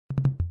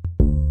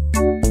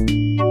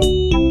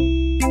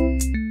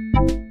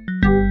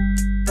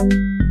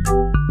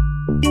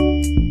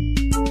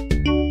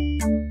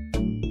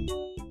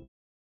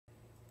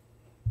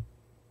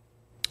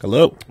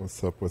Hello.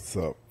 What's up? What's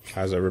up?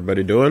 How's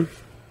everybody doing?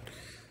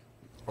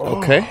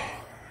 Okay.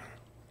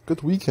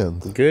 Good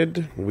weekend.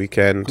 Good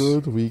weekend.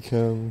 Good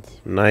weekend.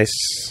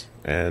 Nice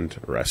and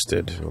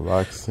rested.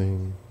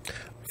 Relaxing.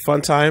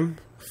 Fun time.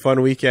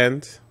 Fun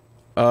weekend.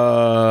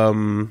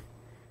 GG's.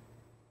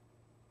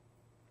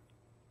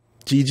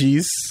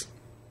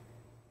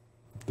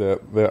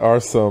 There are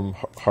some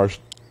harsh...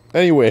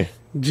 Anyway.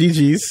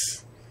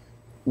 GG's.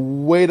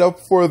 Wait up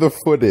for the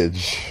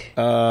footage.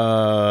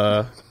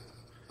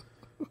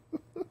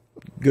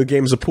 Good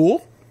games of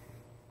pool.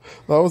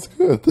 That was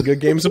good. Good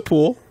games of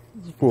pool.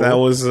 That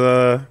was,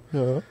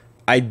 Yeah.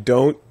 I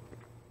don't...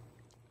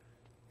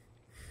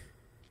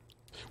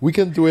 We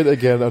can do it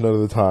again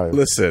another time.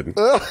 Listen.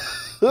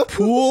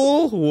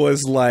 Pool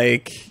was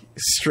like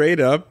straight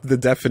up the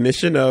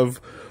definition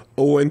of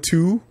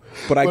 0-2,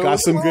 but I got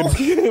some good...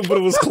 but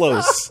it was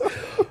close.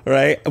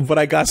 Right? But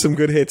I got some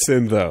good hits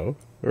in, though.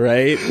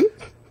 Right?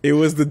 It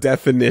was the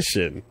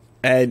definition.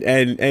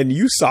 And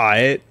you saw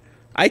it.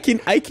 I can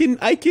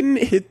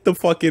hit the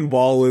fucking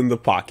ball in the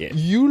pocket.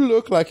 You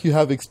look like you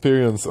have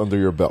experience under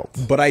your belt.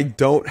 But I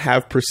don't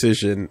have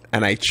precision,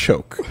 and I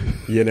choke.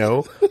 You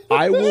know?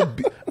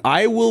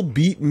 I will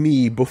beat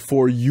me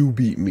before you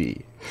beat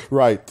me.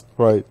 Right.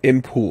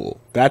 In pool.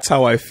 That's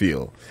how I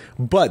feel.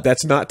 But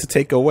that's not to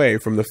take away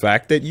from the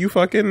fact that you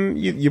fucking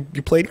you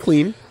played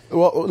clean.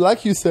 Well,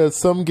 like you said,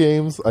 some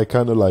games I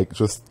kind of like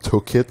just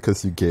took it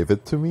because you gave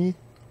it to me.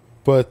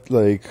 But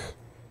like,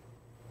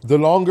 the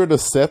longer the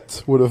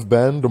set would have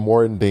been, the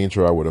more in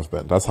danger I would have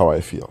been. That's how I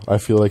feel. I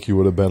feel like you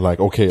would have been like,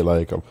 okay,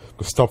 like,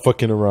 stop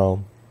fucking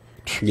around.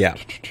 Yeah.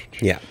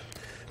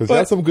 Because you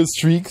had some good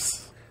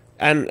streaks.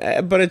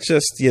 But it's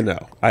just, you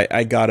know,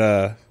 I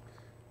gotta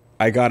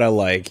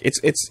like,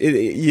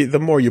 the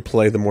more you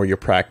play, the more you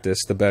practice,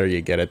 the better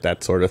you get at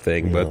that sort of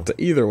thing. Yeah. But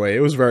either way,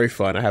 it was very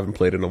fun. I haven't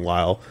played in a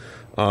while.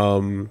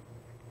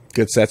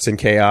 Good sets in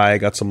KI. I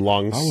got some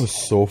long... That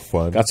was so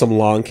fun. Got some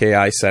long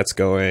KI sets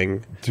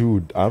going.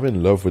 Dude, I'm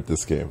in love with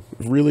this game.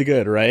 Really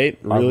good, right?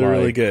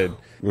 Really good.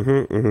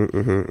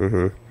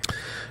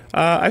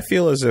 I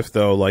feel as if,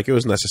 though, like, it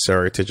was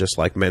necessary to just,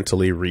 like,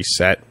 mentally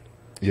reset.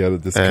 Yeah, the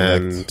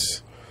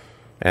disconnect.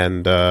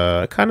 And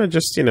kind of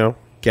just, you know,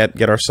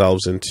 get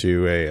ourselves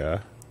into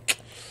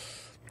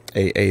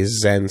a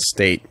zen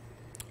state.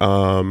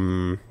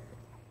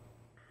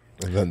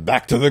 And then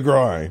back to the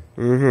grind.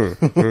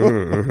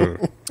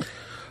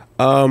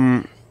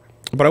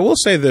 But I will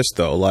say this,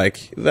 though,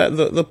 like,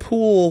 the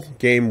pool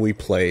game we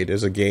played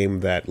is a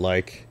game that,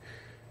 like,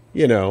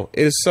 you know,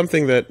 is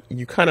something that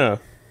you kind of...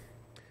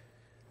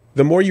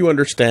 The more you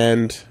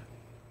understand,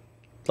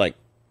 like,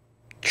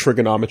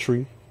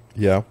 trigonometry...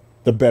 Yeah.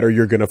 The better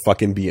you're going to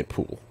fucking be at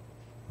pool.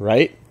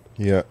 Right?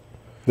 Yeah.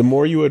 The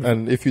more you would...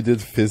 And if you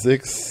did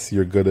physics,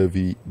 you're going to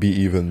be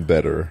even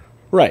better.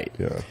 Right.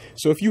 Yeah.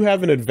 So if you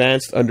have an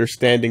advanced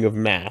understanding of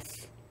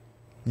math,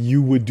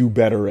 you would do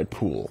better at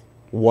pool,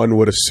 one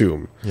would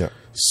assume. Yeah.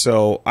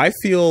 So I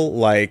feel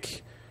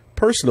like,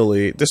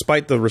 personally,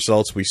 despite the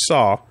results we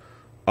saw,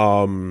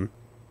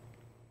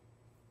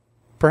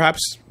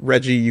 perhaps,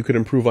 Reggie, you could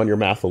improve on your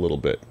math a little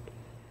bit.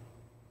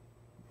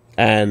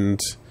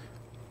 And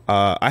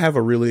I have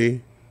a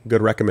really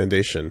good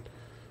recommendation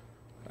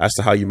as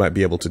to how you might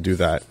be able to do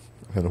that.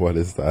 And what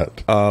is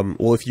that?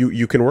 Well, if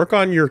you can work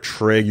on your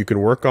trig, you can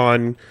work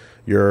on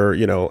your,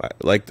 you know,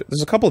 like,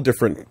 there's a couple of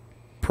different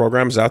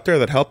programs out there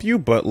that help you,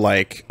 but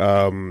like,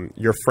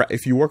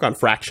 if you work on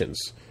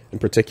fractions in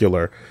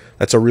particular,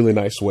 that's a really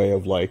nice way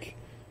of like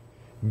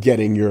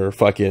getting your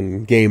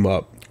fucking game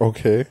up.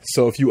 Okay.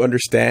 So if you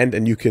understand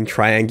and you can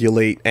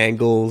triangulate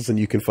angles and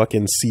you can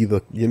fucking see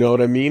the, you know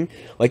what I mean?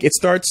 Like, it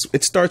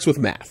starts with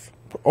math.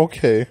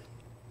 Okay.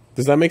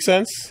 Does that make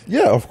sense?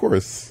 Yeah, of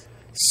course.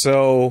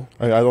 So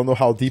I don't know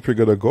how deep you're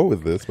gonna go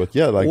with this, but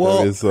yeah, like,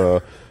 there is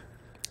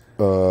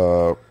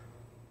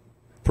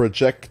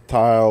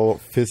projectile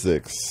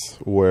physics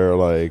where,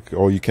 like,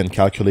 you can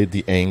calculate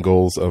the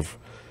angles of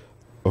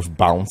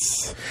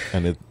bounce,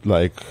 and it,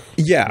 like,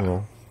 yeah, you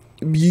know.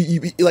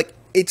 you like,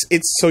 it's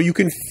so you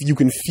can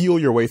feel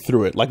your way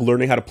through it, like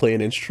learning how to play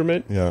an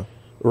instrument. Yeah.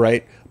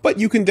 Right. But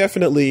you can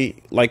definitely,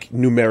 like,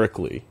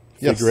 numerically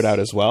figure it out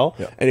as well.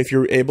 Yeah. And if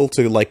you're able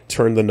to, like,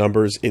 turn the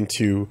numbers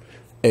into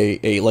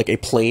a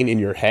plane in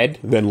your head,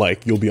 then,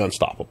 like, you'll be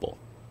unstoppable.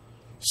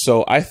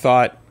 So I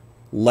thought,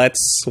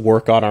 let's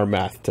work on our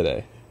math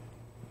today.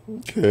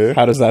 Okay.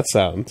 How does that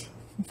sound?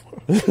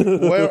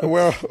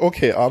 Well,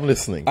 okay, I'm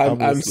listening.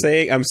 I'm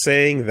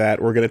saying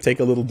that we're gonna take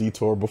a little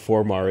detour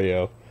before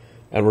Mario,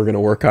 and we're gonna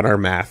work on our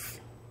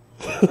math.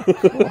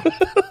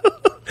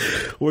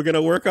 We're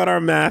gonna work on our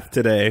math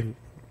today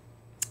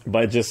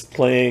by just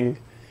playing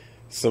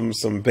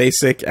some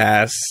basic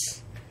ass,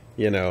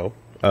 you know.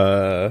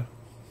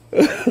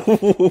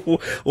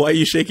 Why are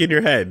you shaking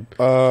your head?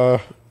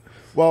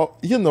 Well,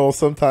 you know,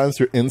 sometimes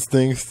your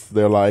instincts,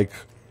 they're like,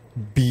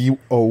 be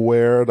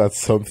aware that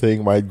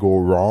something might go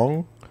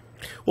wrong.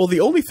 Well, the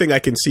only thing I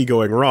can see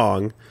going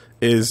wrong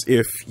is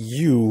if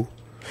you...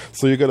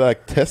 So you're gonna,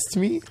 like, test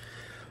me?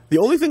 The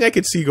only thing I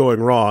could see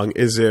going wrong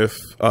is if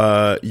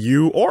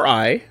you or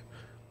I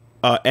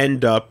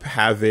end up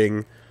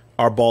having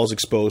our balls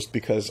exposed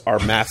because our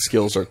math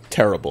skills are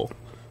terrible.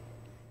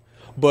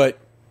 But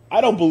I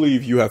don't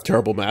believe you have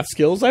terrible math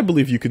skills. I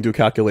believe you can do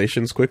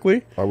calculations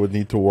quickly. I would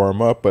need to warm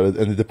up, and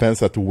it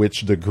depends at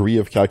which degree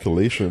of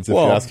calculations. If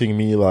you're asking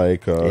me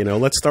like...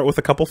 let's start with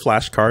a couple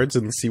flashcards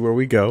and see where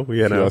we go. If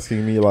you're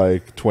asking me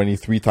like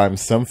 23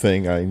 times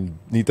something, I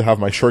need to have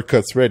my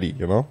shortcuts ready,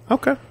 you know?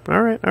 Okay.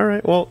 All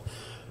right. Well,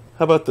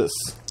 how about this?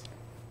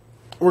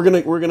 We're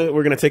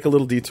gonna take a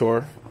little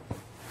detour.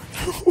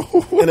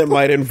 And it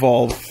might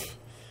involve...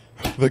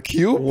 the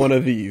cube? One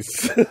of these.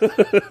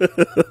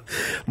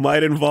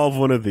 Might involve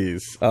one of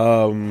these.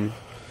 I'm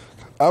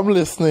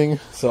listening.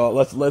 So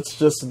let's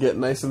just get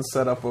nice and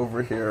set up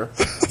over here.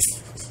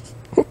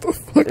 What the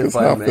fuck is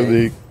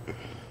happening?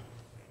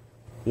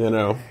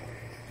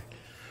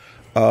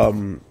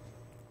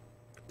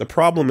 The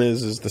problem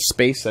is the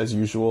space, as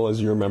usual,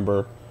 as you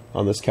remember,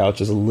 on this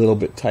couch is a little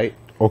bit tight.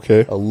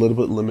 Okay. A little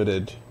bit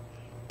limited.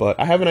 But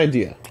I have an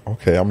idea.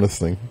 Okay, I'm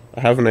listening.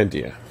 I have an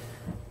idea.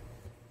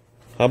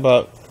 How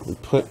about we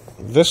put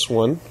this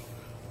one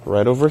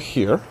right over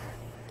here,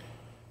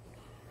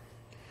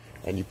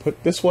 and you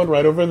put this one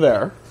right over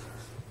there.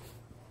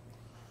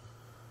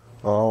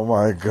 Oh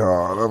my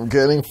god, I'm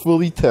getting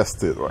fully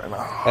tested right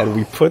now. And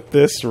we put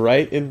this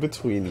right in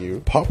between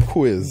you. Pop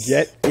quiz.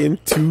 Get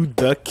into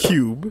the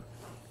cube.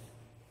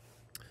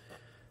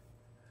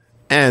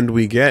 And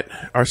we get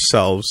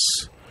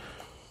ourselves...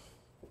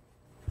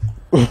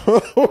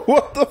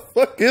 What the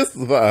fuck is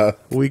that?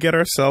 We get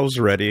ourselves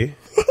ready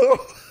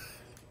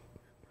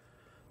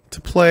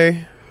to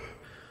play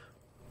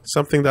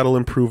something that'll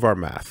improve our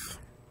math.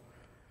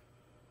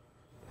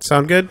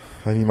 Sound good?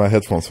 I need my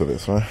headphones for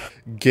this, right?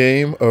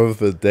 Game of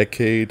the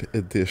Decade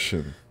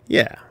Edition.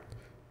 Yeah.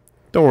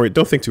 Don't worry.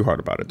 Don't think too hard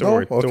about it.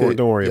 Don't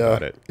worry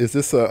about it. Is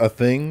this a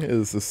thing?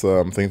 Is this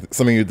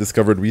something you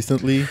discovered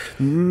recently?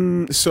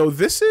 So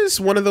this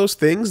is one of those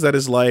things that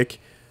is like,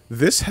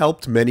 this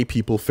helped many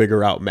people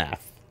figure out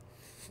math.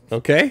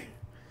 Okay?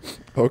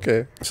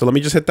 Okay. So let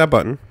me just hit that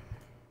button.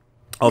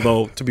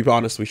 Although, to be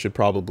honest, we should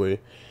probably...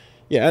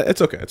 Yeah,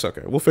 it's okay. It's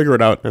okay. We'll figure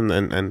it out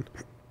and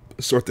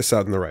sort this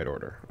out in the right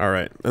order. All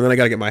right. And then I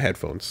got to get my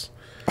headphones.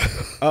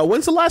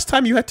 When's the last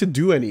time you had to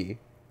do any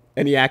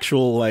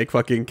actual, like,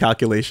 fucking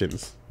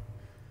calculations?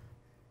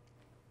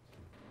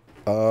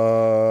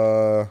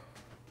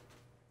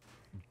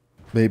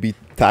 Maybe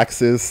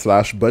taxes /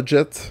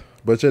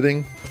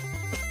 budgeting.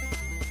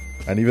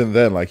 And even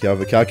then, like, you have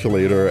a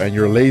calculator and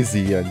you're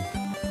lazy and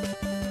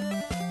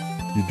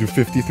you do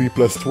 53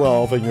 plus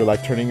 12 and you're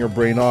like turning your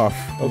brain off.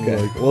 Okay.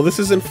 Like, well, this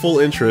is in full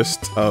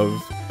interest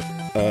of,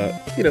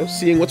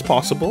 seeing what's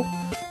possible,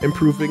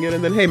 improving it,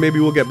 and then, hey, maybe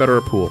we'll get better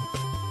at pool.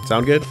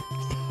 Sound good?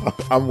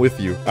 I'm with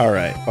you. All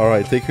right. All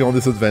right, take me on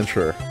this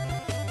adventure.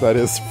 That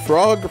is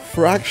Frog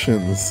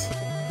Fractions.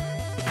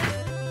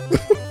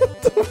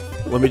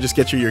 Let me just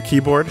get you your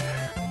keyboard.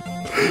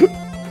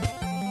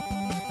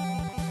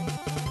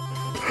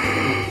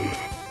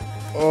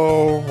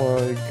 Oh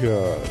my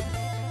god.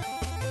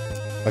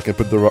 I can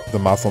put the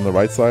mouse on the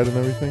right side and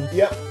everything?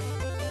 Yep.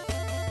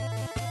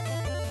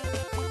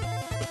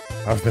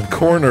 I've been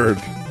cornered.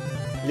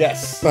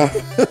 Yes.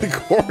 I've been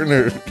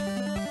cornered.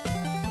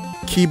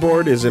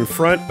 Keyboard is in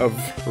front of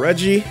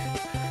Reggie.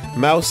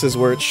 Mouse is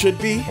where it should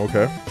be.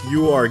 Okay.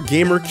 You are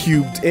gamer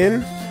cubed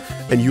in,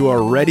 and you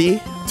are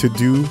ready to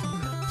do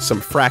some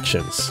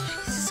fractions.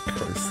 Jesus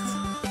Christ.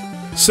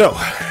 So,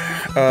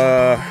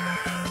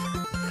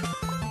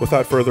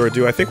 without further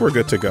ado, I think we're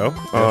good to go.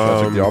 Should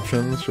I check the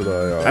options? Should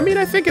I? I mean,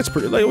 I think it's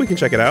pretty. Like, we can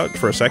check it out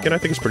for a second. I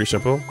think it's pretty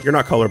simple. You're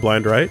not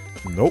colorblind, right?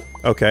 Nope.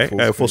 Okay.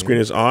 Full screen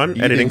is on.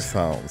 Eating Editing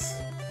sounds.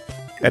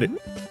 Edit.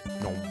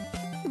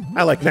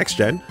 I like next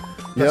gen.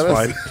 That's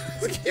fine.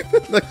 Let's keep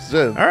it next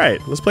gen. All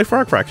right, let's play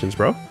frog fractions,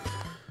 bro.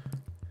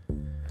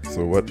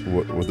 So what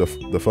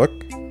the fuck?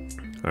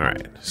 All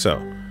right.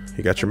 So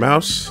you got your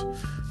mouse.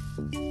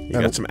 You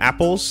got some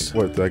apples.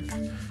 What, like?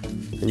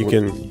 And you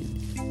can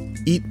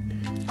eat.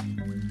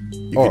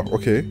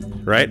 Okay.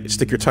 Right?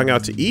 Stick your tongue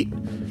out to eat.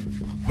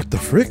 What the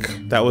frick?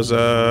 That was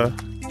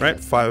right,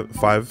 5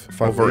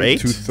 over 8.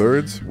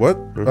 2/3. What?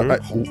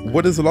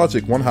 What is the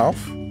logic? 1/2?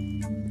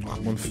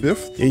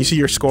 1/5? And you see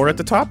your score at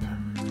the top?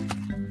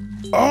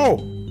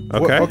 Oh!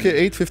 Okay. Okay,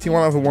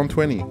 851 out of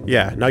 120.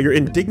 Yeah. Now your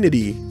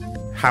indignity,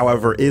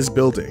 however, is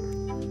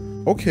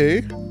building.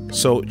 Okay.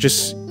 So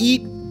just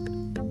eat.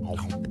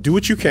 Do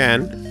what you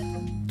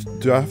can.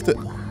 Do I have to...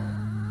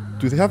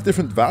 Do they have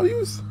different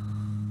values?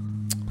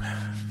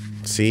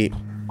 See,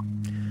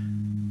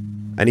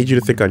 I need you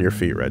to think on your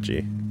feet,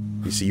 Reggie.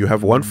 You see, you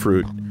have one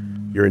fruit.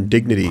 Your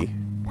indignity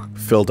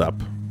filled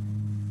up.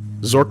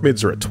 Zork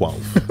mids are at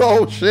 12.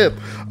 Oh, shit.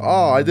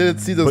 Oh, I didn't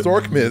see the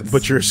Zork mids.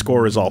 But your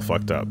score is all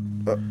fucked up.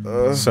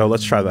 So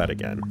let's try that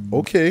again.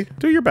 Okay.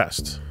 Do your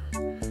best.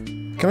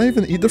 Can I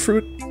even eat the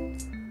fruit?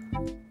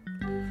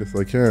 Guess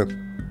I can't.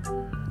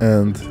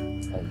 And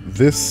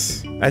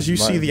this... As you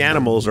see, the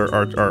animals are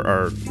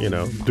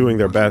doing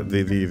their best.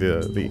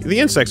 The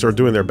insects are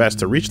doing their best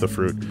to reach the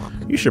fruit.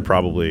 You should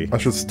probably... I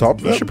should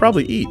stop that? You should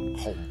probably eat.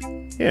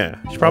 Yeah,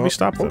 you should probably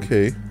stop them.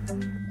 Okay.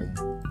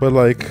 But,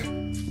 like,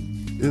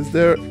 is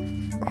there...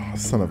 Oh,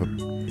 son of a...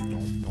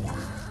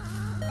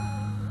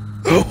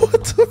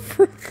 What the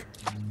frick?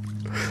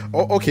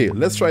 Oh, okay,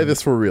 let's try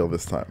this for real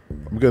this time.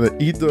 I'm gonna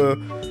eat the...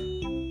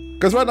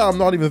 Because right now I'm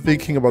not even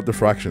thinking about the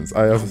fractions.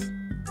 I have...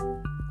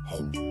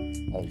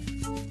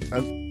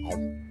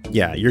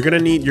 Yeah, you're gonna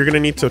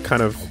need to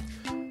kind of,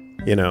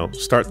 you know,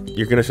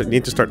 you're gonna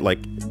need to start, like,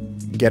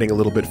 getting a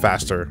little bit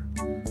faster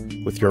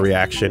with your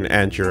reaction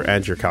and your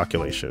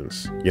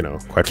calculations, you know,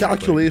 quite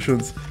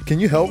calculations. frankly. Can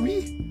you help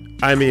me?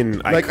 I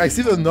mean, I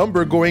see the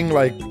number going,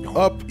 like,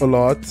 up a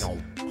lot,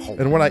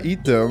 and when I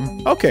eat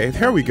them... Okay,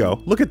 here we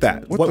go. Look at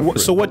that.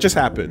 So what just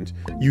happened?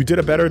 You did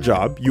a better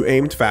job. You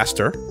aimed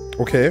faster.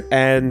 Okay.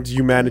 And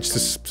you managed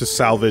to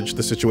salvage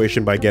the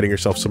situation by getting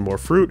yourself some more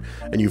fruit,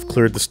 and you've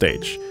cleared the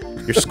stage.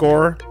 Your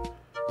score,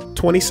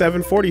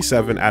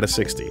 2747 out of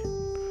 60.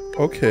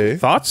 Okay.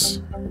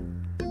 Thoughts?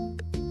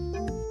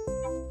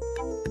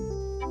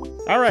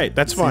 All right,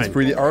 that's fine. Seems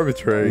pretty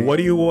arbitrary. What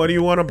do you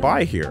want to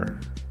buy here?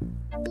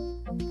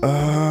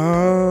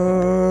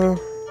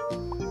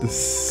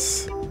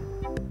 This.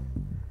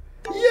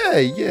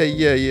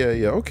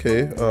 Yeah.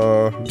 Okay.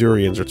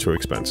 Durians are too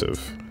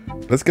expensive.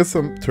 Let's get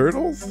some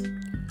turtles.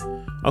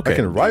 Okay. I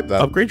can ride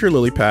that. Upgrade your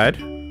lily pad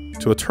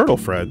to a turtle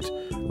friend.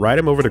 Ride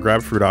him over to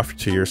grab fruit off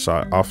to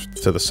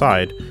the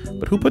side.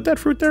 But who put that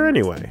fruit there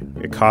anyway?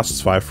 It costs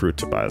 5 fruit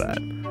to buy that.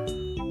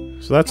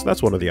 So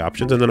that's one of the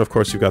options. And then of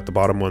course you've got the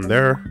bottom one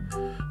there.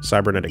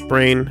 Cybernetic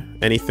brain.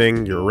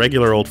 Anything your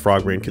regular old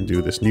frog brain can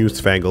do, this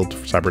newfangled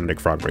cybernetic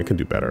frog brain can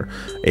do better.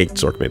 8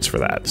 Zorkmates for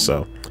that.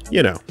 So,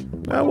 you know,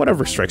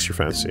 whatever strikes your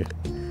fancy.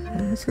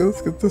 Let's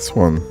get this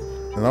one.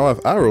 And I'll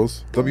have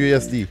arrows.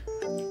 WASD.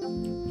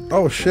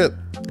 Oh shit.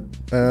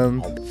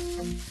 And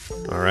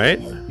alright.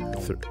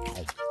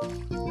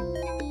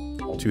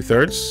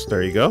 2/3.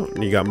 There you go.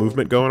 And you got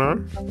movement going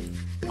on.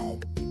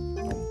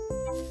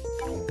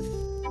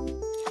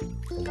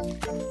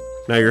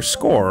 Now your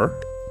score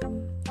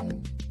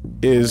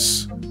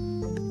is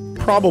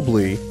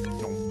probably,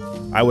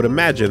 I would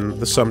imagine,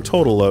 the sum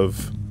total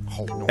of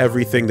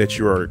everything that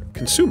you are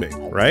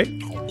consuming, right?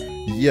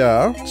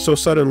 Yeah. So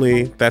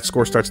suddenly that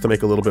score starts to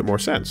make a little bit more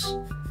sense.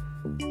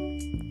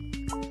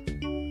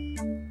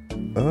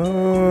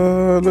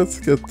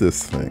 Let's get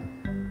this thing.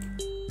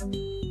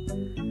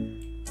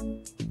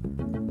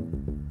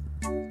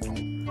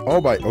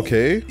 Oh my,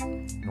 okay.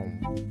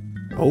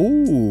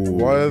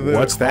 Oh,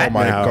 what's that? Oh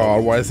my now?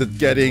 god, why is it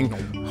getting...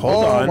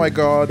 Hold on. Oh my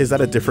god. Is that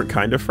a different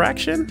kind of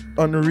fraction?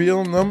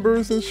 Unreal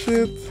numbers and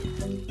shit?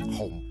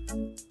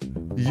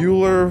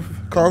 Euler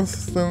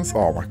constants?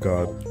 Oh my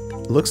god.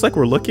 Looks like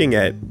we're looking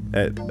at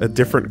a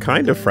different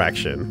kind of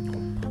fraction.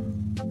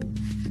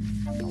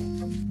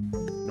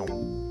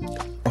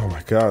 Oh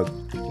my god.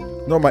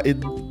 No, my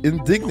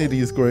indignity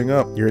is going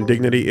up. Your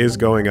indignity is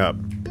going up.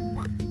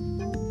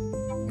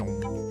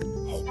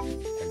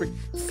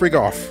 Frig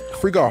off.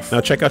 Frig off. Now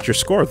check out your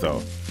score,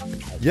 though.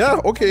 Yeah,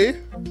 okay.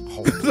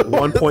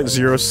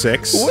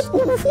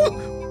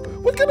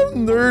 1.06. What kind of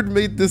nerd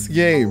made this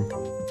game?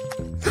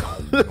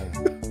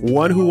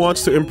 One who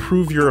wants to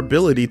improve your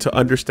ability to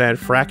understand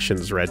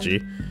fractions,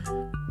 Reggie.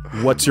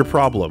 What's your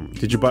problem?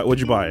 What'd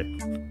you buy?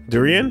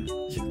 Durian?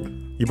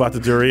 You bought the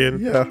durian?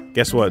 Yeah.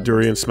 Guess what?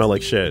 Durians smell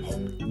like shit.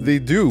 They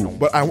do,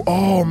 but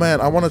oh man,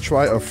 I want to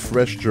try a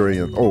fresh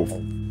durian. Oh,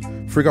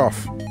 frig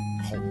off.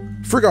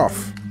 Frig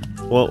off.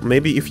 Well,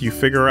 maybe if you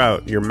figure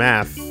out your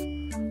math,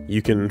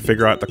 you can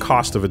figure out the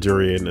cost of a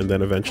durian and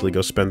then eventually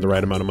go spend the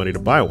right amount of money to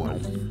buy one.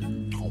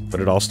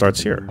 But it all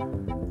starts here.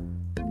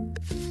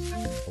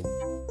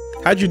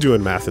 How'd you do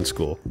in math in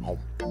school?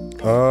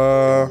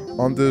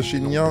 On the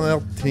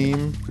Chignon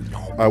team,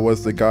 I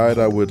was the guy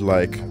that would,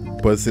 like,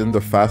 buzz in the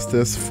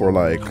fastest for,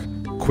 like,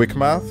 quick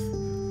math.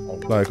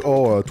 Like,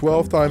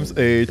 12 times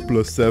 8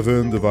 plus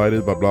 7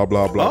 divided by blah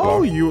blah blah blah.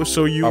 Oh, you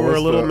were a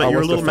little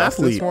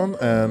mathlete. One,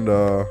 and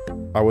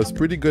I was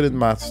pretty good in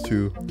maths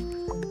too.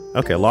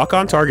 Okay, lock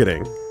on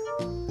targeting.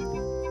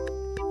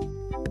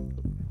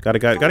 Gotta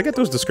get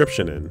those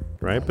description in,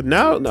 right? But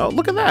now, no,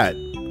 look at that.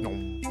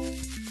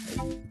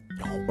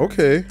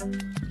 Okay.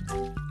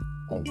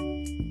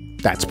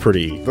 That's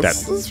pretty.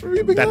 That's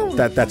pretty big deal.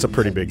 That's a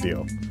pretty big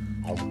deal.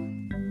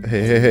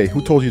 Hey!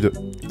 Who told you to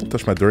don't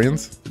touch my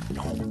durians?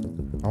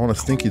 I want a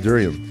stinky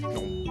durian.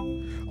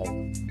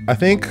 I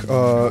think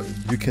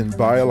you can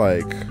buy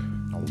like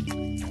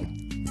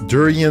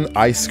durian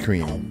ice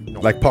cream,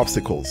 like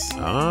popsicles.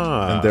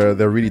 Ah. And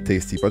they're really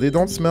tasty, but they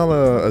don't smell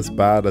as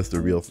bad as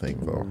the real thing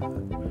though.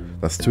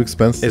 That's too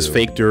expensive. Is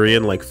fake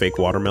durian like fake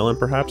watermelon,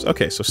 perhaps?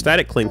 Okay, so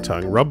static cling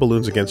tongue. Rub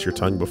balloons against your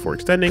tongue before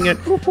extending it,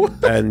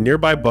 and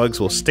nearby bugs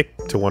will stick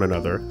to one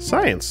another.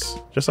 Science,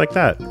 just like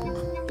that.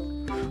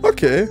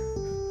 Okay.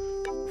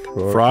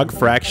 Frog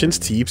fractions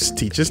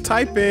teaches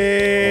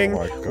typing. Oh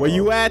my God. Where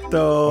you at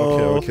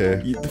though?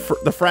 Okay.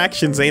 The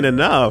fractions ain't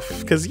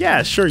enough. Because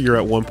yeah, sure, you're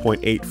at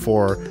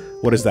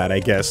 1.84. What is that? I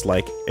guess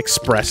like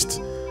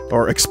expressed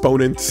or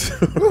exponent.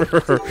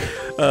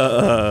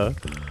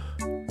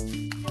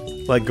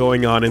 like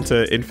going on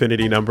into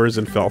infinity numbers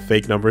and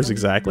fake numbers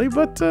exactly,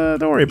 but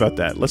don't worry about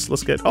that.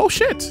 Let's get. Oh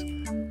shit!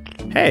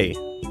 Hey,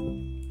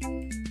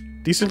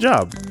 decent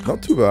job.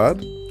 Not too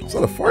bad. Is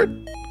that a fart?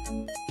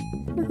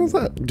 What was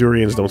that?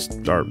 Durians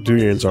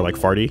are like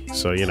farty,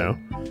 so you know.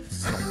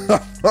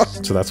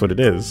 So that's what it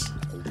is.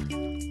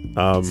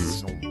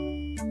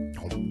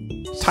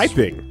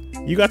 Typing.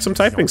 You got some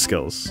typing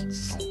skills.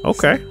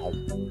 Okay.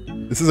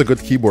 This is a good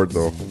keyboard,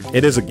 though.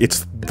 It is.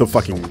 It's the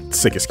fucking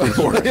sickest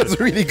keyboard. It's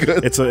really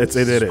good. It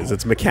is.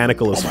 It's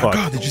mechanical as fuck. Oh my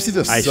god! Did you see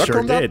the suck sure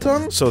on that did.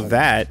 tongue? So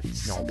that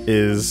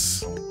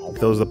is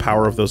the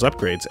power of those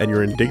upgrades, and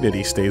your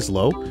indignity stays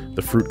low.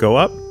 The fruit go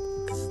up.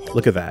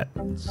 Look at that.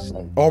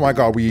 Oh my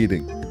god, we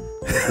eating.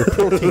 We're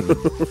protein.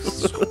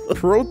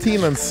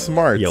 Protein and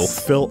smarts. Yo,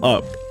 fill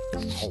up.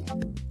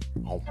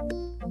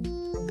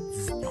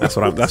 That's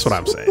what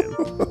I'm saying.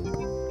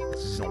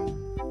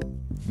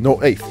 No,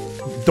 hey,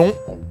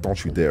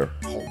 don't you dare.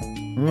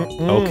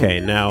 Okay,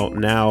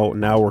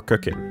 now we're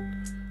cooking.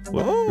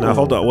 Now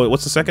hold on.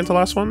 What's the second to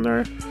last one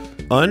there?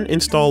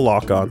 Uninstall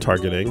lock-on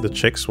targeting. The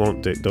chicks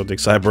don't dig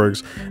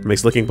cyborgs. It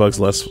makes licking bugs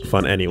less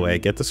fun anyway.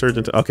 Get the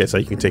surgeon to... Okay, so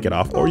you can take it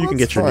off. Or you can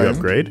get your new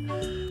upgrade.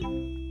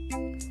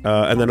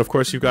 And then, of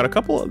course, you've got a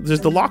couple...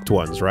 There's the locked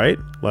ones, right?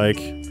 Like...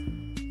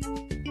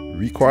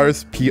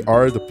 Requires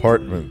PR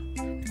department.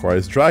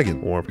 Requires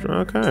dragon. Warped.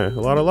 Okay, a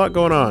lot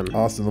going on.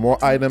 Awesome. The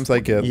more items I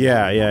get...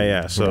 Yeah.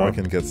 The So more I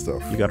can get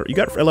stuff. You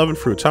got 11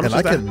 fruits. How much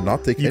is that? And I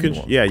cannot take any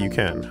more. Yeah, you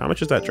can. How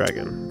much is that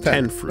dragon?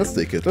 10 fruit. Let's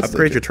take it.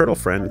 Upgrade your turtle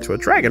friend to a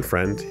dragon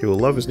friend. He will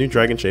love his new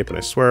dragon shape, and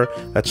I swear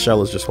that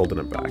shell is just holding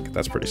him back.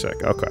 That's pretty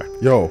sick. Okay.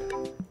 Yo.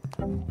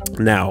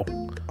 Now.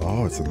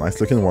 Oh, it's a nice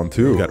looking one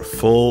too. You got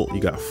full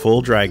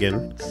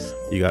dragon.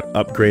 You got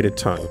upgraded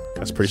tongue.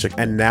 That's pretty sick.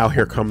 And now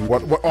here comes...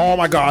 What? Oh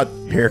my god.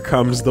 Here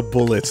comes the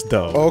bullets,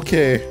 though.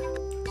 Okay.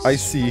 I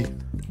see.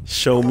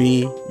 Show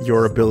me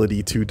your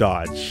ability to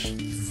dodge.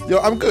 Yo,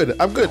 I'm good.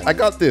 I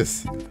got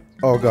this.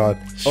 Oh god.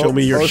 Show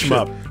me your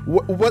shmup.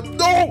 What?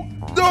 No!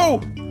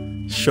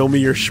 Show me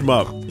your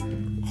shmup.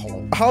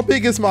 How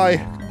big is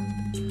my...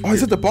 Oh,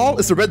 is it the ball?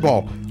 It's the red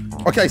ball.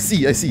 Okay, I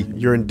see.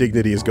 Your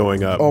indignity is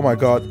going up. Oh my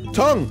god.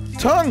 Tongue!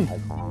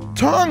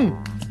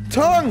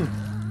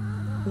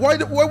 Why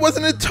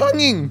wasn't it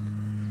tonguing?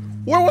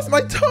 Where was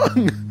my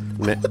tongue?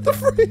 What the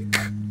freak?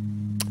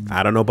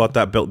 I don't know about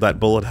that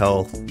bullet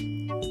hell.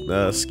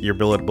 Your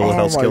bullet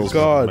hell skills,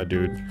 my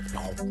dude.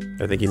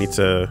 I think you need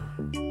to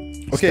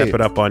step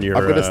it up on your...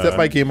 I'm gonna step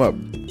my game up.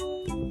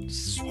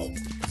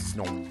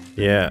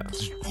 Yeah.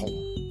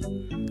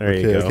 There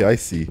you go. Okay, I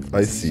see.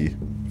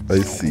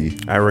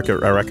 I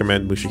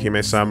recommend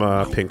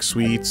Mushihime-sama, Pink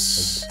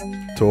Sweets,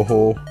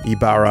 Toho,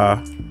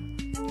 Ibara.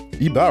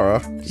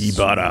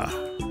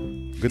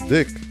 Good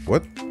dick.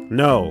 What?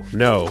 No,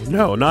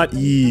 not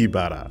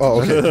Ibara.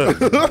 Oh, okay.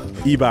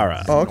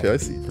 Ibara. Oh, okay, I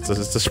see. It's a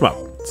shmup.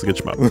 It's a good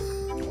shmup.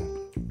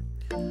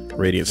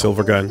 Radiant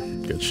Silver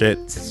Gun. Good shit.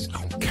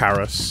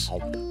 Karas.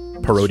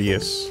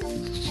 Parodius.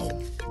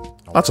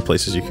 Lots of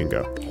places you can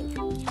go.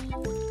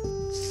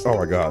 Oh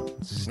my god.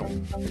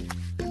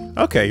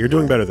 Okay, you're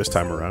doing better this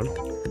time around.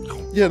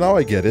 Yeah, now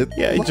I get it.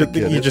 Yeah, you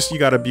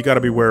gotta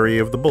be wary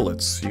of the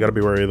bullets. You gotta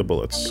be wary of the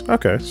bullets.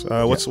 Okay,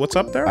 so, what's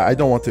up there? I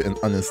don't want to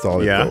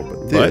uninstall it though,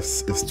 but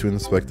this is to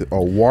inspect it. A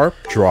warp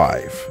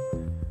drive.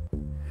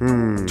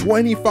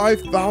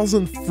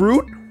 25,000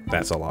 fruit?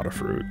 That's a lot of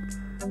fruit.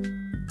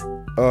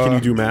 Can you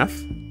do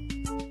math?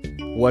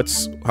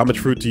 How much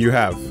fruit do you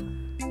have?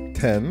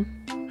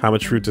 10. How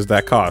much fruit does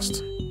that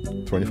cost?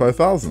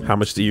 25,000. How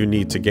much do you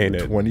need to gain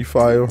it?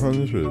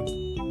 2,500.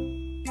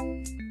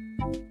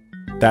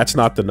 That's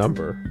not the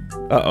number.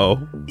 Uh-oh.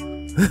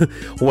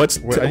 What's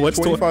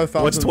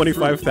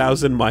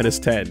 25,000 minus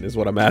 10 is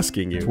what I'm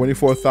asking you.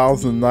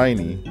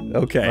 24,090.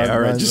 Okay, all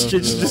right. Just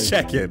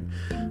check in.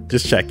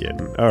 Just check in.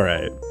 All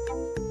right.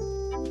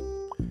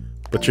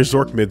 But your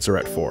Zork mids are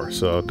at 4,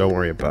 so don't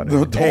worry about it.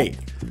 No, don't. Hey.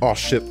 Oh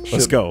shit.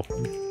 Let's go.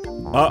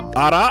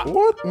 Ara.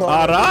 What? No,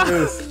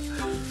 Ara.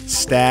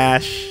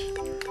 Stash.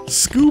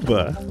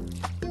 Scuba.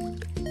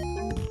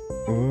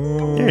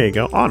 There you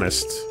go.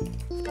 Honest.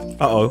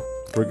 Uh-oh.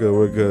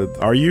 We're good.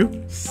 Are you?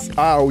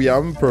 Oh yeah,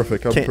 I'm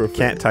perfect. Perfect.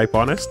 Can't type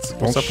honest?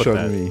 What's up with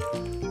that? me.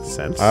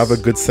 Sense? I have a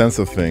good sense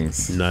of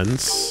things.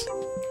 Nuns.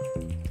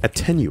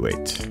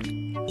 Attenuate.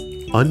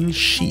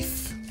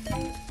 Unsheath.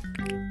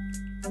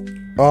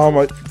 Oh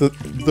my...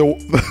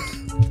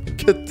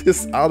 Get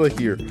this out of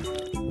here.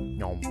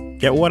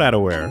 Get what out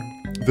of where?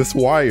 This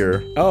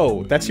wire.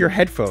 Oh, that's your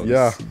headphones.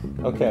 Yeah.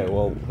 Okay,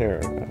 well,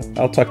 here.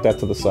 I'll tuck that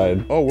to the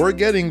side. Oh, we're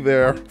getting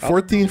there.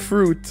 14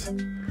 fruit.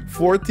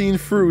 14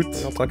 fruit.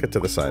 I'll tuck it to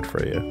the side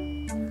for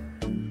you.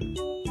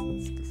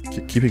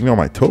 Keeping me on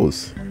my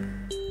toes.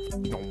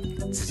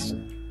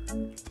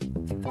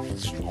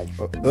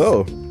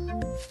 Oh.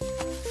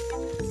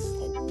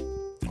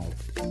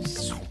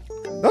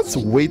 That's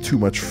way too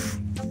much.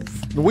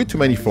 Way too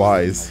many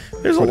flies.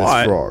 There's a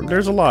lot.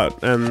 There's a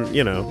lot, and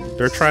you know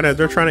they're trying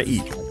to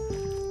eat.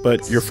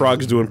 But your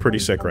frog's doing pretty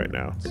sick right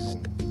now.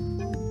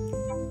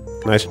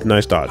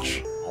 Nice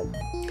dodge.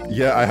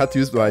 Yeah, I had to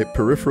use my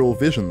peripheral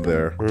vision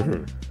there.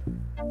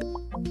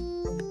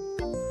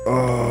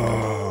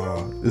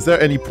 Oh, is there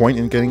any point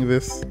in getting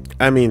this?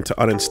 I mean, to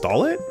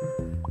uninstall it?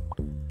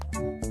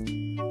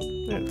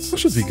 That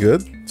should be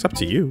good. It's up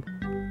to you.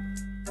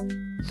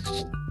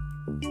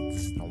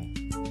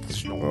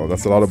 Oh,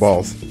 that's a lot of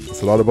balls.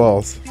 That's a lot of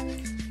balls.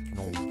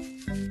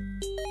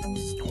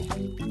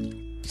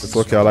 It's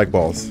okay, I like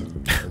balls.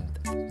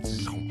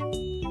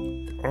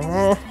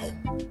 Oh.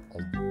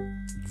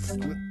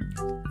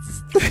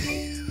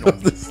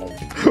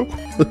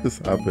 What is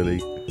happening?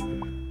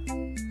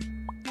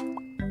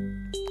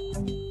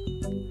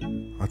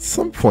 At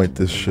some point,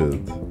 this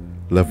should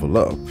level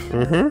up.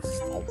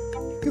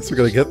 Guess we're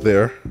gonna get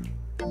there.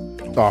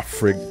 Ah,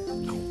 frig.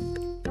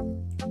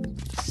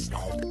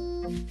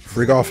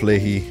 Frig off,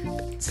 Leahy.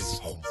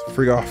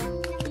 Frig off.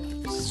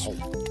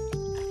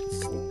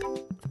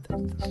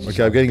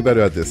 Okay, I'm getting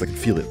better at this. I can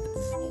feel it.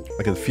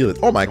 I can feel it.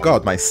 Oh my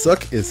god, my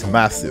suck is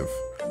massive.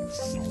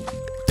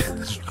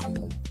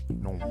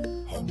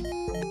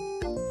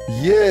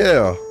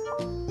 Yeah!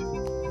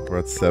 We're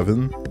at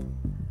 7.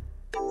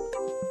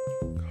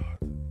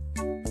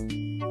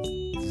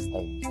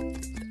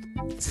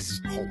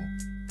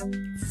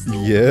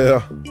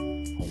 Yeah.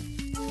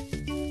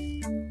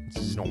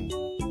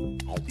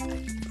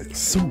 It's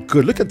so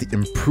good. Look at the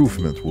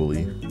improvement,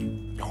 Wooly.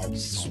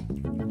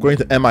 I'm going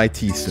to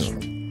MIT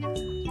soon.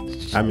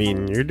 I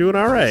mean, you're doing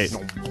all right.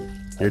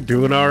 You're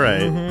doing all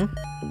right.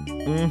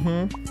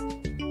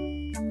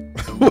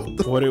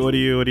 What do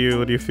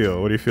you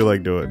feel? What do you feel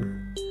like doing?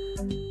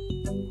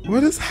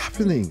 What is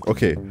happening?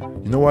 Okay,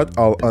 you know what?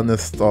 I'll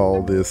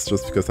uninstall this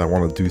just because I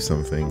want to do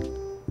something.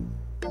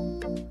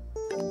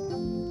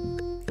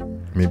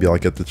 Maybe I'll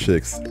get the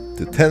chicks.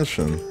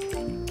 Detention.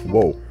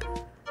 Whoa.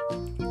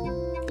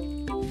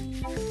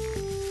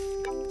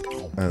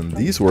 And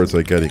these words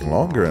are getting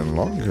longer and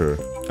longer.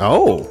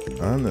 Oh.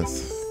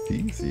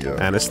 Anesthesia.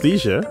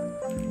 Anesthesia.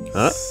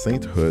 Huh?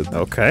 Sainthood.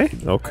 Okay.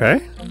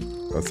 Okay.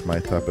 That's my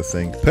type of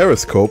thing.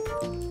 Periscope.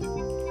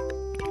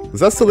 Does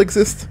that still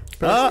exist?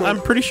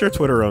 I'm pretty sure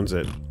Twitter owns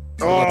it.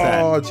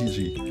 Oh,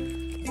 GG.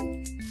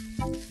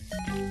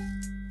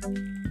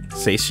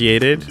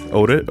 Satiated,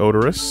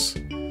 odorous,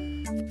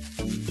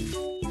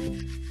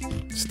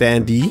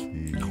 standy.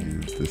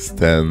 The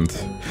stand.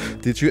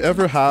 Did you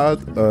ever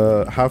have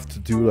to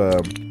do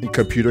in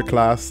computer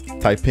class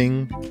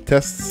typing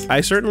tests?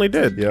 I certainly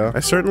did. Yeah, I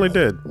certainly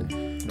did.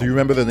 Do you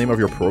remember the name of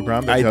your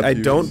program? That I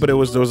don't, but there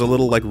was a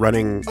little like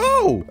running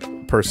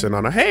person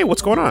on a hey,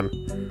 what's going on?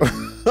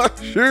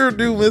 Sure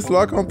do, miss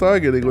lock on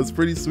targeting. It was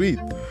pretty sweet.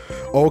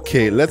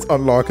 Okay, let's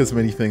unlock as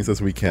many things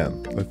as we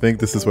can. I think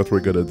this is what we're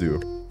gonna do.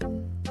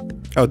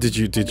 Oh, did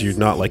you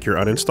not like your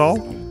uninstall?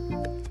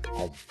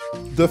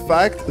 The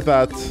fact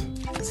that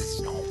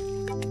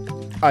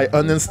I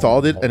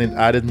uninstalled it and it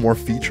added more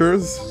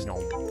features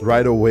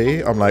right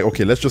away, I'm like,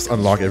 okay, let's just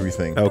unlock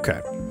everything.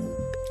 Okay.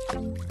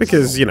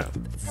 Because, you know,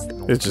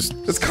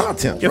 it's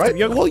content, right?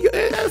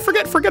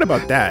 Forget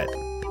about that.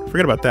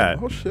 Forget about that.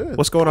 Oh shit.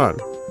 What's going on?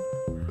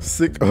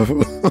 Sick of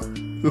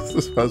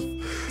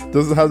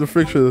doesn't have the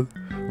friction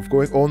of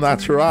going au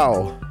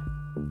natural.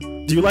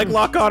 Do you like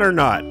lock on or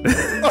not?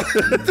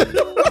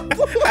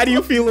 How do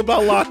you feel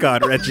about lock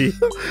on, Reggie?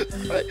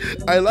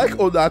 I like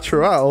au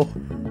natural.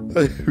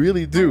 I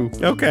really do.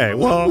 Okay,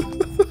 well, I'm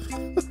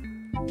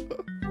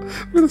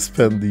gonna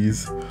spend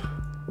these.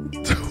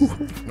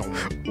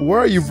 Where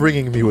are you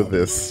bringing me with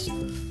this?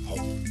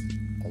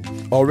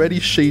 Already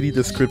shady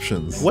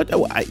descriptions. What?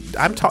 Oh,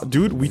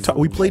 dude. We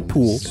played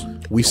pool.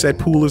 We said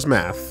pool is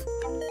math.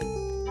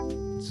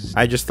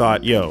 I just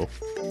thought, yo,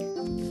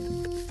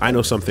 I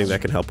know something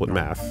that can help with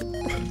math.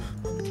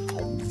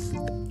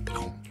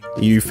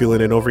 You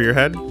feeling it over your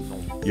head?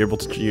 You're able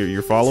to.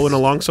 You're following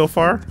along so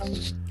far.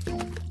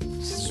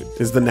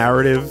 Is the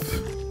narrative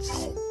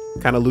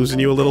kind of losing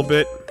you a little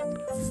bit?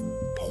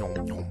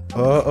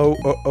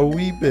 A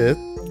wee bit.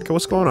 Okay,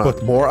 what's going on?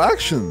 But more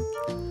action.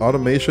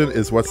 Automation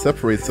is what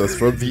separates us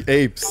from the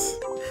apes.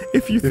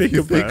 If you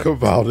think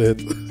about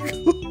it.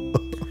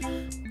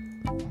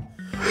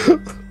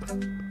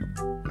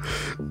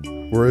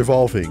 We're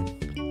evolving.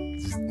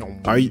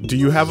 Do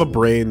you have a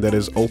brain that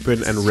is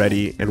open and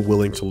ready and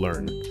willing to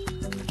learn?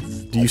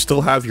 Do you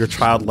still have your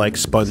childlike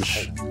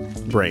sponge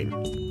brain?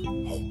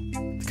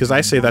 Because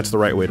I say that's the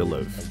right way to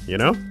live, you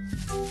know?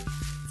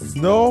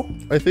 No,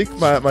 I think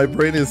my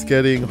brain is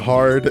getting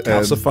hard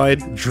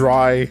calcified, and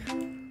dry,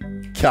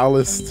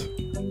 calloused.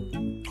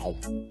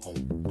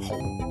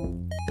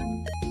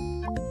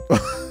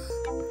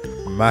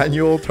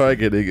 Manual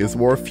targeting is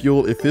more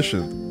fuel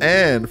efficient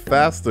and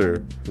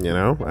faster. You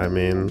know, I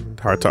mean,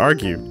 hard to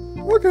argue.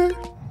 Okay.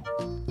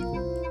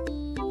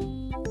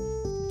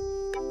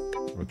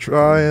 We're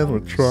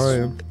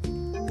trying.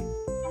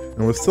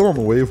 And we're still on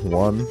wave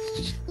 1.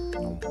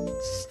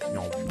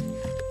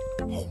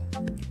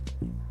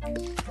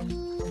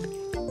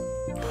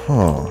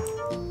 Huh.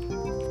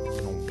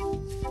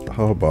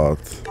 How about...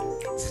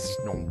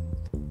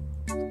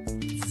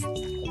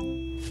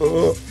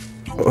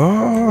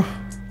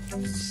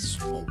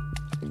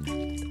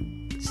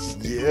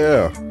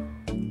 Yeah.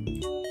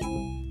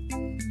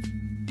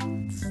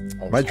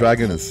 My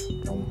dragon is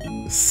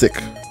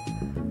sick.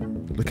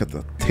 Look at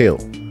the tail.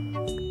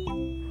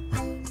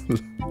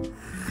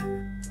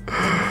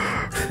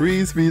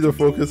 Frees me to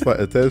focus my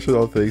attention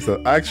on things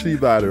that actually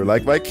matter,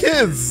 like my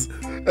kids,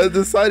 and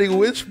deciding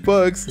which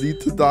bugs need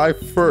to die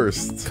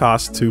first.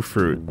 Cost 2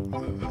 fruit.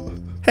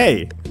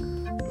 Hey.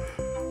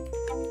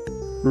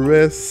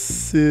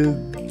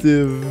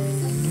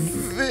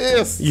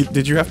 Recidivist.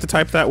 Did you have to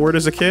type that word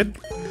as a kid?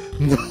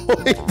 No,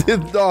 I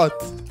did not.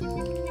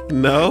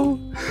 No?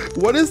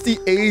 What is the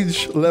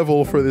age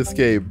level for this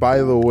game, by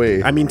the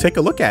way? I mean, take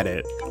a look at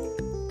it.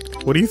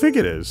 What do you think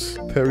it is?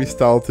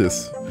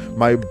 Peristaltis.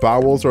 My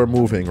bowels are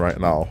moving right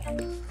now.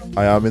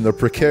 I am in a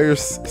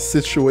precarious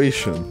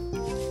situation.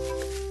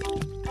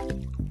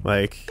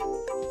 Like,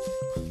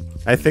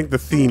 I think the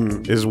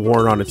theme is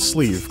worn on its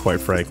sleeve,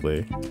 quite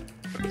frankly.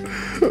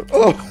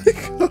 Oh my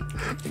god.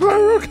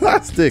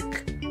 Pyroclastic.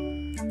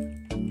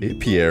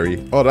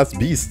 Apiary. Oh, that's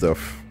bee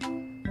stuff.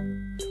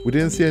 We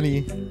didn't see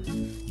any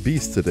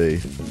bees today.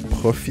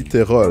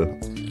 Profiterole.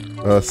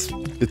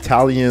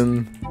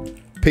 Italian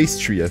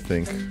pastry, I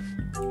think.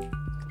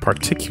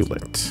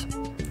 Particulate.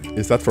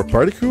 Is that for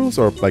particles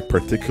or like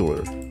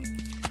particular?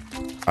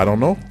 I don't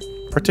know.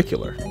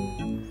 Particular.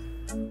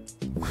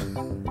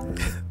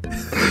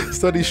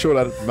 Studies show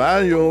that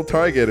manual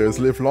targeters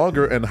live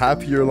longer and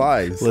happier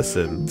lives.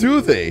 Listen.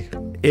 Do they?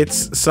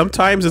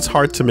 Sometimes it's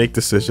hard to make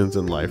decisions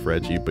in life,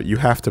 Reggie, but you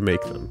have to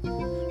make them.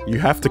 You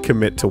have to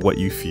commit to what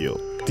you feel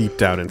deep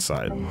down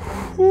inside.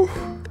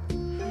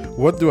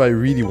 What do I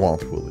really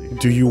want, Willie?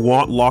 Do you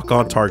want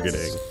lock-on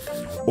targeting?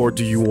 Or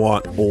do you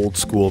want old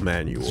school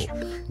manual?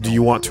 Do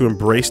you want to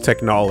embrace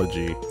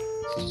technology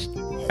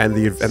and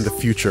the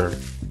future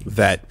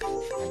that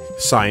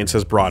science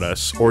has brought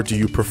us? Or do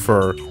you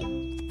prefer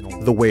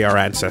the way our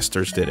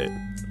ancestors did it?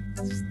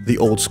 The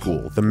old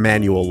school, the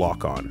manual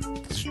lock-on.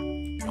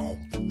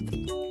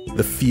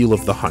 The feel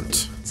of the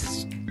hunt.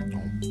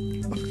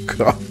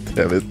 God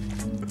damn it.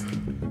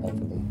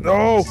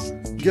 No!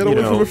 Get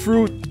away from the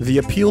fruit! The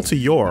appeal to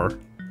yore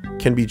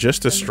can be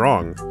just as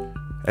strong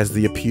as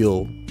the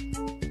appeal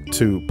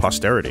to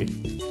posterity.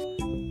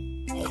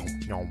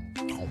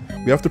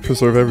 We have to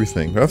preserve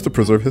everything. We have to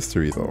preserve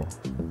history, though.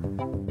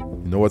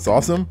 You know what's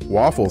awesome?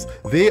 Waffles.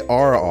 They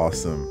are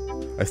awesome.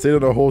 I stayed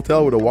at a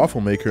hotel with a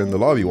waffle maker in the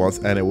lobby once,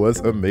 and it was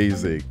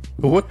amazing.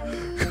 What?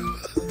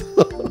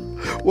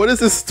 What is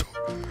this?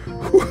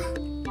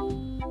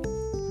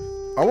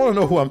 I want to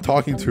know who I'm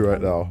talking to right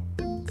now.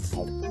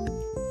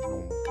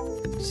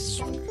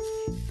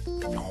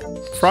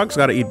 Frogs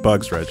gotta eat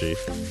bugs, Reggie.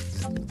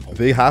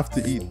 They have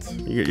to eat.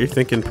 You're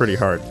thinking pretty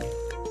hard.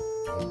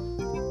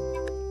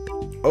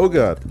 Oh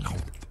god.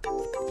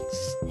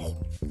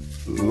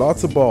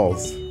 Lots of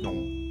balls.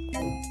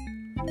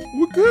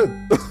 We're good.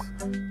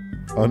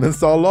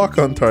 Uninstall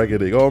lock-on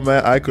targeting. Oh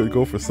man, I could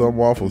go for some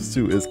waffles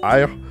too. Is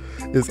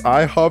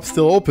IHOP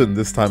still open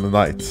this time of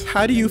night?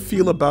 How do you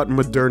feel about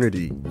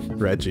modernity,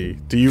 Reggie?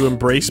 Do you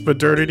embrace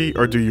modernity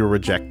or do you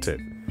reject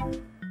it?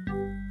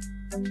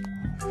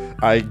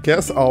 I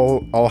guess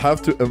I'll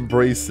have to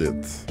embrace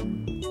it.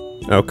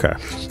 Okay.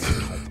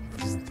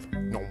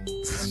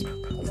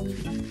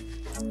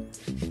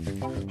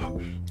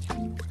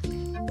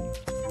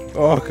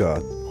 Oh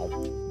god.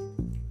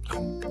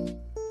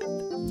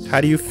 How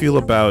do you feel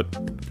about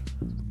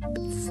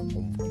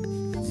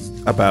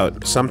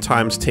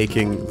sometimes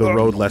taking the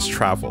road less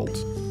traveled?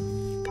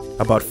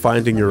 About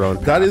finding your own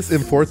path? That is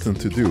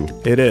important to do.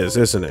 It is,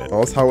 isn't it?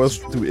 Else, how else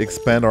do we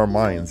expand our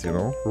minds, you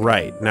know?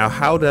 Right. Now,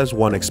 how does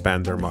one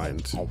expand their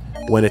mind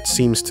when it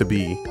seems to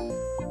be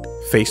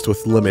faced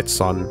with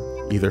limits on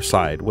either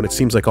side? When it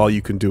seems like all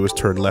you can do is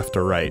turn left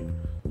or right?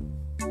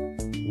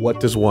 What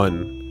does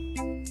one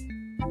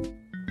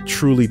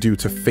truly do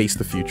to face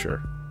the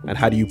future? And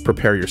how do you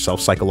prepare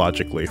yourself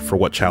psychologically for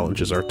what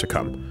challenges are to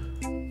come?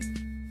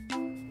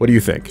 What do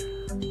you think?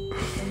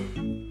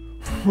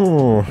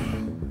 Oh.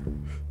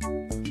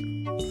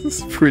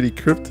 This is pretty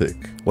cryptic.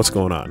 What's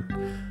going on?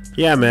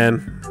 Yeah,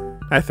 man.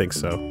 I think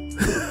so.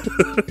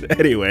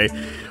 Anyway,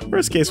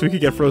 worst case, we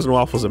could get frozen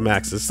waffles at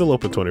Max. It's still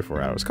open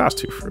 24 hours. Cost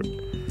 2 fruit.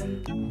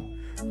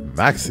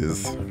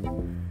 Max's?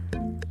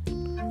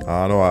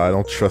 No, I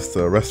don't trust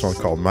a restaurant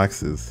called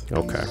Max's.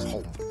 Okay.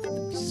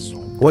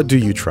 What do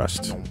you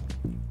trust?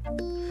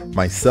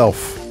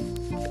 Myself.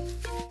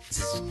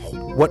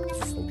 What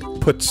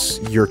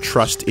puts your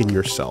trust in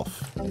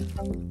yourself?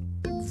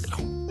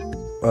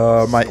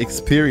 My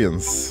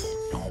experience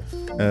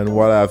and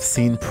what I've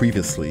seen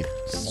previously.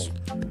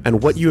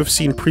 And what you have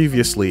seen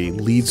previously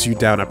leads you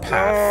down a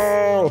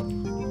path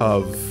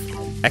of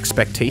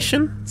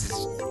expectation?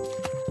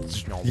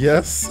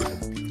 Yes.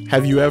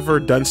 Have you ever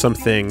done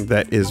something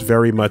that is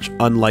very much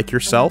unlike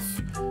yourself?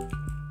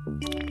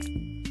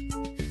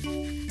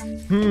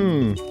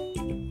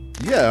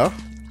 Yeah.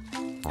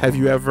 Have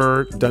you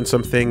ever done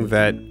something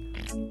that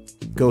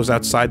goes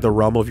outside the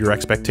realm of your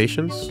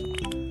expectations?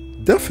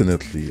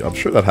 Definitely. I'm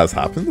sure that has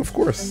happened, of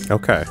course.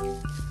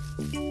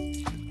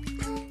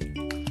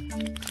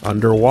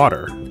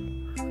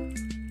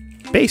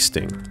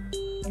 Basting.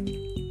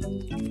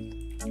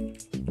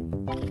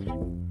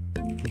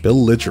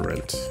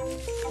 Belligerent.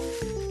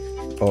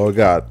 Oh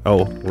god.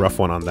 Oh, rough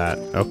one on that.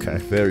 Okay.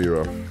 Very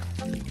rough.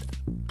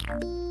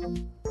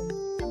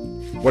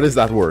 What is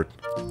that word?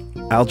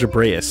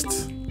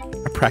 Algebraist.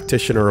 A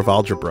practitioner of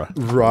algebra.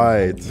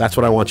 Right. That's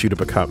what I want you to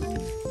become.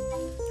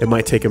 It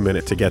might take a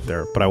minute to get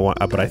there, but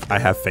I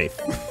have faith.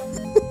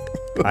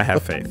 I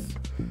have faith.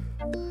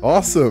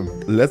 Awesome.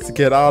 Let's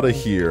get out of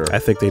here. I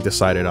think they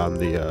decided on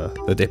the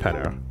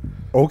dépanneur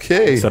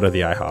Okay. instead of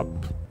the IHOP.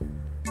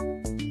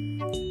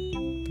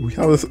 We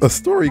have a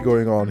story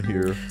going on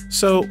here.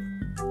 So,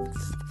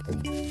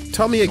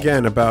 tell me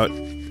again about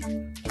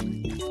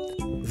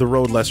the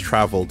road less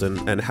traveled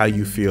and how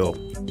you feel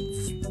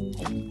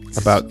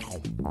about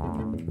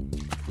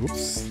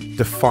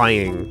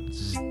defying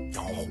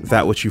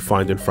that which you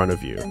find in front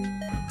of you.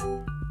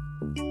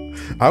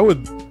 I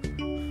would...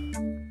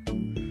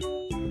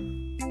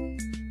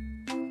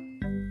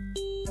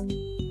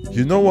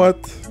 You know what?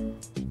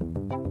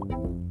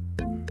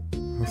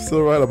 I'm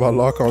still right about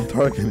lock-on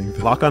targeting.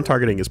 Lock-on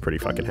targeting is pretty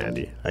fucking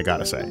handy, I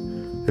gotta say.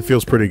 It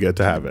feels pretty good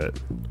to have it.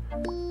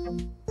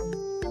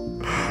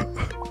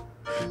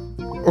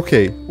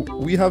 Okay,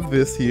 we have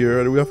this here,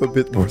 and we have a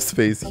bit more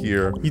space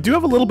here. You do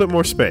have a little bit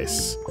more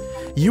space.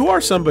 You are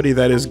somebody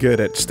that is good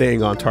at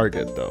staying on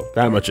target, though.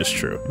 That much is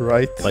true.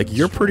 Right? Like,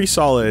 you're pretty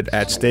solid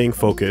at staying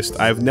focused.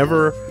 I've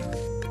never,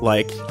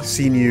 like,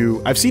 seen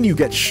you... I've seen you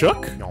get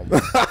shook,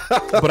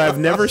 but I've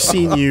never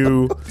seen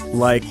you,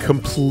 like,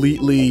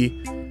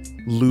 completely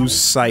lose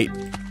sight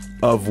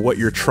of what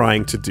you're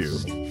trying to do.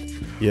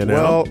 You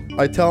know? Well,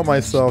 I tell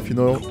myself, you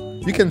know,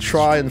 you can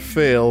try and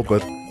fail,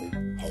 but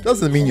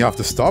doesn't mean you have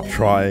to stop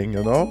trying,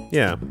 you know?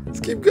 Yeah.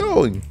 Let's keep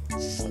going.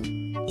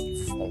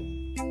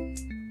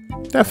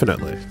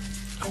 Definitely.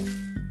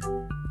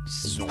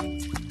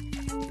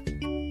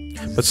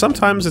 But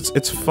sometimes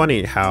it's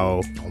funny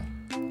how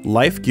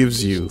life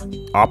gives you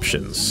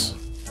options,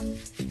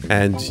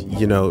 and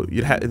you know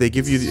it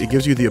gives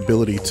you the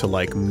ability to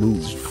like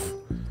move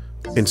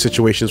in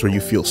situations where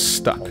you feel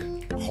stuck.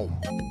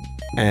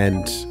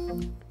 And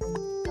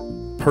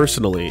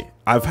personally,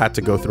 I've had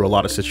to go through a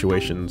lot of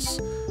situations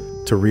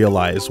to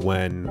realize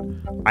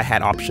when I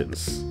had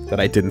options that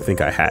I didn't think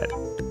I had.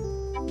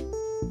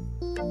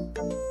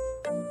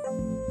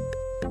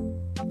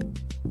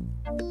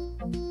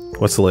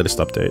 What's the latest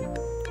update?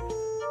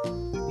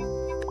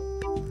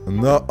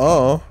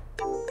 Nuh-uh.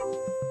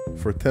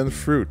 For 10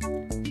 fruit.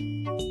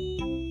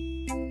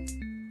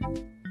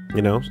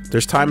 You know,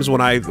 there's times when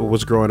I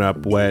was growing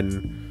up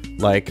when,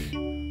 like,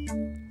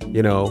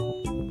 you know,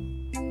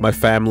 my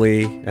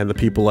family and the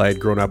people I had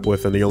grown up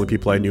with and the only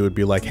people I knew would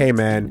be like, hey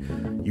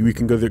man, you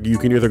can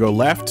either go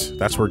left,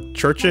 that's where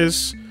church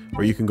is,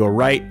 or you can go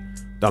right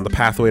down the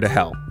pathway to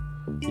hell.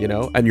 You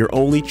know, and your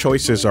only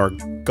choices are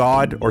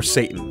God or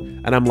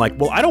Satan. And I'm like,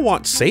 well, I don't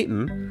want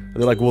Satan. And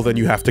they're like, well, then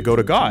you have to go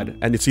to God.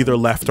 And it's either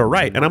left or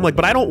right. And I'm like,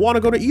 but I don't want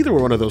to go to either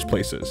one of those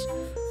places.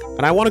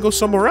 And I want to go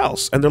somewhere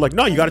else. And they're like,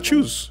 no, you got to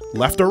choose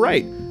left or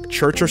right,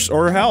 church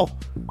or hell.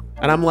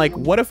 And I'm like,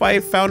 what if I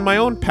found my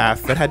own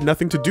path that had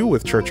nothing to do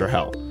with church or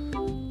hell?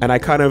 And I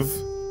kind of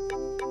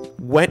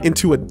went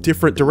into a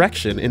different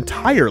direction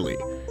entirely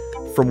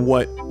from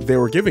what they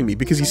were giving me.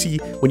 Because you see,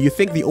 when you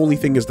think the only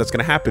thing that's going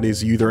to happen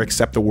is you either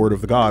accept the word of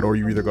the God or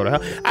you either go to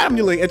hell.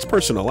 It's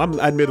personal.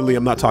 Admittedly,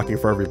 I'm not talking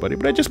for everybody,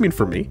 but I just mean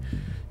for me.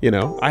 You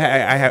know,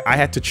 I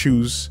had to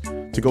choose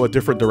to go a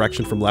different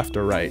direction from left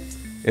or right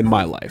in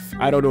my life.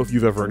 I don't know if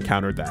you've ever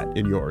encountered that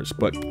in yours,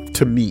 but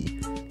to me,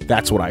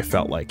 that's what I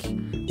felt like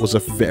was a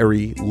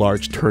very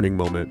large turning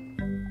moment.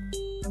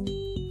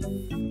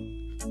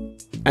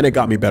 And it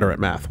got me better at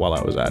math while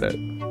I was at it.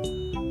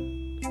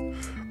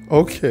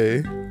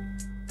 Okay.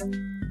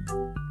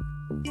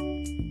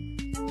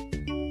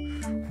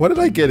 What did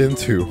I get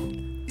into?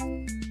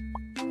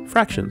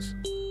 Fractions.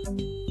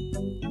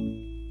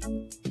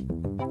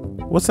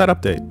 What's that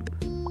update?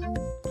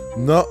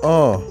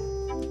 Nuh-uh.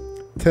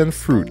 10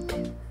 fruit.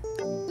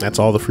 That's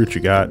all the fruit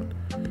you got.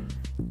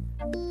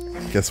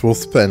 Guess we'll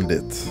spend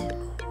it.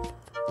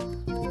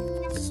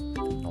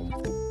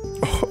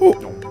 Oh.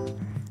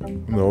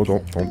 No,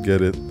 don't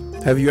get it.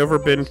 Have you ever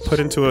been put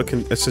into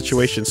a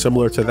situation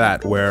similar to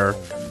that where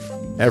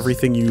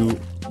everything you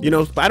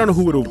know, I don't know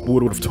who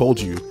would have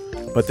told you,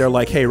 but they're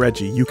like, hey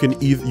Reggie, you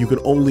can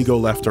only go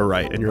left or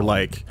right, and you're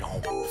like,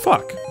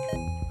 fuck,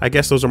 I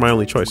guess those are my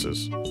only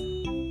choices.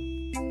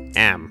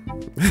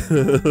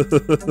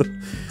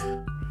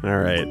 All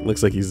right,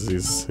 looks like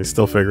he's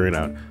still figuring it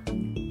out.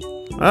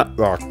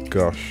 Oh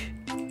gosh.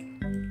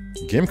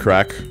 Game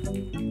crack.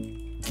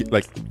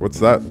 Like, what's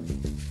that?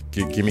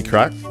 Give me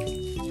crack?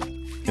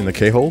 In the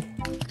K-hole?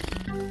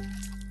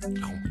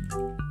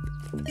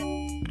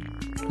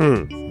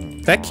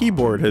 That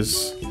keyboard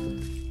has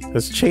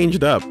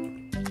changed up.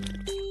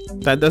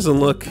 That doesn't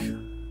look...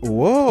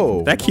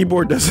 Whoa. That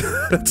keyboard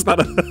doesn't... That's not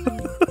a...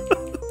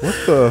 What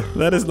the...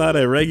 That is not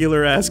a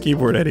regular ass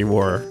keyboard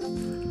anymore.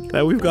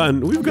 That we've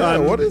gone... Yeah,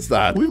 what is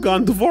that? We've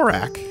gone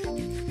Dvorak.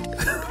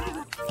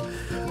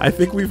 I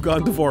think we've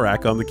gone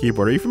Dvorak on the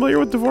keyboard. Are you familiar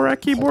with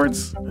Dvorak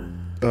keyboards?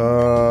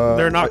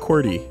 They're not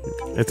QWERTY.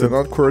 They're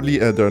not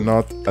QWERTY and they're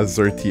not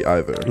AZERTY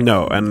either.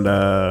 No, and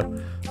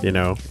you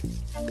know,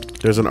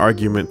 there's an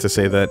argument to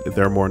say that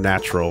they're more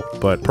natural,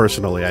 but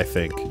personally, I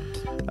think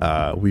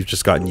we've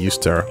just gotten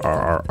used to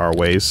our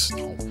ways.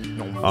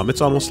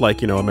 It's almost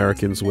like, you know,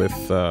 Americans with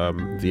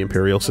the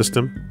imperial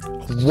system.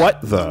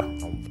 What the?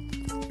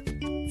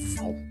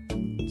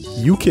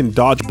 You can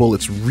dodge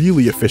bullets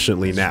really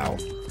efficiently now.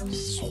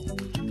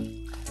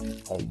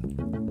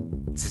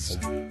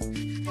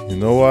 You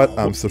know what?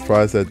 I'm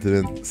surprised I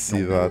didn't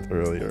see that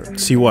earlier.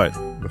 See what?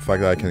 The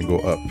fact that I can go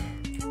up.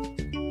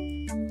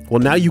 Well,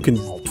 now you can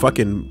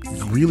fucking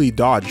really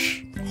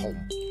dodge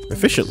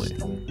efficiently.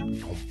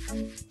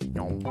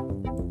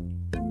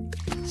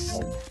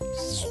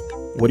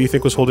 What do you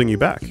think was holding you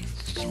back?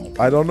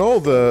 I don't know.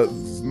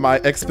 My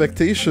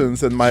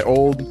expectations and my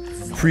old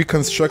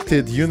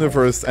pre-constructed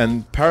universe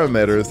and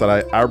parameters that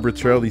I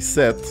arbitrarily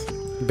set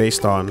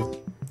Based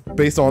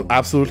on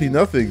absolutely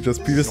nothing,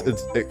 just previous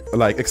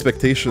like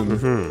expectation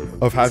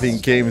of having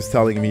games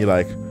telling me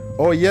like,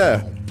 oh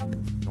yeah,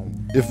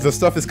 if the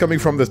stuff is coming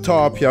from the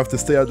top, you have to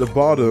stay at the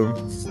bottom.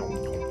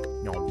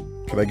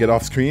 Can I get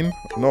off screen?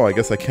 No, I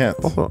guess I can't.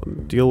 Oh,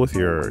 deal with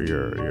your.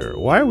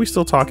 Why are we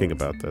still talking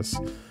about this?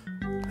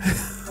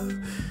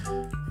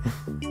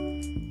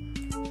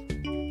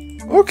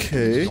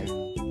 Okay.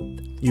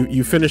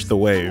 You finished the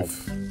wave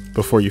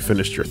before you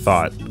finished your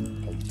thought,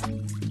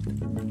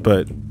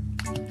 but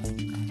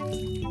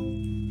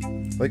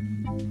like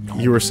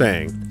you were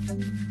saying,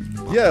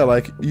 yeah,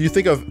 like you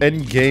think of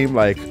any game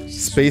like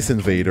Space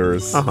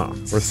Invaders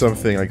or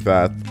something like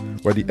that,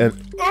 where the end.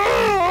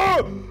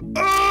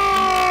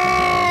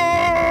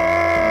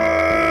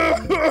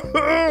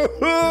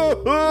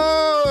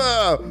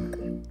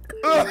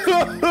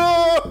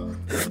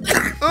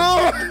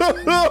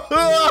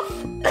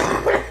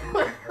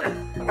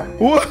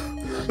 What?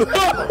 What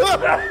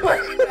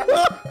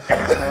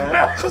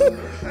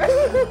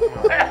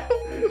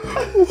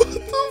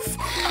the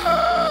fuck?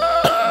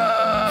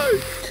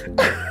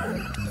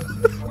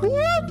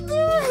 What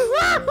the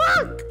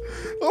fuck?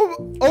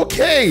 Oh,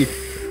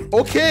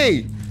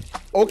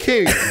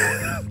 okay.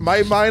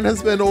 My mind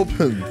has been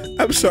opened.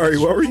 I'm sorry,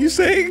 what were you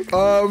saying?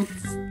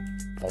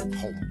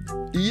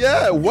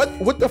 Yeah,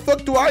 what the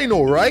fuck do I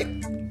know, right?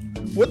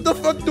 What the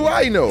fuck do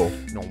I know?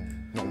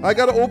 I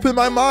gotta open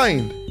my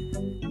mind.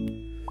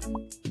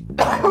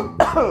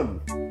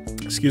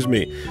 Excuse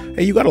me.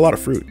 Hey, you got a lot of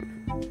fruit.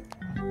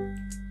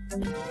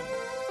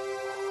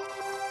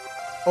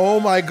 Oh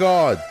my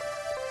god.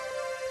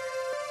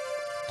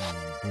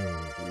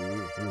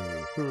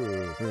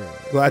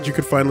 Glad you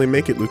could finally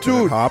make it,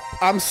 Lieutenant Hop.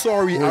 I'm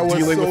sorry, I was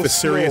dealing so with a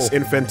serious slow.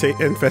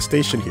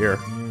 infestation here.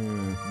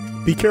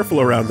 Be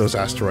careful around those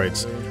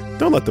asteroids.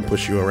 Don't let them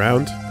push you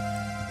around.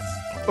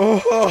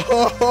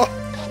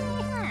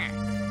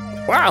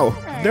 Wow,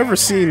 never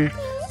seen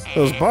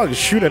those bugs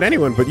shoot at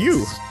anyone but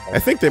you. I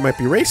think they might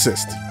be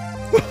racist.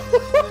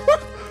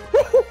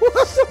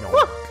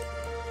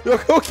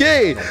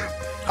 Okay,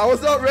 I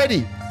was not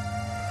ready.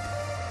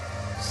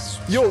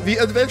 Yo, the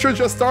adventure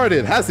just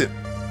started, has it?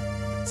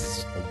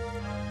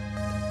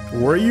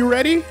 Were you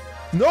ready?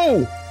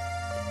 No,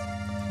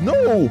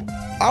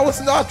 I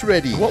was not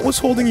ready. What was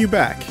holding you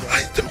back?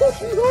 I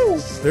don't know.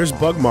 There's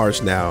Bug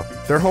Mars now,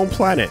 their home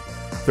planet.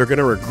 They're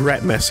gonna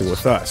regret messing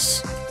with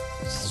us.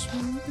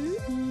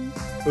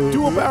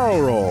 Do a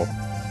barrel roll.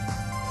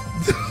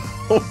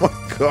 Oh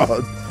my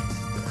god.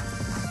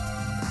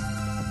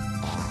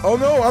 Oh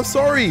no, I'm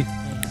sorry.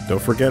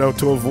 Don't forget how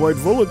to avoid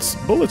bullets,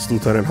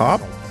 Lieutenant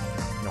Hop.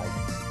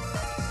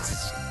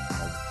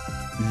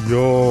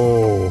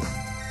 Yo.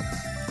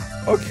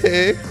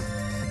 Okay.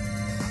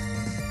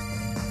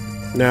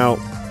 Now,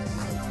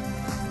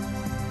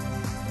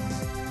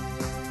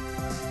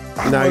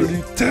 I'm a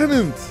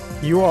lieutenant.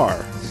 You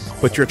are,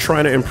 but you're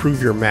trying to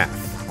improve your math.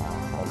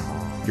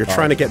 You're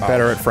trying to get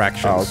better at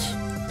fractions.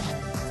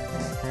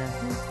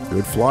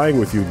 Good flying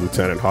with you,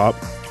 Lieutenant Hop.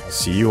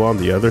 See you on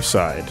the other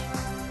side.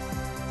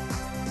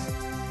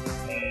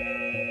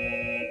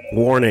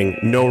 Warning,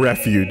 no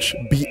refuge.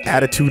 Be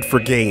attitude for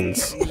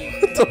gains. What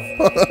the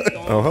fuck?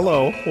 Oh,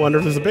 hello. Wonder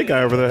if there's a big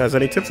guy over there that has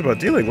any tips about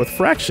dealing with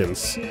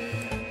fractions.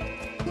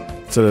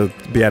 So,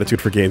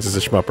 Beatitude for Gains is a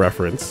shmup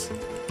reference.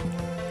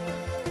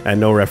 And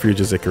no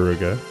refuge is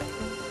Ikaruga.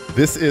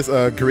 This is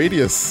a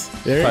Gradius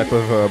type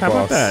of boss. How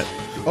about that?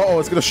 Uh-oh,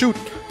 it's gonna shoot.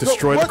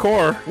 Destroy the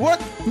core.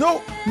 What?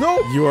 No.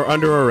 You are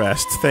under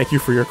arrest. Thank you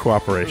for your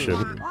cooperation.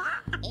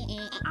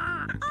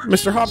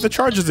 Mr. Hop, the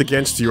charges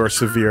against you are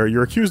severe.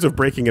 You're accused of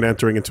breaking and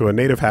entering into a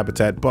native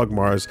habitat, Bug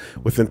Mars,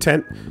 with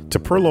intent to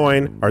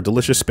purloin our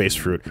delicious space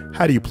fruit.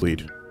 How do you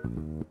plead?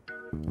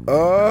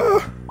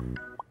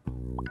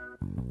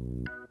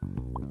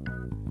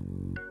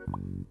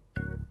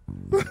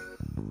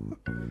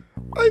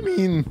 I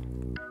mean...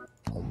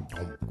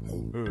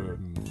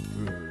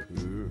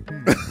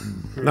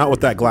 Not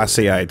with that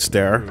glassy-eyed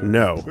stare.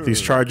 No.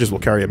 These charges will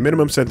carry a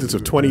minimum sentence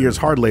of 20 years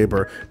hard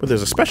labor, but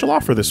there's a special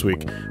offer this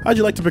week. How'd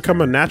you like to become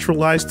a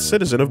naturalized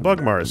citizen of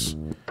Bug Mars?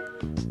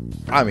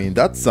 I mean,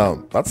 that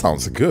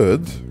sounds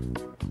good.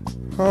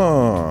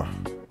 Huh.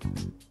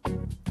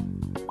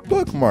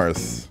 Bug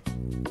Mars.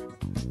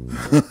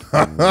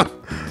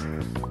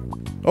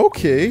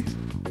 Okay.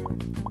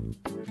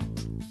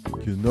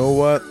 You know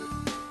what?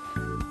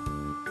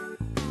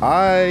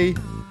 I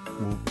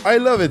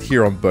love it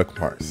here on Bug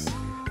Mars.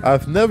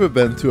 I've never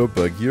been to a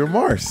buggier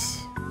Mars.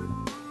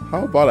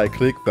 How about I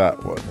click that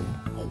one?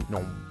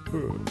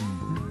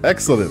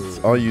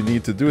 Excellent. All you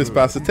need to do is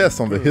pass a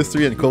test on the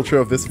history and culture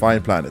of this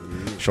fine planet.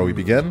 Shall we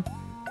begin?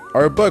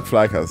 Our bug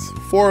flag has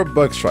 4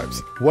 bug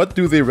stripes. What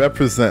do they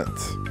represent?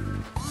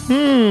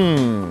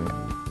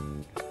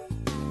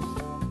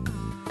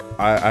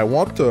 I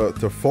want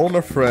to phone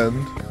a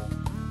friend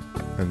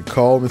and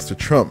call Mr.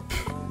 Trump.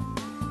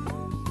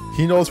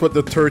 He knows what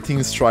the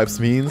 13 stripes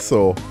mean,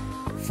 so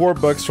 4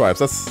 bug stripes,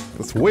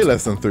 that's way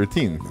less than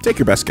 13. Take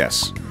your best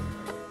guess.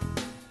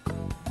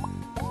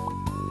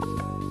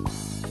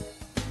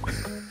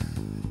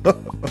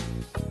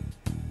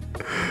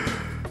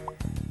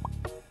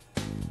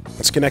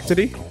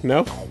 Schenectady?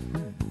 No?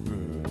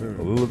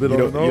 A little bit on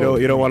the nose.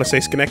 You don't want to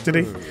say Schenectady?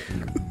 A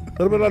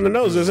little bit on the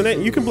nose, isn't it?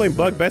 You can blame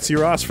Bug Betsy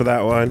Ross for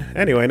that one.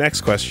 Anyway, next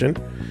question.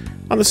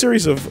 On the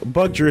series of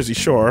Bug Jersey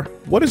Shore,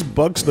 what is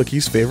Bug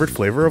Snooky's favorite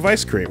flavor of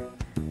ice cream?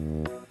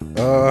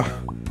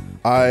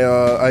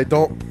 I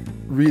don't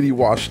really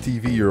watch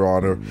TV, Your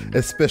Honor.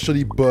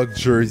 Especially Bug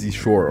Jersey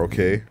Shore,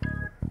 okay?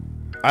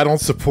 I don't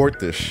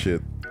support this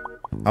shit.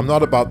 I'm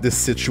not about this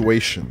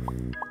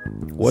situation.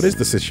 What is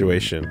the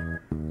situation?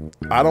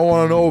 I don't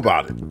want to know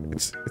about it.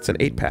 It's an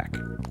 8-pack.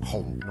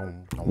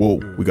 Whoa,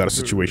 we got a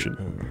situation.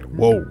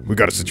 Whoa, we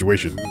got a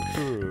situation.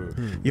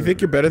 You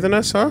think you're better than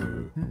us, huh?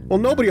 Well,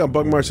 nobody on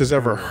Bug Mars has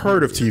ever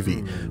heard of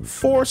TV.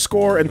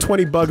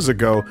 420 bugs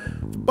ago,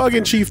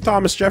 Bug-in-Chief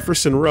Thomas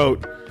Jefferson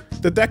wrote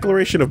the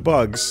Declaration of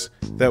Bugs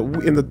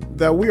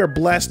that we are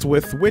blessed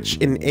with which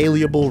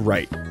inalienable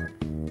right.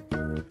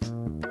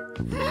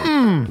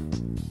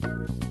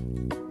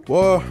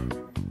 Well,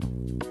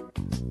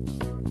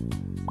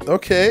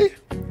 okay.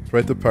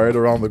 Try to parade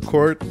around the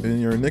court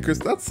in your knickers.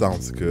 That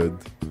sounds good.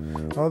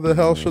 How the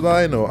hell should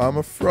I know? I'm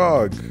a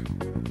frog.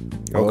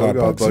 Oh god,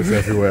 bugs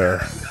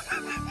everywhere.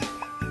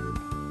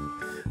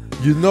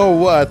 You know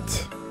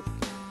what?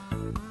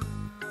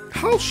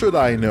 How should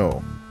I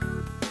know?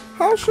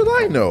 How should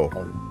I know?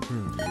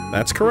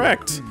 That's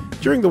correct.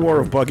 During the War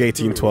of Bug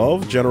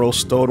 1812, General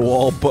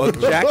Stonewall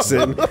Bug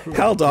Jackson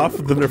held off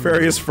the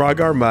nefarious Frog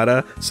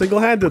Armada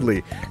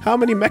single-handedly. How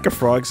many mecha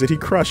frogs did he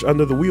crush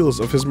under the wheels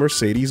of his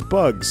Mercedes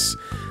Bugs?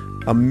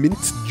 A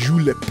mint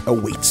julep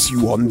awaits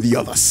you on the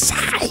other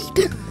side.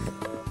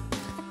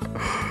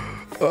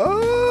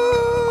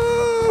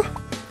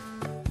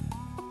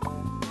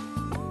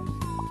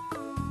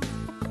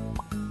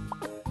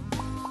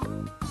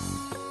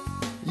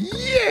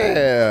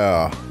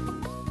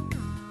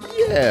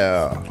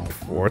 Yeah.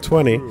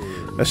 420.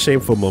 A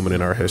shameful moment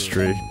in our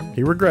history.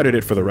 He regretted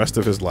it for the rest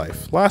of his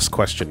life. Last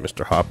question,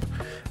 Mr. Hop.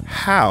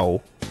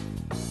 How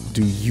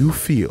do you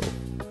feel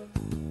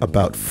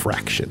about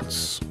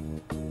fractions?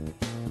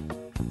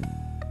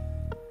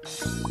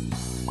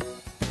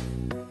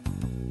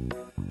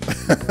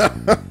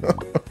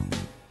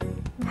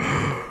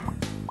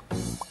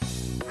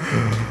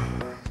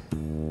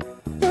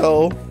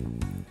 Well,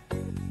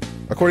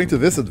 according to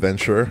this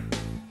adventure...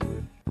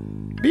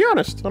 Be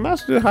honest. I'm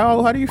asking you,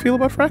 how do you feel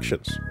about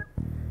fractions?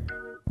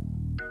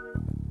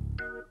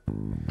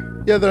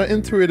 Yeah, they're an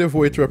intuitive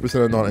way to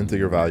represent a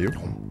non-integer value.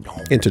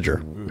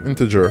 Integer.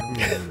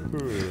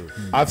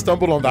 I've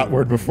stumbled on that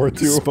word before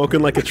too.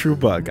 Spoken like a true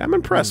bug. I'm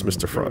impressed,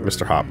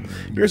 Mr. Hop.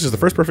 Yours is the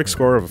first perfect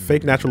score of a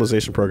fake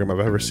naturalization program I've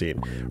ever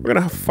seen. We're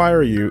gonna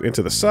fire you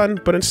into the sun,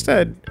 but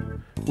instead...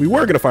 We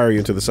were gonna fire you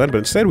into the sun, but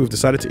instead we've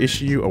decided to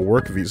issue you a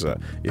work visa.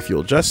 If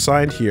you'll just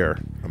sign here.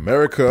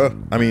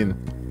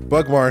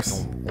 Bug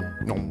Mars.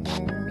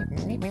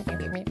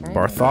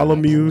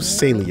 Bartholomew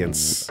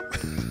Salience.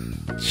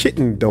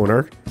 Chitin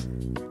donor.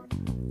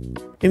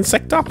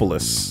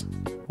 Insectopolis.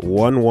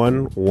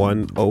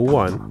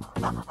 11101.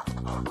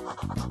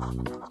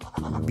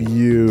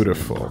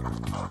 Beautiful.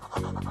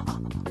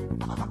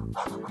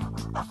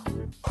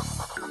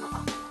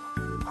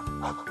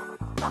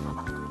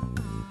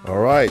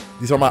 Alright,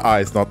 these are my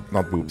eyes, not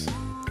boobs.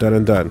 Done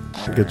and done.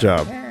 Good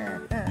job.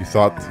 You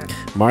thought...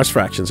 Mars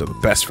fractions are the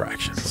best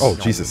fractions. Oh,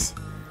 Jesus.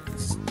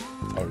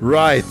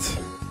 Right.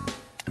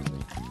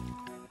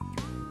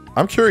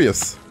 I'm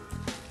curious.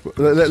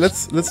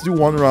 Let's do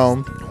one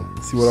round.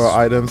 See what our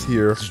items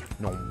here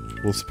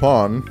will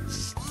spawn.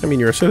 I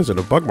mean, you're a citizen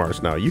of Bug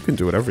Mars now. You can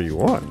do whatever you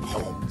want.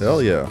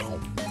 Hell yeah.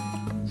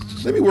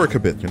 Let me work a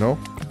bit, you know?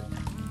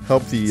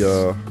 Help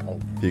the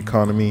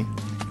economy.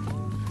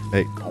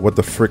 Hey, what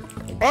the frick?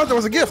 Oh, there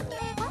was a gift!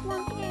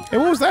 Hey,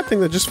 what was that thing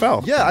that just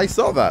fell? Yeah, I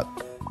saw that.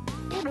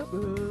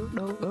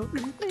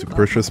 To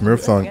purchase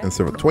Murph-Thunk,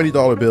 insert a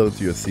 $20 bill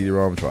into your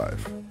CD-ROM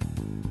drive.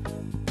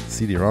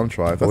 CD-ROM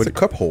drive? That's a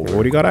cup holder.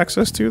 What do you got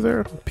access to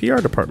there? PR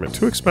department.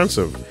 Too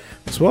expensive.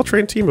 This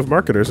well-trained team of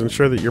marketers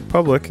ensure that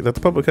the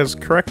public has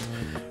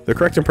their The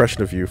correct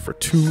impression of you for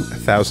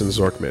 2,000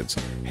 Zorkmids.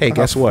 Hey,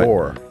 guess what?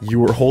 4. You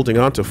were holding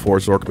on to 4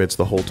 Zorkmids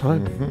the whole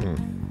time.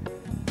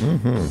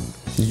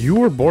 You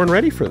were born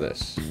ready for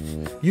this.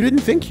 You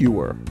didn't think you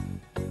were.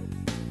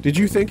 Did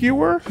you think you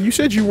were? You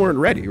said you weren't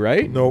ready,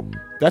 right? Nope.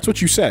 That's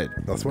what you said.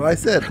 That's what I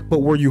said. But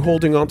were you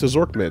holding on to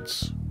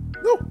Zorkmids?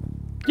 No.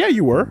 Yeah,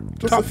 you were.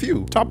 Just a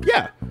few.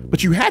 Yeah.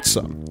 But you had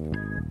some.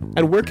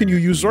 And where can you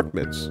use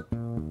Zorkmids?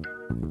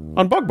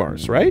 On bug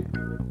bars, right?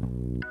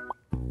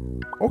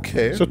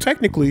 Okay. So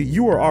technically,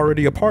 you were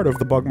already a part of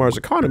the bug Mars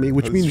economy,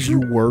 which means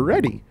you were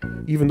ready,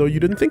 even though you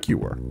didn't think you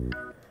were.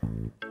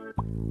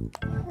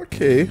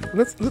 Okay.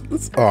 Let's.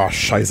 Oh,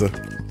 scheiße.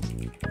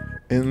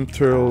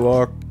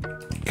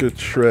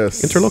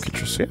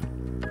 Interlocutress, yeah.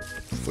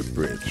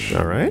 Footbridge.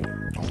 All right.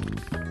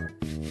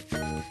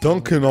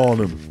 Dunking on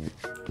him.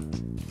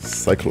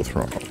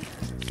 Cyclotron.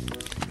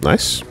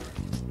 Nice.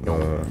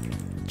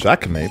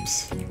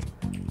 Jackanapes.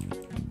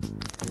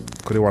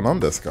 これは何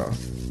ですか?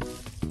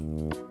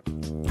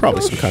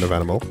 Probably some kind of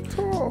animal.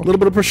 A little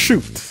bit of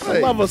prosciutto.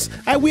 I love us.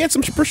 We had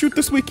some prosciutto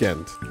this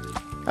weekend.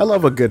 I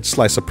love a good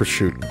slice of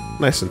prosciutto.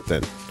 Nice and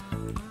thin.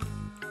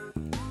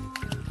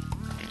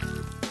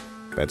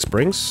 Bed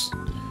springs.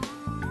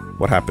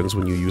 What happens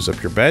when you use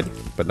up your bed,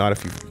 but not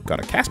if you've got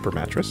a Casper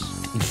mattress?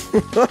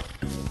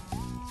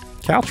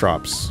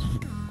 Caltrops.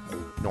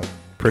 No.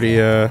 Pretty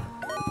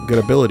good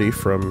ability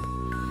from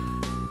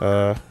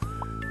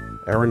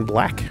Aaron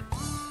Black.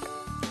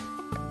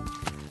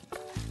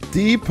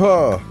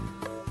 Deeper.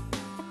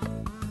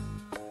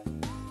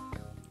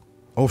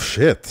 Oh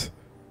shit.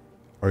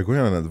 Are you going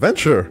on an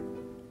adventure?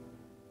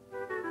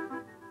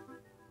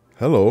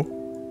 Hello.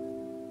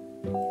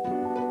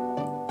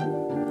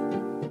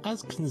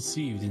 As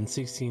conceived in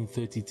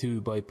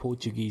 1632 by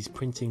Portuguese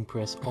printing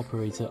press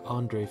operator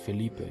André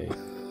Felipe,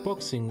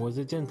 boxing was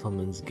a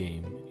gentleman's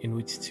game in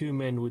which two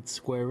men would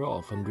square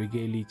off and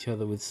regale each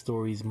other with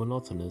stories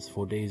monotonous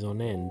for days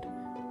on end,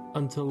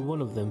 until one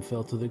of them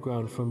fell to the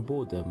ground from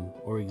boredom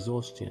or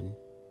exhaustion.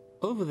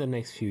 Over the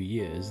next few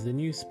years, the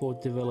new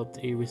sport developed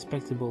a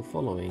respectable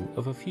following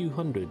of a few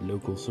hundred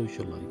local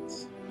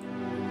socialites.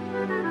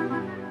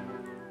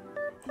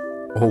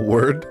 Oh,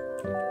 word?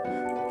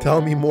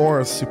 Tell me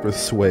more, super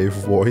suave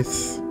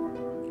voice.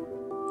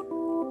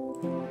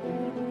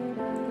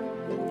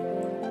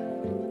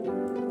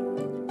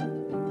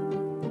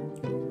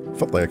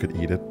 Felt like I could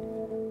eat it.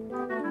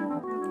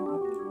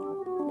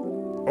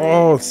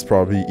 Oh, it's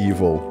probably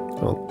evil.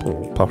 Oh,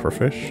 little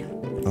pufferfish.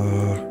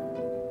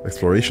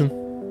 Exploration?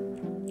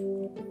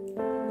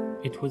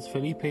 It was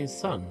Felipe's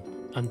son,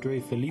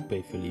 André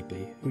Felipe,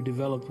 who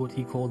developed what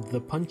he called the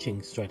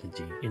punching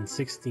strategy in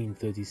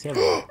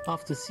 1637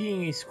 after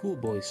seeing a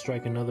schoolboy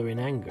strike another in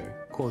anger,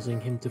 causing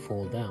him to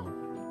fall down.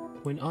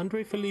 When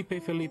André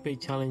Felipe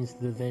challenged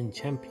the then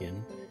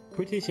champion,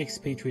 British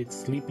expatriate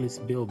Sleepless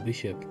Bill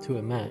Bishop, to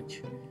a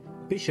match,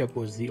 Bishop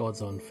was the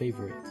odds-on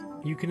favorite.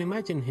 You can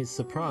imagine his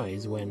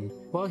surprise when,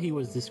 while he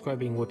was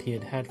describing what he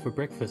had had for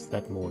breakfast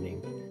that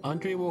morning,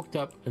 André walked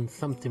up and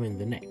thumped him in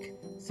the neck,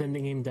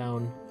 sending him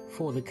down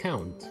for the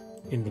count,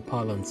 in the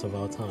parlance of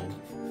our time.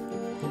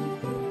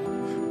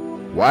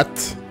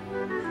 What?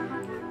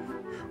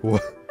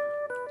 What?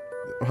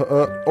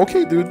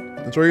 Okay, dude.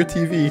 Enjoy your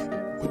TV.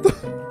 What the?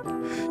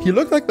 He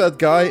looked like that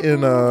guy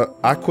in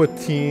Aqua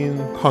Teen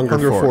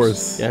Hunger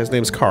Force. Yeah, his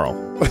name's Carl.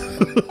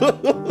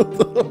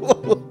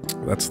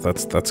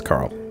 That's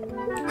Carl.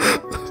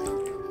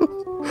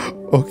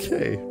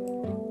 Okay.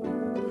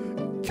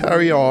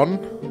 Carry on.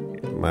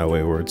 My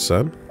wayward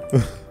son.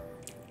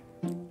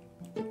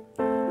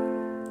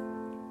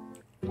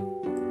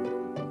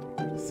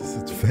 This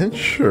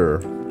adventure.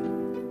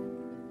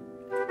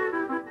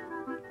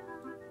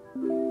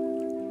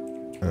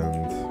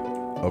 And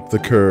up the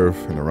curve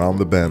and around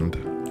the bend.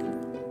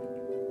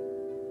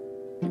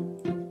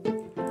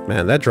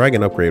 Man, that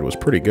dragon upgrade was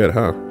pretty good,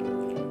 huh?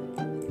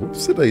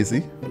 Whoopsie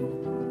daisy.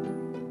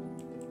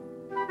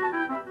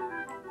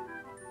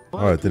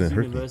 Oh, it didn't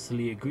hurt me.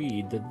 Universally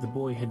agreed that the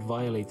boy had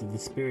violated the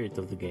spirit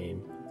of the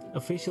game.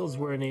 Officials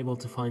were unable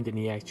to find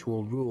any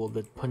actual rule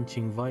that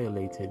punching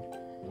violated,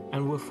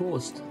 and were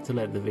forced to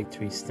let the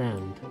victory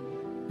stand.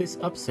 This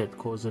upset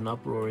caused an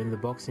uproar in the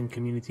boxing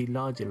community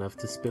large enough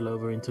to spill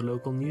over into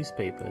local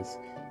newspapers,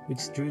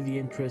 which drew the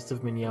interest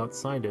of many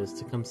outsiders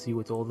to come see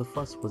what all the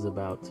fuss was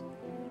about.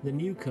 The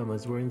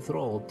newcomers were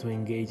enthralled to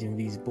engage in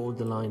these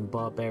borderline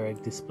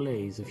barbaric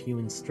displays of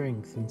human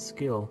strength and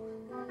skill,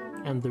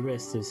 and the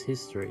rest is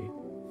history.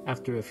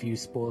 After a few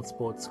sport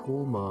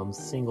school moms,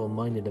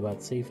 single-minded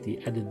about safety,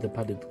 added the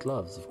padded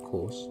gloves, of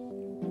course.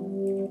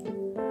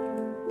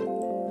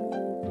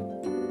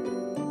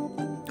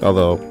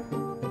 Although,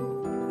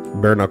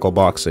 bare-knuckle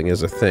boxing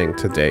is a thing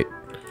to date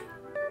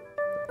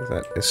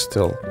that is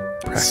still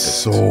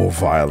practiced. So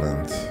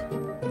violent.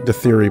 The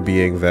theory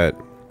being that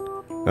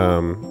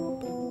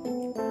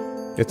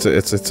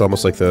it's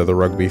almost like the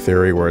rugby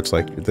theory, where it's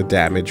like the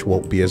damage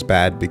won't be as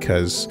bad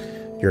because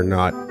you're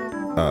not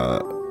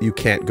you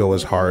can't go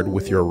as hard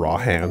with your raw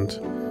hand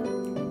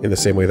in the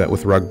same way that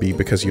with rugby,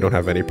 because you don't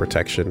have any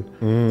protection,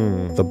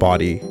 the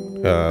body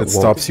It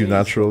stops you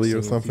naturally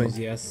or something?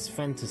 Enthusiasts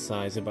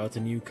fantasize about a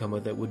newcomer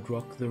that would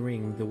rock the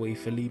ring the way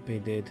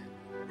Felipe did.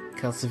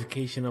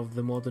 Calcification of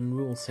the modern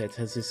rule set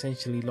has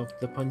essentially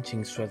locked the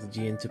punching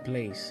strategy into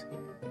place,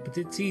 but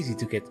it's easy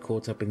to get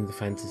caught up in the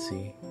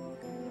fantasy.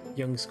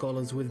 Young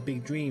scholars with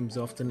big dreams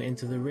often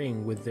enter the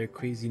ring with their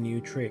crazy new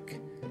trick,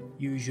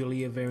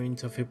 usually a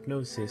variant of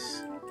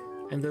hypnosis,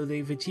 and though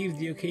they've achieved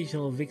the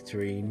occasional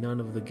victory, none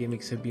of the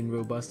gimmicks have been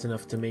robust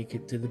enough to make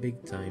it to the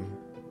big time.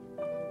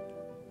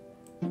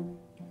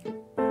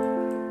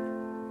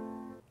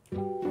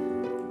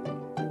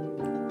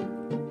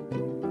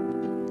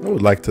 I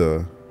would like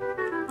to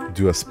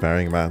do a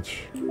sparring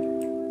match.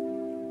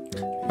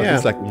 Yeah.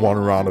 Just like one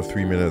round of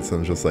 3 minutes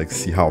and just like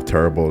see how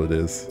terrible it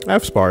is.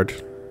 I've sparred.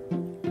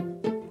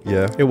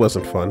 Yeah. It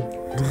wasn't fun.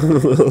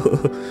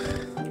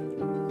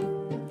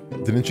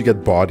 Didn't you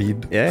get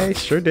bodied? Yeah, he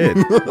sure did.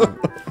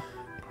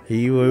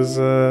 He was,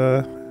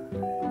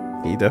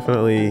 he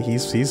definitely,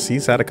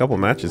 he's had a couple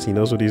matches. He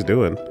knows what he's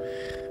doing.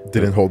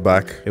 Didn't hold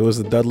back. It was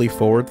the Dudley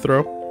forward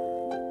throw.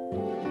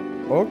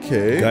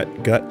 Okay.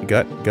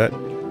 Gut.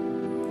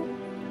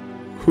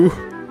 Whew.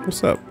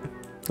 What's up?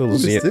 Little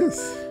What is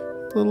this?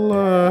 Little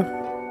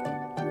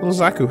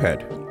Zaku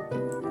head.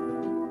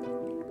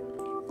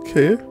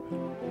 Okay.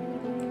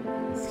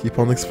 Let's keep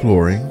on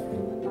exploring.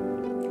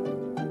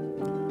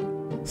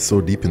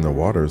 So deep in the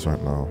waters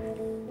right now.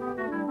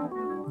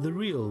 The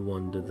real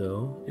wonder,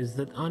 though, is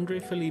that Andre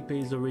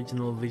Felipe's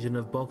original vision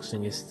of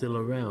boxing is still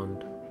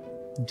around.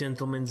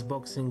 Gentlemen's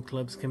boxing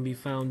clubs can be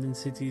found in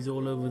cities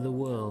all over the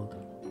world.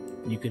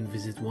 You can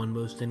visit one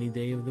most any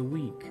day of the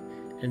week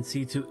and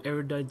see two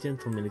erudite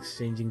gentlemen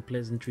exchanging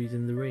pleasantries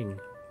in the ring.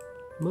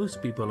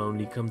 Most people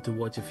only come to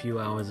watch a few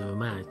hours of a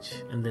match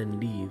and then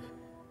leave,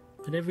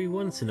 but every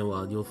once in a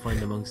while you'll find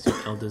amongst your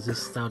elders a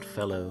stout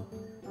fellow,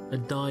 a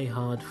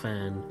die-hard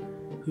fan,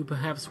 who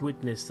perhaps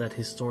witnessed that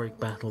historic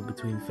battle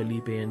between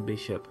Felipe and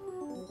Bishop,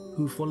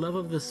 who for love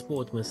of the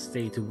sport must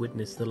stay to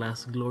witness the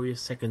last glorious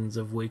seconds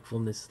of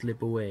wakefulness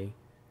slip away,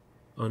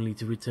 only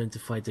to return to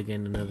fight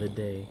again another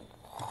day.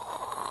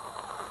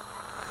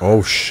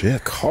 Oh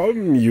shit.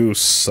 Come, you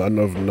son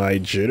of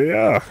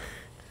Nigeria.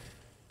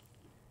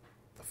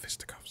 The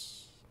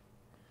fisticuffs.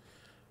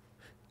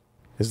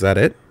 Is that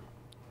it?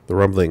 The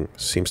rumbling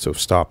seems to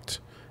have stopped.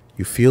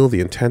 You feel the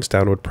intense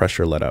downward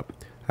pressure let up.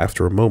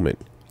 After a moment,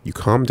 you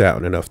calm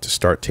down enough to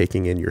start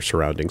taking in your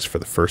surroundings for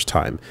the first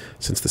time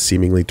since the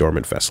seemingly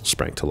dormant vessel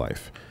sprang to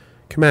life.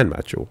 Command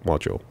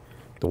module.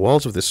 The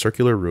walls of this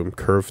circular room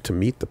curve to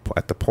meet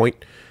at a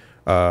point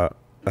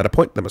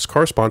that must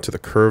correspond to the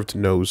curved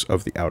nose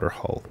of the outer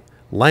hull.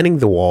 Lining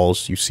the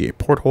walls, you see a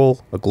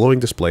porthole, a glowing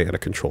display, and a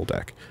control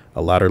deck.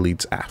 A ladder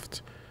leads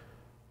aft.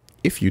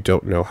 If you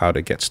don't know how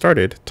to get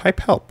started, type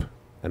help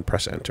and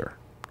press enter.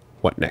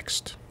 What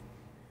next?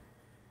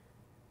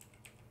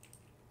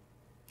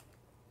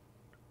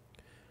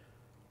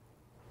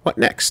 What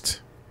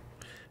next?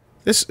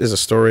 This is a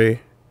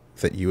story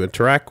that you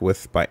interact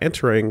with by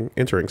entering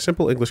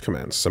simple English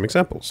commands. Some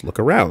examples: look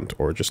around,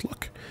 or just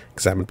look;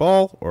 examine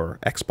ball, or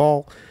X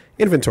ball;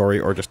 inventory,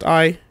 or just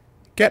I;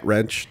 get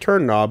wrench,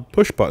 turn knob,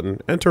 push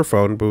button, enter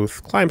phone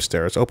booth, climb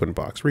stairs, open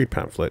box, read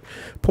pamphlet,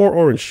 pour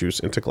orange juice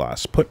into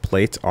glass, put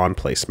plate on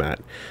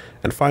placemat,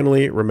 and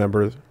finally,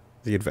 remember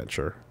the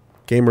adventure.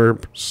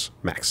 Gamer's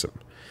maxim: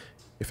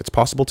 if it's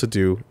possible to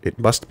do, it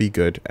must be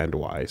good and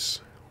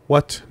wise.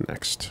 What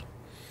next?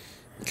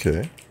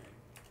 Okay.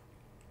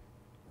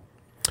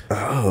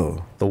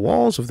 Oh. The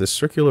walls of this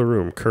circular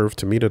room curve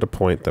to meet at a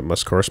point that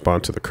must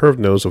correspond to the curved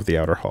nose of the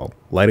outer hull.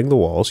 Lighting the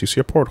walls, you see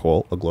a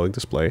porthole, a glowing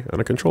display,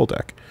 and a control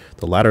deck.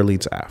 The ladder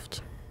leads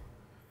aft.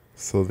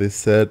 So they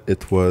said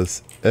it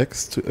was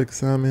X to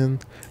examine,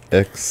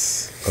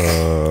 X,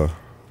 how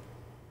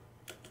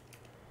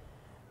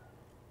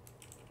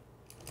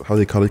do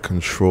they call it?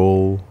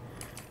 Control.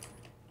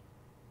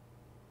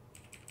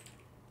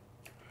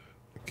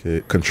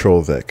 Okay,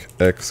 control deck.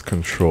 X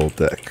control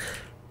deck.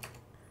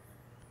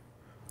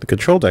 The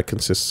control deck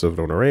consists of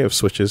an array of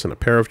switches and a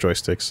pair of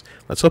joysticks.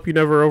 Let's hope you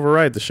never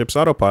override the ship's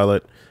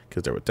autopilot,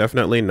 because there were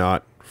definitely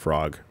not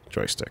frog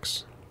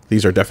joysticks.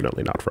 These are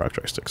definitely not frog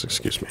joysticks,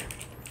 excuse me.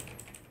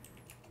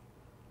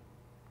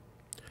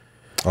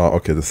 Oh,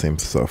 okay, the same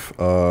stuff.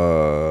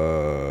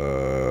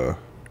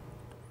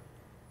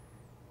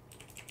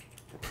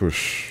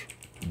 Push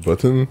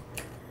button.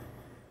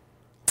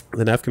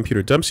 The nav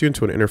computer dumps you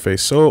into an interface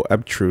so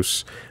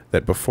abstruse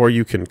that before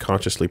you can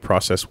consciously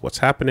process what's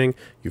happening,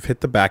 you've hit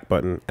the back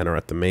button and are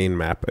at the main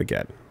map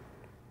again.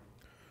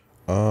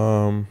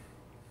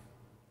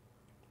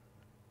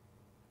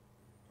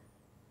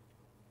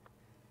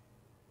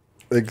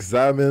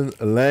 Examine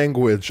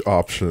language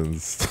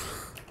options.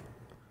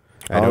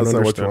 I don't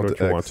understand what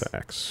you want to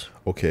X.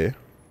 Okay.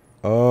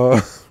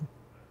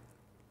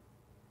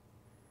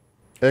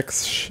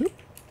 X ship?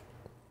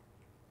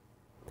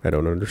 I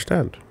don't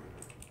understand.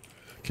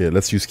 Okay,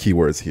 let's use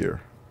keywords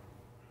here.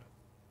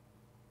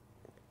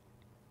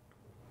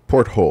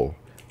 Porthole.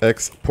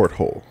 X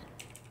porthole.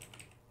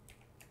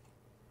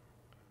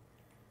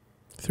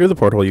 Through the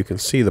porthole, you can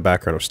see the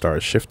background of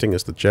stars shifting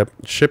as the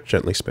ship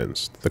gently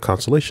spins. The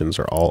constellations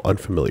are all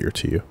unfamiliar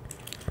to you.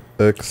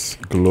 X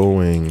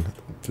glowing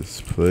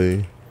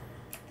display.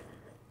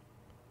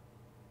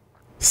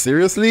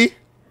 Seriously?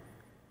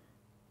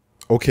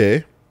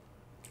 Okay.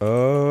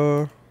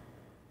 Are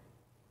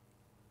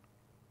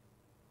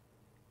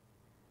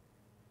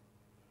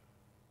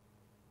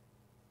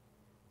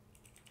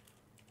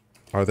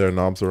there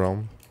knobs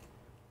around?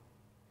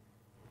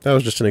 That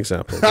was just an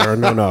example. There are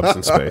no knobs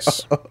in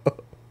space.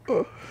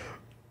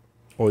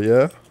 Oh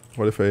yeah?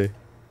 What if I...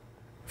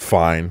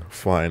 Fine,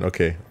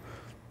 okay.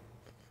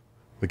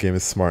 The game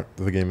is smart.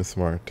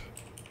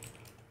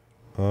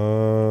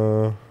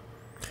 The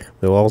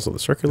walls of the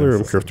circular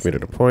room curve to meet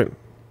at a point.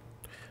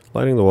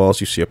 Lighting the walls,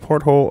 you see a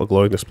porthole, a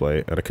glowing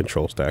display, and a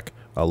controls deck.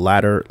 A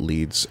ladder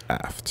leads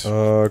aft.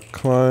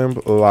 Climb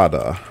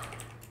ladder.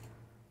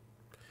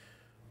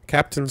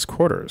 Captain's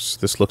quarters.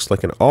 This looks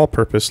like an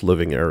all-purpose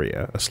living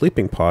area. A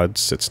sleeping pod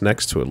sits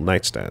next to a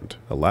nightstand.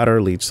 A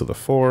ladder leads to the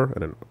fore,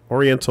 and an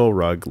oriental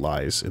rug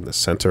lies in the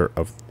center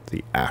of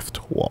the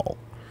aft wall.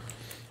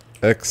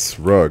 X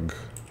rug.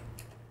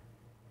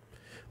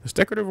 This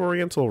decorative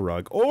oriental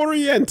rug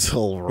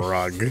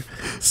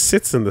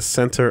sits in the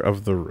center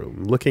of the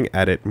room. Looking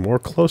at it more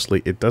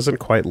closely, it doesn't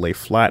quite lay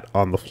flat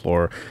on the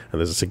floor, and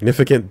there's a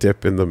significant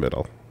dip in the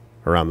middle,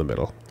 around the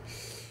middle.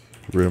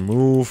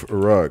 Remove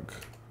rug.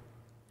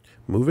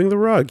 Moving the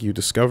rug, you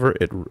discover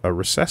a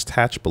recessed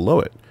hatch below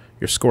it.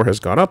 Your score has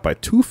gone up by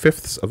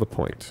 2/5 of a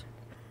point.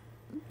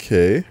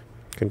 Okay.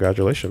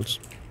 Congratulations.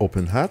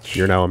 Open hatch.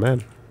 You're now a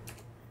man.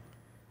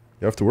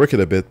 You have to work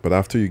it a bit, but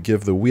after you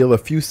give the wheel a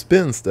few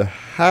spins, the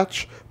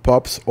hatch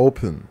pops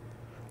open.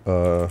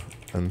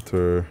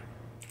 Enter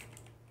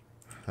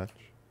hatch.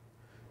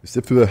 You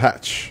step through the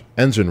hatch.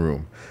 Engine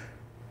room.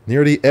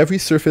 Nearly every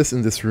surface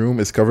in this room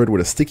is covered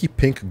with a sticky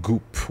pink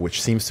goop,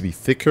 which seems to be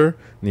thicker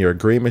near a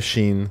gray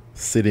machine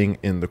sitting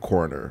in the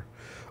corner.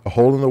 A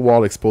hole in the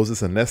wall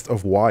exposes a nest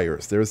of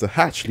wires. There is a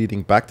hatch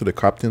leading back to the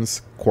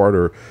captain's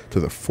quarter to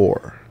the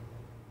fore.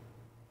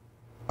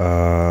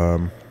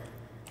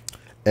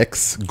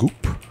 X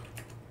goop.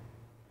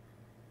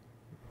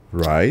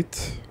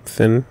 Right.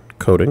 Thin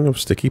coating of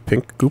sticky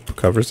pink goop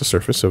covers the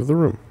surface of the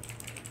room.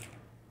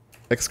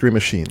 X-ray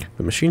machine.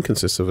 The machine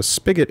consists of a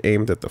spigot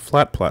aimed at the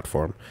flat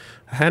platform.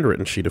 A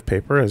handwritten sheet of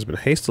paper has been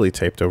hastily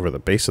taped over the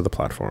base of the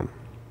platform.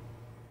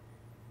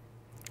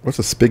 What's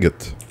a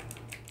spigot?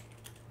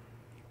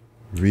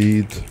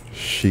 Read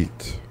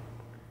sheet.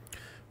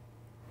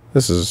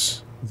 This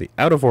is the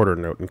out-of-order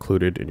note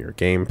included in your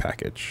game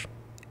package.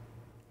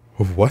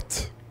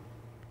 What?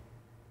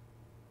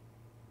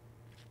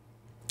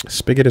 A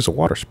spigot is a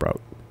water sprout.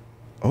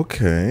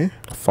 Okay.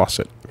 A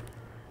faucet.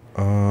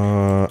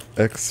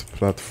 X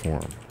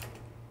platform.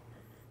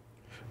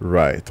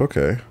 Right,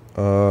 okay.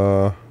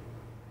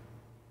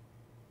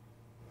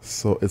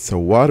 So it's a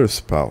water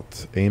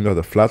spout aimed at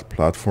a flat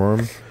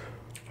platform.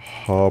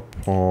 Hop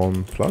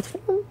on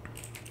platform?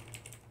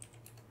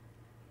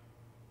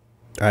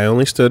 I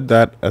only stood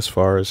that as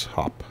far as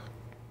hop.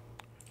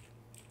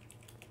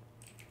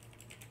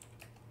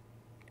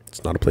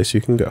 It's not a place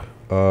you can go.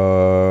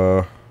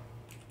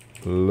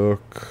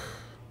 Look.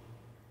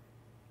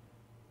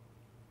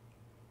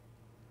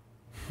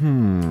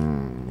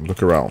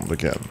 Look around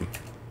again.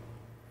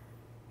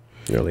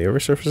 Nearly every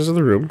surface of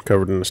the room,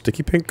 covered in a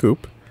sticky pink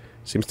goop,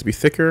 seems to be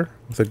thicker,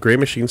 with a gray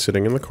machine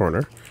sitting in the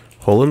corner.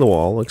 Hole in the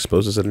wall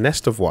exposes a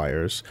nest of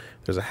wires.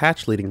 There's a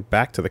hatch leading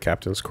back to the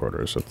captain's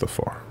quarters at the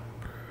fore.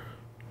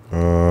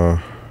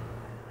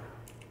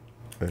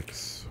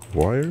 X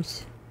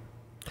wires?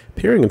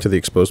 Peering into the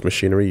exposed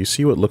machinery, you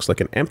see what looks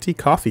like an empty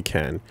coffee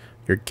can.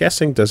 You're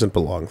guessing doesn't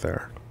belong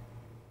there.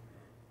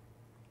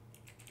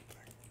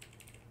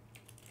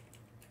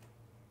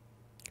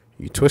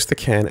 You twist the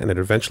can and it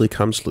eventually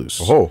comes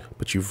loose. Oh.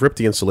 But you've ripped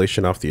the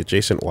insulation off the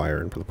adjacent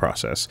wire into the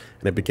process,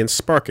 and it begins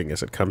sparking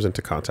as it comes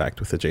into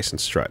contact with the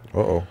adjacent strut.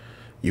 Uh-oh.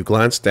 You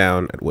glance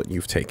down at what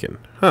you've taken.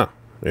 Huh,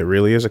 it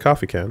really is a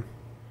coffee can.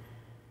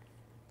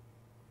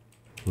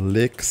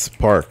 Lick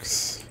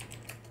sparks.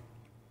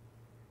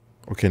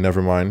 Okay,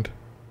 never mind.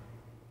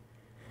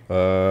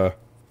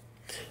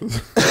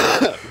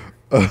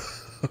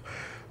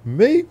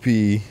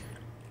 Maybe.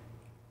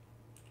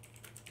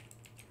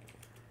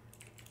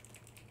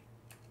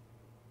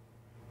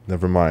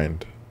 Never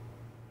mind.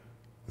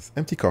 This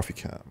empty coffee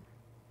can.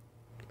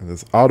 And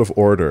it's out of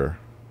order.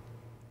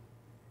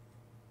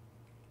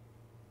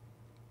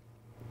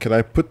 Can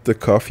I put the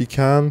coffee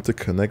can to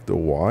connect the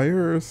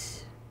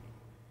wires?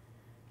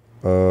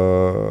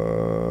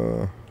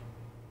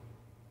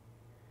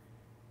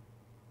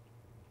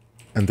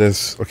 And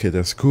there's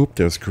goop,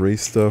 there's gray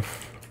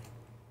stuff.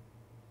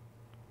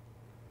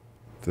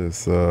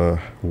 There's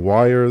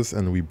wires,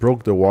 and we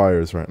broke the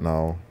wires right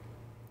now.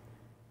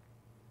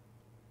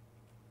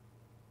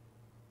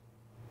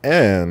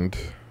 And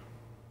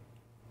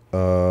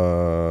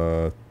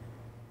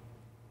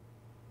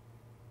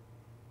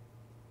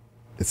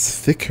it's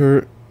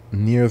thicker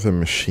near the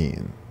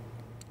machine.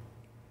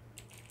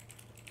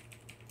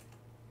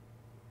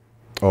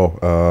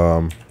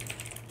 Oh,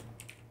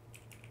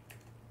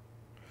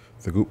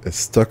 the goop is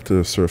stuck to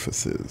the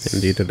surfaces.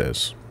 Indeed it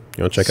is.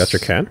 You want to check out your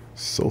can?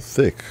 So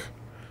thick.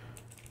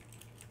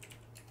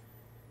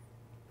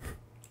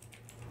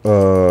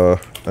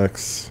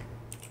 X.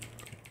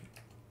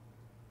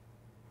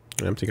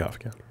 An empty coffee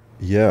can.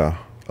 Yeah.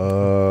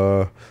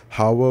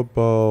 How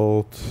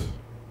about...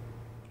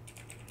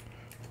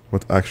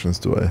 What actions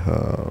do I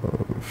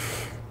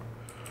have?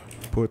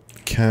 Put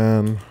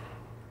can...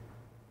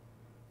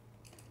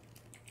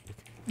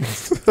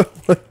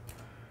 What?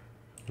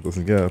 It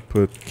doesn't get.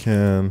 Put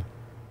can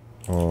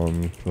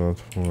on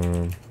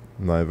platform.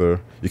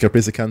 Neither. You can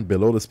place a can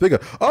below the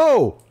spigot.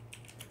 Oh!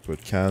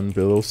 Put can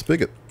below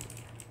spigot.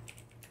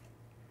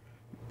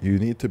 You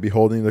need to be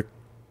holding the...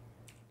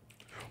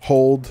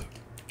 Hold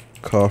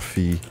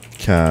coffee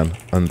can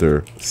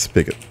under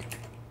spigot.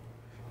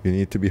 You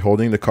need to be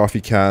holding the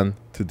coffee can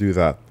to do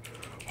that.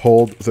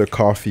 Hold the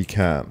coffee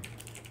can.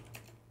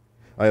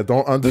 I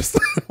don't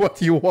understand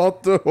what you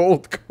want to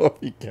hold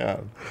coffee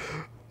can.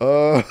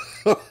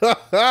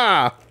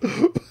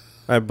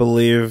 I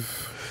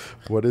believe.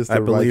 What is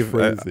the right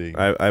phrasing?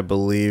 I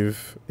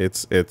believe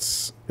it's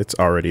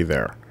already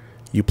there.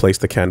 You place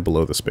the can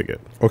below the spigot.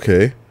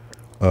 Okay.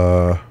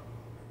 Are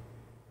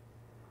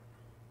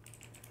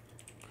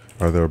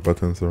there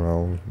buttons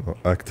around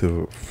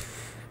active?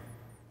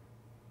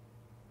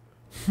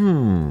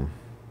 I'm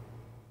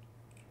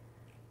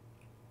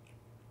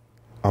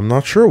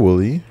not sure,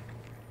 Woolie.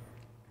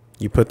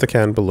 You put the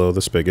can below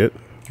the spigot,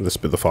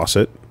 the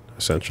faucet,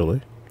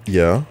 essentially.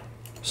 Yeah.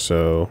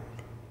 So,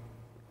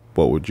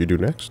 what would you do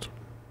next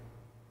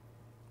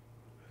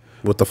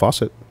with the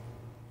faucet?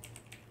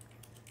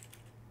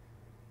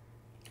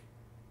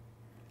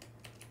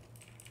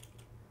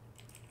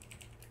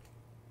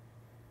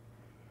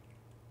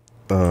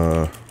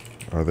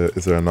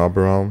 Is there a knob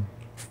around?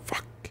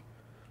 Fuck.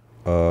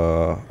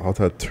 How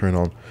do I turn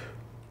on?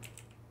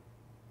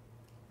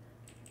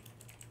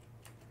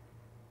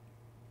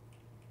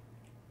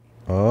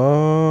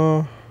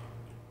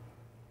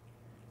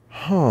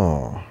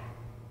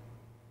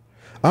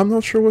 I'm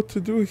not sure what to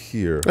do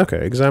here.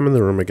 Okay, examine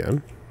the room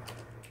again.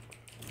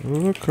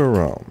 Look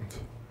around.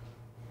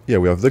 Yeah,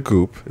 we have the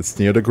goop. It's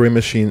near the gray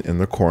machine in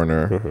the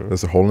corner. Mm-hmm.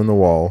 There's a hole in the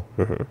wall.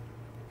 Mm-hmm.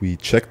 We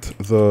checked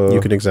the...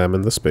 You can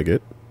examine the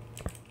spigot.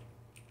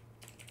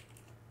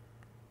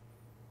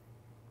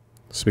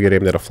 Spigot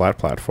aimed at a flat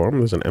platform.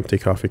 There's an empty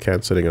coffee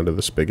can sitting under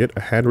the spigot.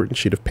 A handwritten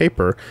sheet of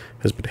paper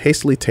has been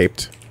hastily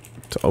taped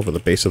over the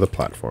base of the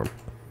platform.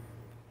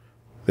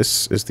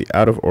 This is the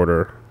out of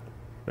order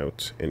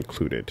note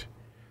included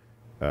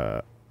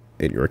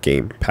in your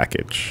game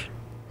package.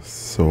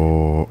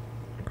 So,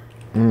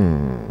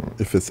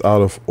 if it's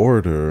out of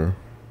order,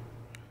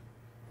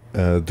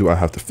 do I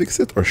have to fix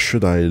it or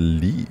should I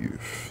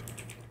leave?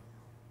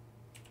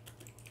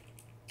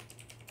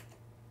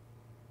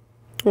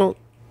 Well,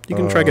 you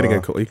can try getting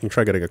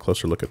a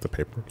closer look at the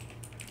paper.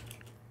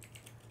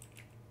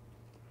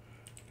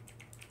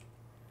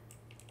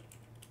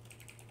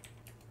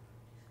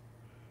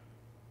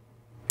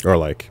 Or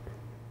like,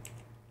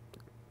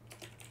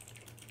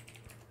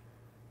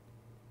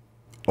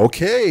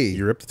 okay.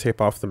 you rip the tape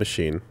off the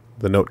machine.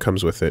 The note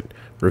comes with it,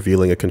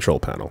 revealing a control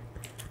panel.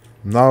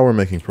 Now we're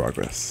making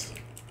progress.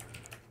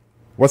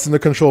 What's in the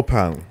control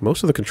panel?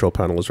 Most of the control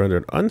panel is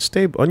rendered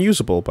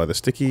unusable by the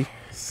sticky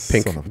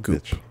pink Son of a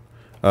goop. bitch.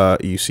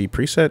 You see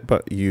preset,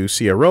 but you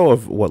see a row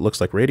of what looks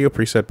like radio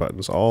preset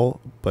buttons,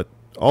 all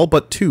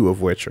but two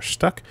of which are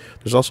stuck.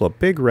 There's also a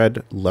big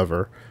red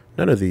lever.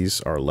 None of these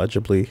are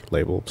legibly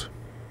labeled.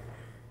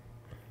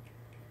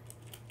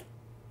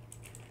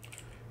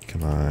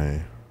 Can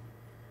I...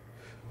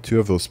 Two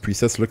of those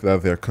presets look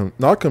like they're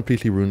not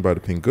completely ruined by the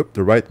pink goop.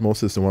 The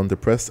rightmost is the one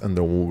depressed and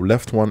the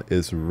left one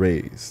is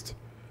raised.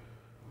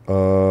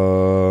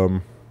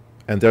 And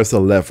there's a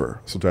lever.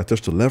 So do I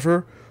touch the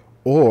lever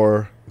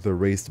or the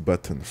raised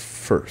button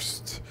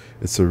first?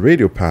 It's a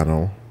radio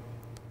panel.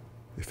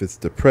 If it's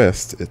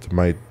depressed, it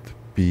might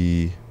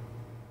be...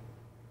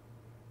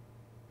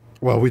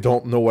 Well, we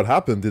don't know what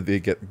happened. Did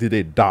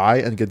they die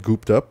and get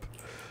gooped up?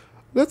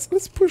 Let's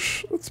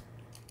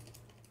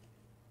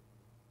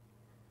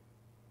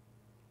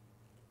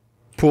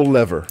pull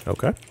lever.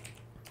 Okay.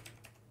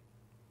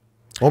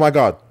 Oh my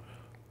god.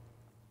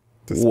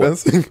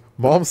 Dispensing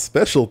mom's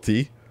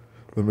specialty.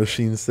 The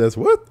machine says,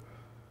 what?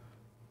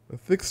 A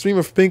thick stream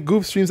of pink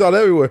goop streams out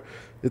everywhere.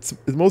 It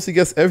mostly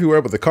gets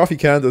everywhere, but the coffee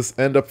can does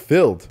end up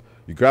filled.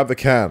 You grab the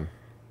can.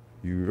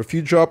 A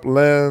few drop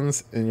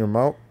lands in your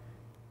mouth,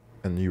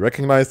 and you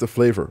recognize the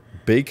flavor.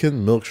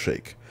 Bacon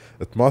milkshake.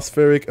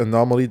 Atmospheric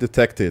anomaly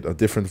detected, a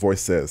different voice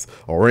says.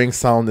 A ring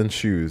sound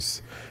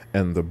ensues.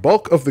 And the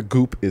bulk of the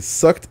goop is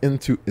sucked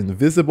into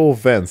invisible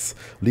vents,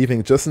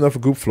 leaving just enough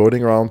goop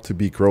floating around to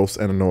be gross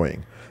and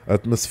annoying.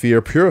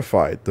 Atmosphere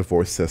purified, the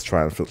voice says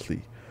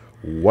triumphantly.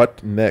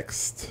 What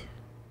next?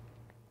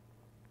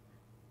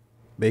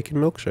 Bacon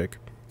milkshake.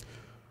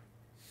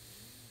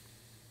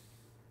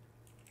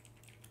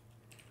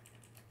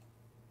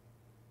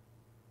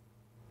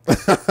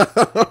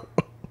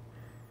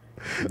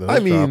 I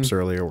mean, drops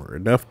earlier were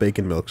enough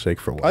bacon milkshake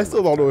for one. I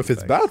still don't know if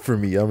it's bad for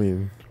me. I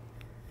mean,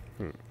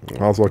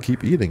 might as well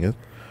keep eating it.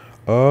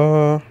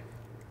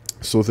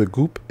 So the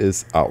goop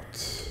is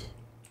out.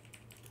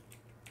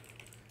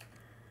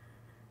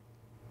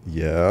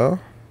 Yeah.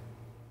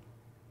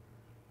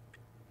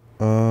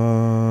 Man,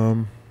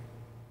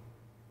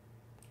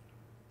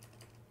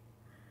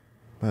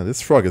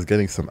 this frog is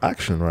getting some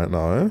action right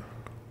now, eh?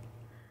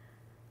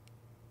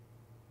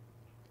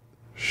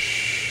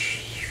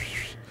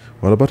 Shh.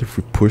 What about if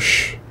we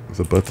push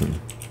the button?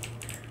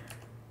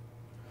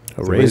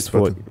 A raised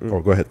button.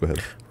 Oh, go ahead, go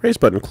ahead. Raise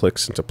button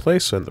clicks into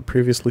place and the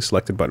previously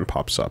selected button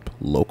pops up.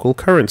 Local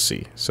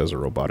currency, says a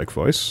robotic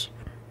voice.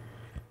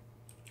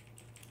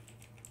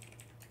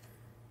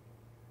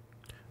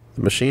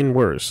 The machine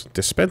whirs,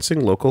 dispensing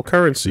local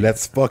currency.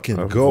 Let's fucking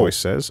A go. voice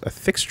says. A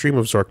thick stream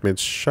of Zorkmids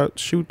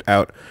shoot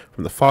out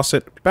from the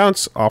faucet,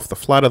 bounce off the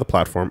flat of the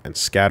platform, and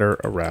scatter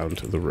around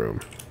the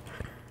room.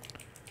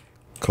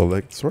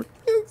 Collect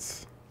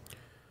Zorkmids?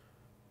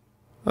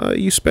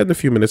 You spend a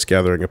few minutes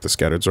gathering up the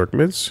scattered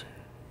Zorkmids.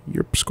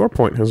 Your score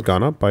point has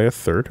gone up by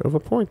 1/3 of a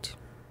point.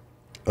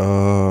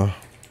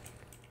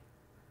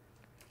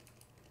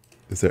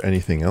 Is there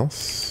anything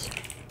else?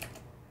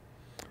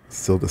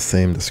 Still the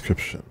same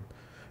description.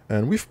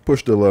 And we've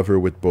pushed the lever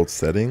with both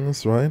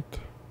settings, right?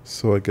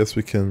 So I guess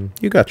we can...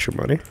 You got your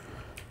money.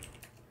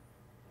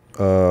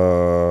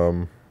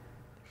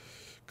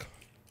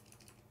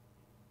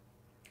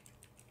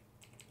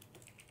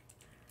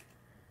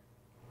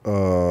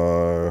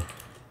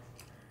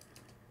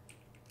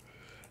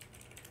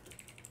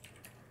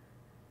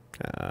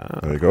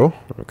 There you go.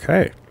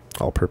 Okay.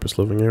 All-purpose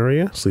living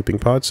area. Sleeping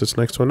pod sits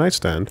next to a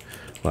nightstand.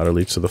 Ladder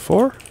leads to the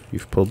floor.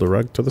 You've pulled the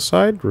rug to the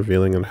side,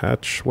 revealing a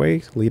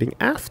hatchway leading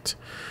aft.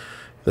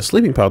 The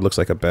sleeping pod looks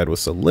like a bed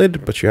with a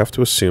lid, but you have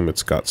to assume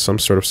it's got some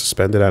sort of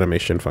suspended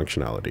animation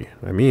functionality.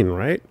 I mean,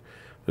 right?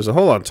 There's a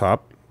hole on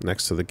top,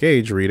 next to the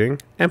gauge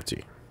reading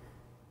empty.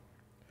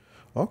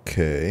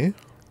 Okay.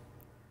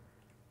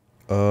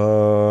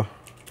 The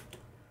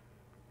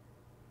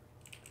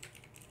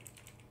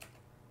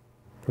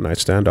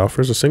nightstand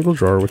offers a single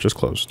drawer, which is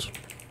closed.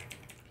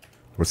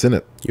 What's in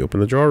it? You open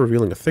the drawer,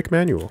 revealing a thick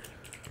manual.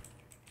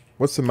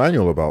 What's the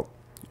manual about?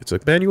 It's a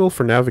manual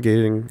for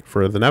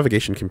the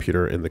navigation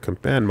computer in the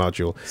command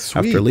module.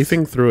 Sweet. After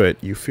leafing through it,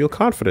 you feel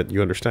confident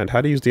you understand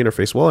how to use the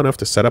interface well enough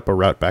to set up a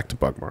route back to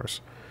Bugmars.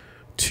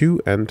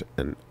 2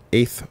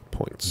 1/8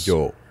 points.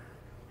 Yo,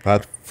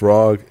 that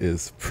frog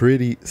is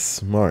pretty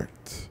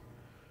smart.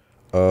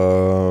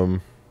 Yeah,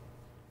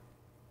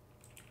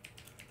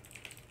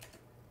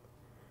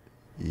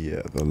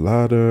 the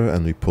ladder,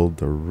 and we pulled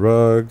the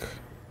rug.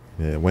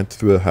 Yeah, went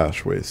through the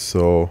hashway.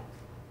 So,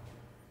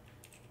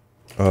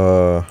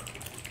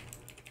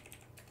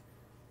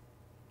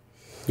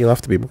 You'll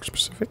have to be more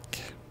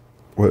specific.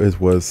 well,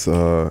 it was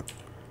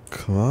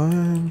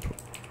climb.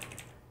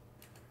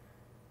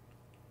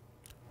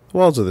 The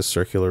walls of this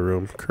circular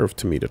room curve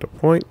to meet at a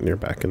point, and you're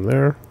back in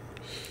there.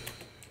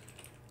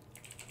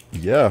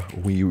 Yeah,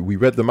 we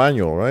read the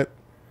manual, right?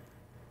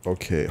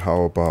 Okay,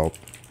 how about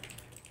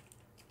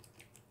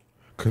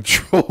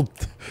control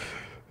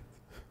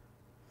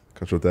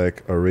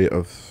deck array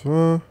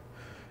of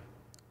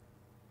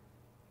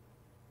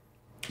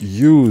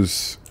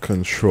use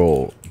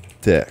control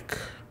deck.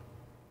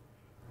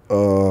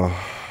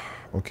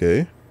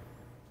 Okay.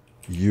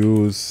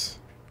 Use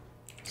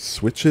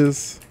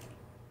switches.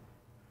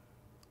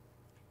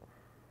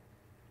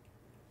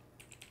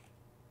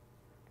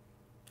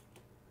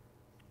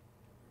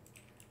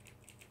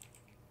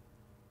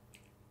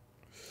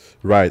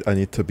 Right, I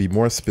need to be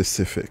more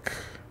specific.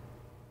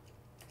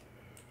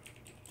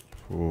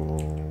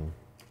 Pull.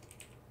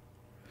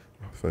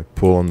 If I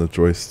pull on the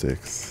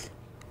joysticks,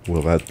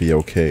 will that be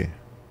okay?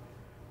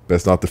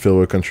 Best not to fill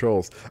with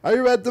controls. I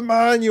read the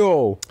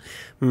manual!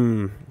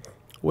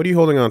 What are you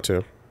holding on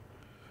to?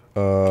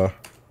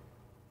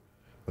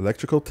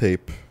 Electrical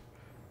tape.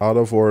 Out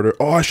of order.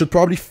 Oh, I should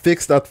probably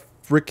fix that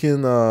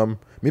freaking...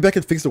 maybe I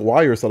can fix the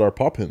wires that are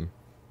popping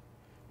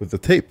with the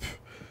tape.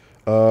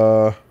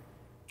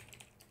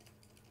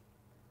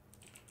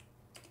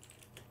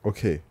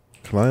 Okay.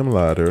 Climb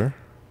ladder.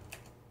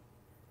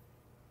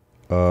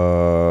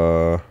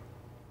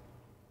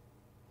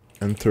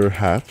 Enter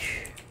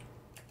hatch.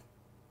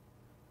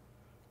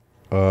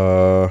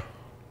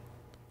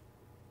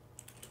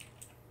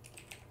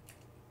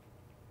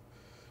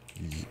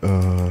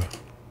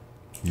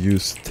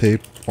 Use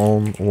tape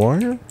on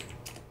wire.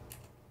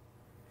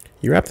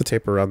 You wrap the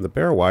tape around the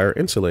bare wire,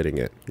 insulating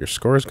it. Your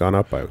score has gone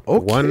up by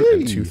 1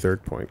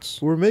 2/3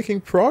 points. We're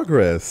making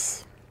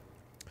progress.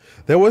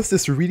 There was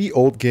this really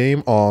old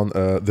game on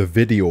the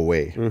Video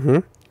Way.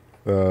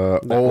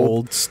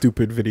 Old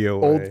stupid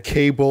video. Old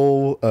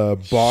cable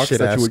box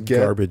that you would get.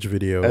 Garbage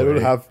video. And it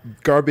would have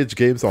garbage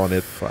games on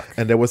it. Fuck.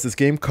 And there was this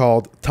game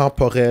called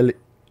Temporal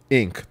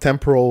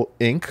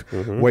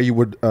Inc., where you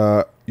would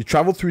you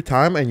traveled through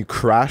time and you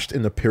crashed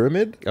in the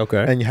pyramid.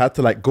 Okay. And you had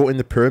to like go in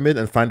the pyramid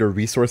and find the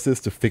resources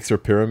to fix your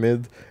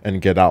pyramid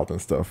and get out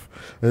and stuff.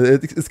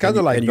 It's kind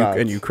of like that.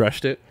 And you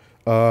crushed it?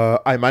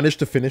 I managed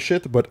to finish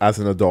it, but as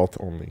an adult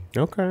only.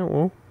 Okay,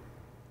 well.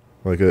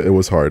 Like, it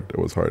was hard. It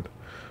was hard.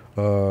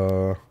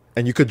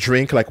 And you could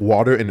drink, like,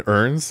 water in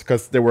urns,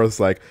 because there was,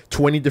 like,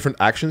 20 different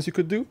actions you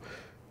could do.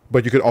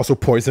 But you could also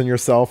poison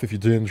yourself if you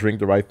didn't drink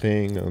the right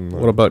thing. And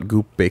What about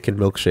Goop Bacon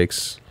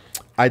milkshakes?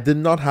 I did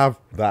not have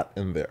that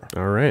in there.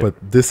 All right. But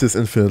this is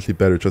infinitely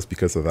better just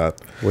because of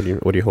that. What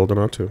are you holding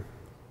on to?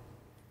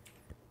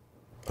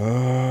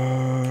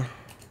 I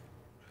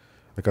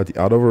got the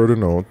out of order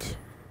note,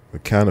 a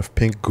can of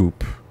pink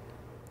goop.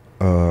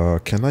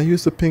 Can I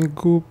use the pink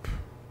goop?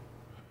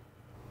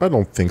 I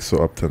don't think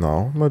so up to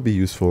now. Might be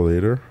useful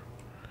later.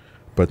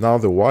 But now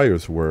the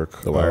wires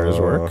work. The wires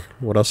work.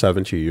 What else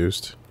haven't you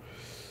used?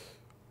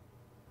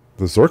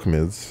 The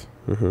Zorkmids.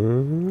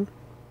 Mm-hmm.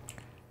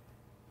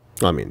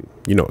 I mean,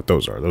 you know what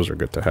those are. Those are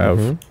good to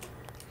have.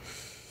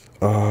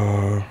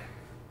 Mm-hmm.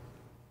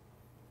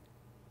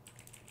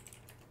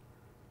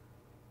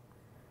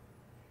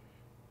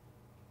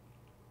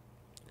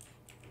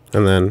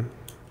 And then,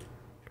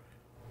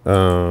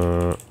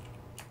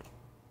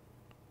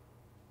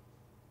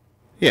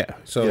 yeah.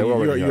 So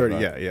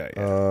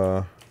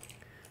yeah.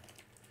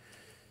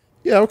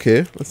 Yeah.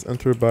 Okay. Let's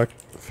enter back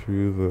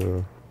through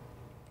the.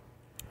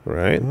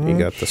 Right. You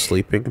got the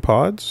sleeping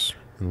pods,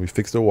 and we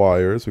fixed the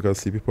wires. We got a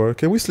sleeping pod.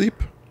 Can we sleep?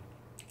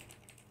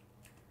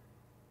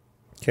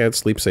 Can't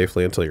sleep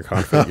safely until you're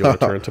confident you'll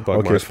return to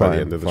Bug Mars by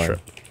the end of the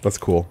trip. That's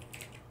cool.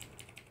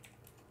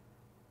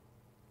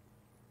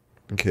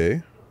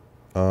 Okay.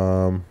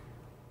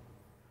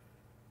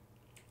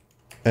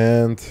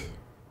 And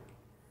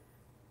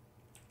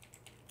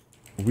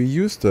we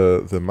used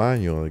the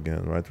manual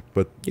again, right?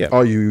 But yeah.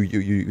 Oh,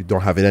 you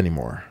don't have it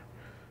anymore.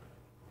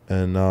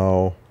 And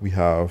now we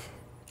have.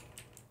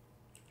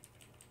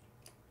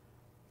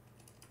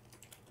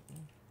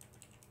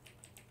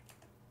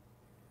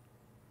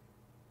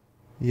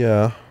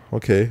 Yeah.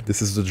 Okay.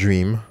 This is the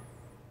dream.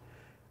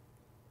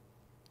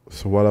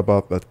 So what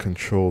about that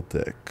control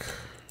deck?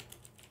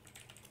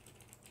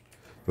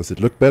 Does it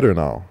look better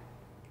now?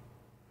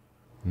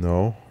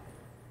 No.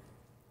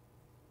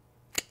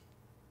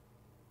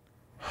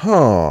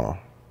 Huh.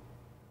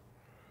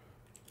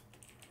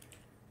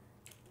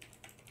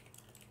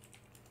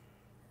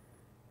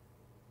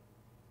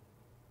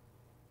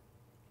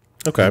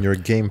 Okay. In your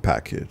game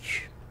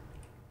package.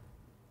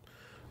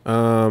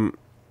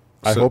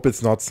 I hope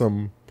it's not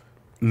some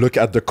look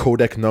at the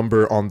codec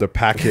number on the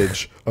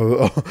package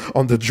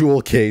on the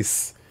jewel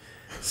case.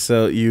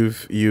 So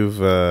you've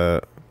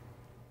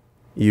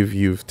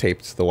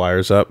taped the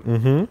wires up,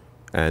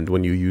 and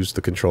when you use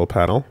the control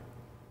panel,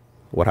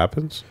 what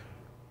happens?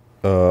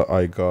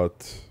 I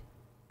got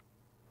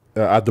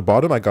at the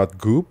bottom. I got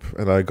goop,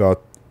 and I got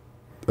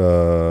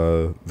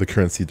the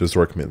currency, the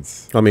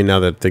Zorkmids. I mean, now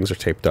that things are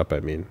taped up, I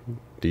mean,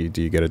 do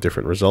you get a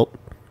different result?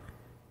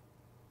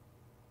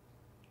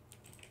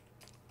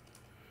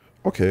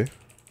 Okay.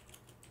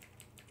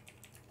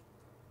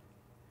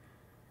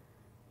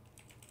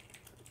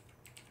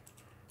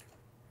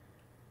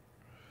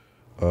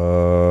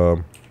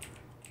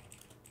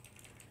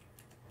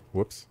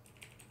 Whoops.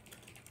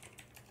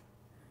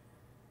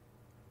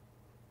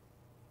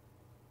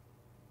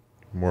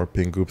 More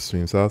pink goop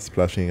streams out,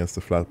 splashing against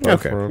the flat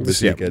platform.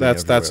 Okay, yeah,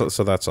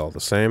 that's all the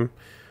same.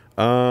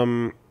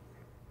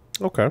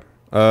 Okay.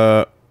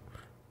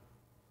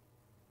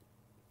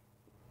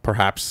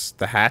 Perhaps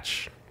the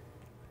hatch.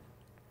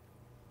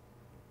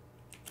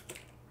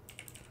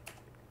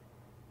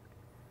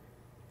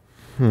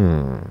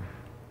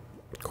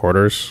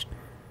 Quarters.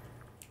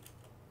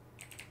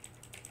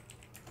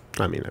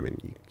 I mean,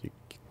 you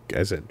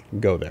guys said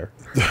go there.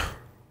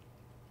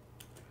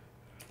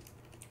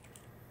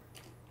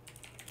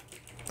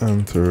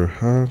 Enter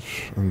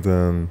hatch, and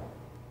then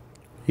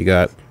you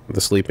got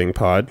the sleeping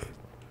pod.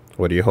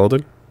 What are you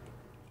holding?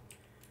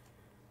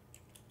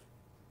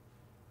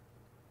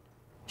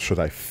 Should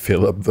I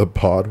fill up the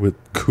pod with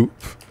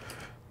goop?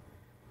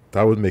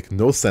 That would make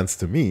no sense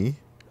to me.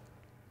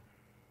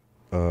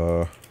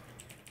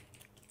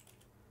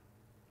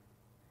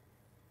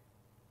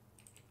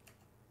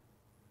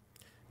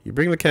 You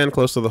bring the can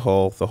close to the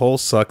hole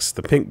sucks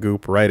the pink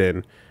goop right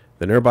in,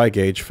 the nearby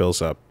gauge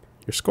fills up.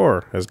 Your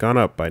score has gone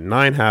up by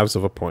 9/2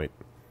 of a point.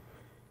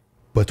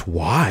 But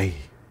why?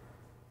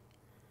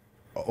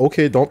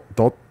 Okay, don't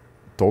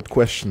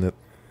question it.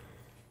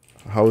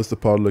 How is the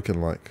pod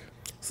looking like?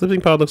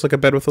 Sleeping pod looks like a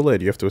bed with a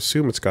lid. You have to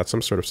assume it's got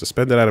some sort of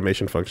suspended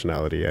animation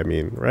functionality. I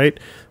mean, right?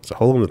 There's a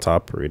hole in the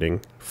top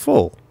reading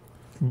full.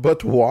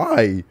 But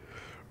why?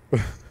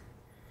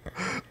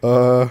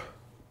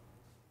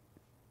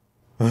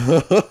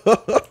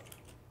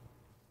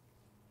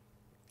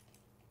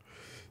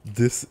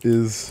 This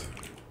is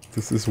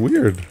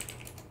weird.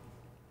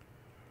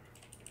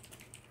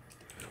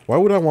 Why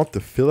would I want to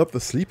fill up the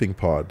sleeping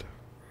pod?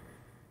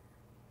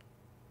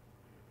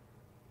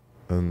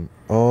 And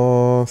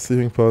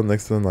sleeping pod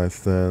next to the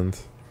nightstand.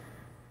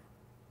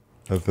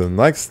 And the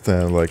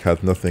nightstand like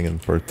had nothing in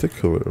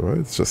particular, right?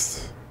 It's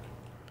just.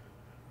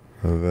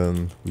 And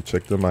then we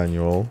check the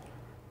manual.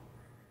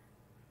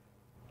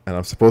 And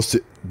I'm supposed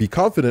to be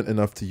confident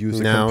enough to use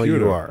the computer.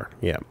 Now you are.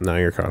 Yeah, now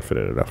you're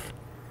confident enough.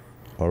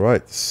 All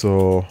right,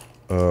 so...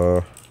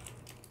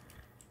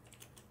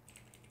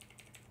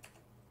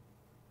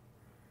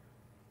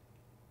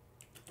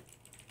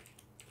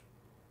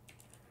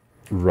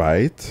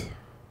 right.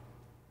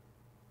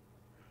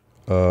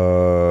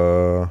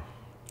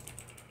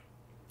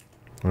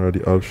 What are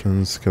the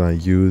options? Can I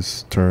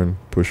use, turn,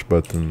 push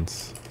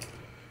buttons?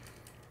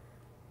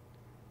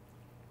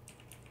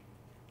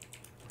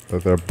 Are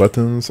there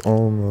buttons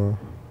on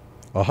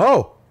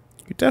Oh!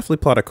 You definitely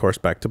plot a course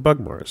back to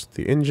Bugmoors.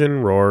 The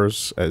engine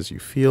roars as you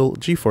feel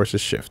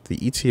G-forces shift. The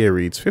ETA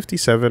reads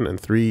 57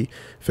 and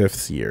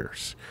 3/5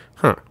 years.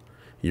 Huh.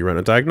 You run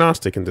a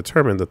diagnostic and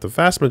determine that the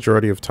vast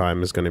majority of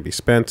time is going to be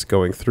spent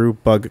going through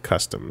bug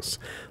customs.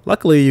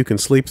 Luckily, you can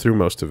sleep through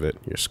most of it.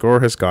 Your score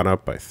has gone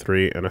up by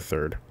 3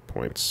 1/3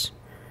 points.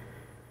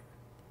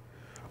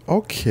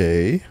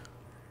 Okay.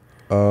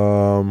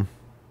 Can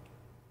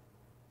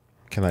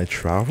I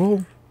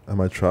travel? Am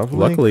I traveling?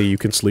 Luckily, you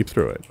can sleep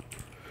through it.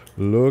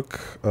 Look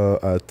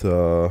at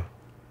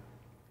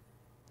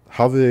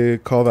how they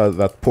call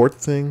that port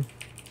thing.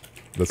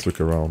 Let's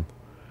look around.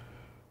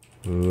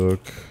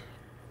 Look,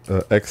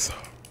 X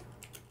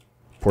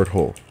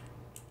porthole.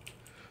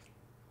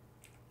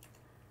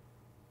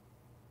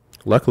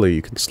 Luckily,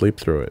 you can sleep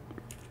through it.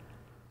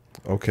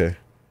 Okay.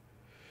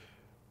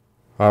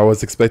 I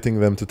was expecting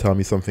them to tell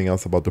me something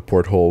else about the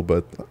porthole,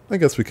 but I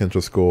guess we can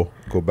just go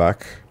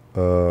back.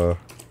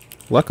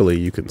 Luckily,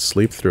 you can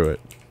sleep through it.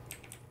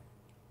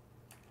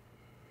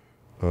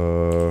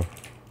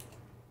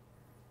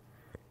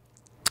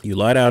 You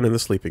lie down in the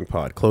sleeping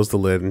pod, close the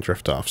lid, and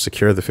drift off.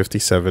 Secure the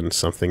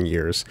 57-something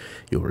years.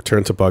 You'll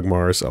return to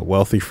Bugmars, a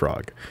wealthy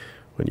frog.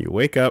 When you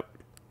wake up,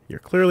 you're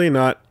clearly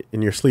not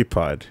in your sleep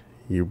pod.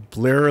 You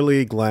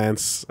blearily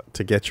glance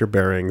to get your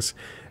bearings,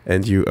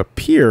 and you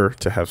appear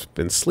to have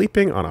been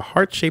sleeping on a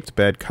heart-shaped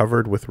bed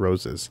covered with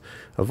roses.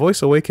 A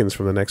voice awakens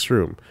from the next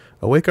room.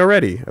 Awake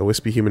already, a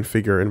wispy human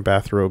figure in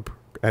bathrobe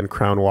and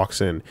crown walks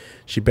in.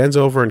 She bends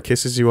over and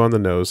kisses you on the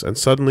nose, and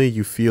suddenly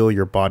you feel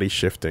your body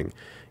shifting.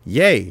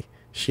 Yay!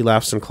 She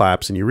laughs and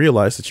claps, and you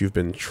realize that you've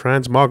been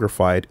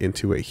transmogrified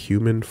into a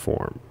human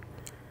form.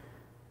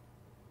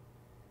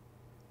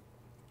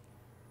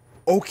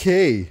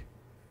 Okay,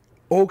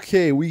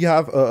 we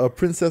have a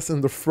Princess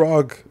and the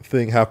Frog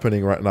thing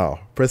happening right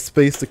now. Press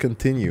space to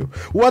continue.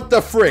 What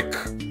the frick?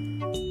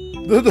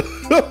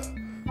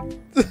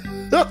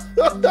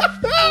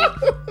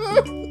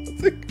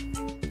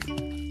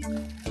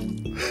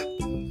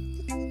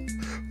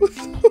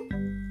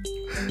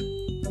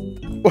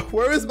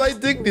 Where is my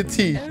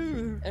dignity?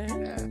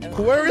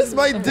 Where is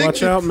my dignity?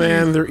 Watch out,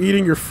 man. They're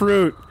eating your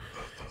fruit.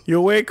 You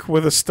awake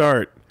with a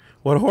start.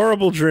 What a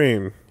horrible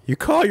dream. You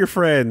call your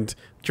friend,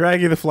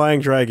 Draggy the Flying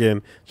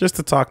Dragon, just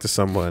to talk to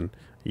someone.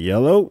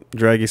 Yellow,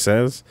 Draggy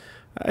says.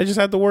 I just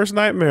had the worst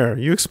nightmare.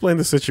 You explain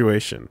the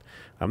situation.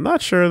 I'm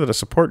not sure that a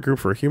support group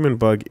for human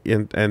bug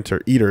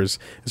eaters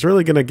is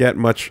really going to get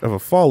much of a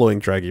following,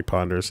 Draggy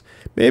ponders.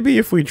 Maybe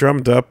if we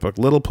drummed up a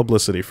little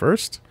publicity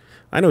first?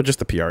 I know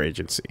just a PR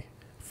agency.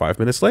 5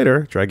 minutes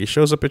later, Draggy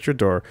shows up at your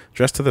door,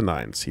 dressed to the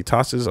nines. He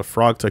tosses a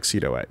frog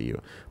tuxedo at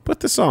you. Put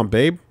this on,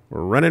 babe.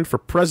 We're running for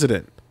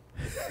president.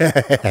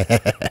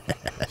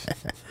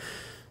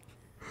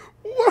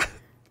 What?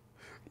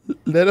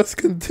 Let us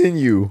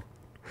continue.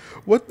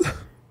 What the?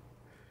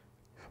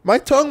 My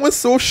tongue was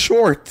so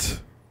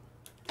short.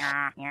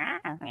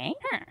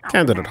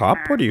 Candidate Hop,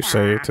 what do you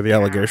say to the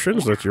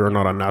allegations that you're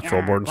not a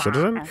natural-born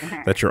citizen,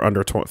 that you're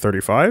under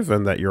 35,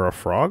 and that you're a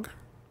frog?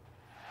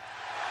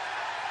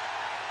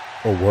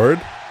 A word?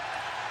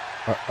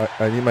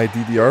 I need my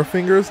DDR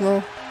fingers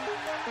now?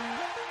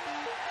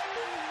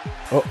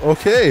 Oh,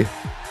 okay.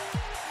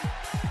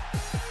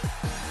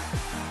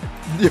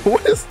 Yeah,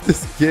 what is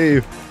this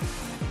game?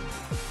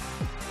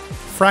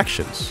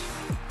 Fractions.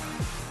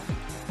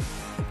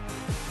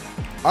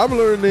 I'm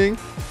learning.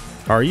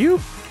 Are you?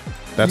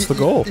 That's the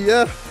goal.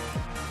 Yeah.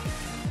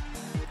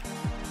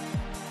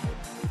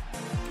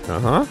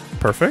 Uh-huh.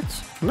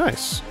 Perfect.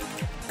 Nice.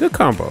 Good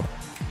combo.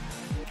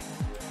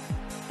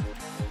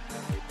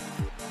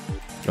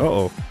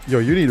 Uh-oh. Yo,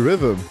 you need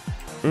rhythm.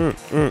 Hold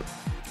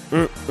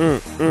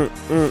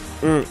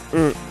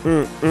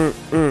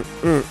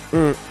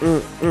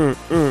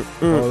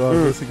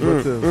on, missing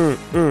button.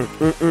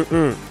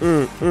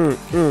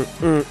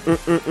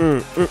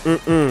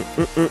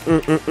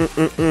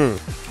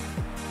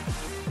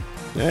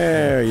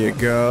 There you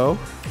go.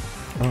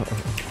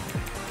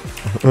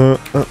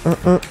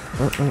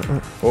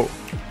 Oh.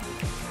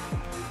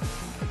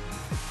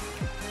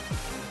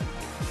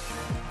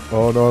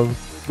 Oh no, I'm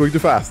going too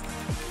fast.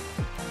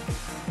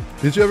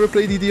 Did you ever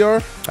play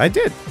DDR? I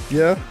did.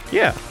 Yeah?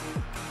 Yeah.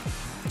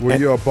 Were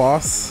you a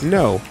boss?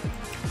 No.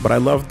 But I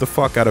loved the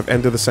fuck out of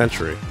End of the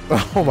Century.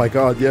 Oh my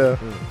god, yeah.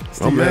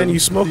 It's Oh man, you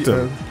smoked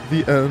him.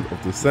 The end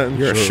of the century.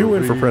 You're a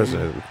shoo-in for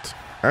president.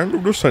 End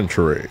of the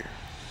century.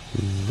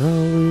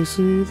 No, we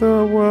see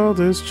the world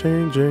is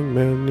changing,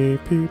 many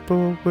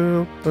people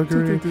will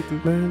agree.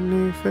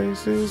 Many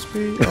faces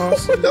we all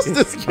see. What is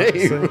this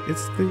game?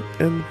 It's the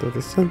end of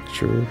the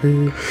century.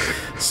 We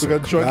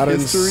got drunk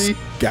history.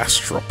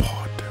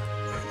 Gastropod.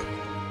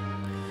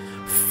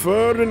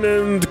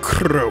 Ferdinand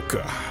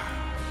Croker.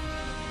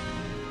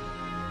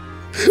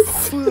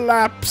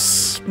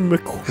 Flaps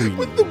McQueen.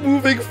 With the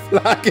moving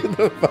flag in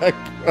the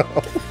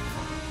background.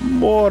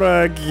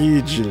 Mora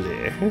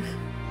Gigli.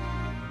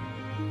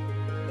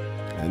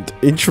 And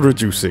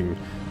introducing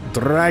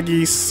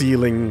Draggy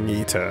Ceiling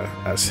Eater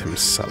as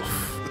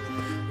himself.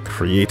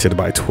 Created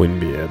by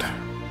Twinbeard.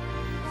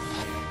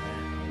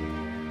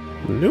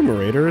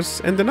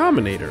 Numerators and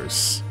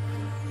denominators.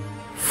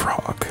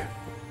 Frog.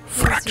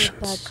 Fractions.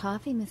 Bug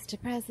coffee, Mr.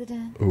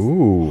 President.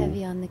 Ooh.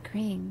 Heavy on the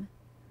cream.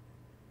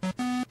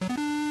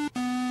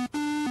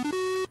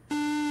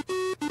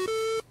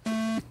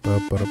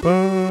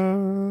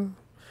 Ba-ba-da-ba.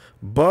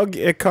 Bug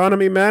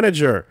Economy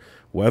Manager.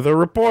 Weather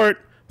Report.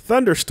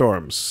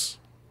 Thunderstorms.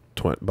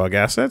 Bug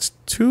assets.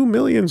 2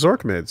 million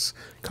Zorkmids.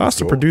 Cost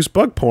to produce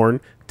bug porn.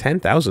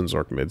 10,000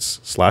 Zorkmids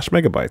 /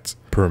 megabytes.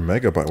 Per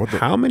megabyte? What the?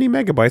 How many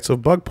megabytes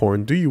of bug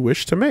porn do you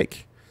wish to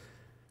make?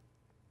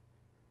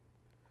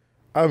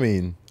 I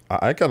mean,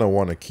 I kind of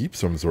want to keep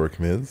some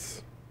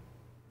Zorkmids.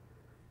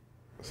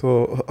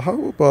 So,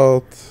 how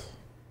about...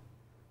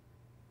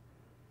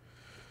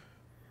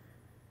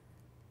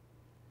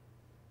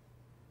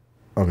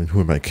 I mean,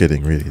 who am I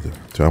kidding, really?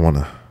 Do I want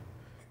to...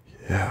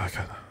 Yeah, I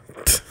kind of...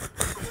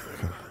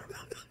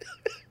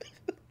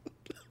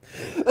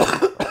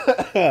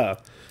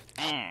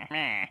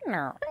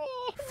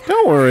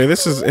 Don't worry,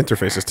 this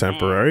interface is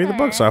temporary. The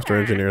bug software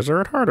engineers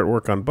are hard at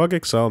work on Bug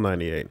Excel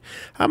 98.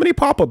 How many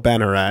pop-up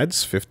banner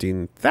ads,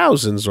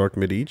 15,000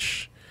 Zorkmid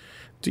each,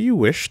 do you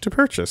wish to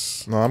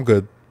purchase? No, I'm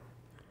good.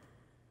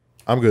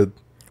 I'm good.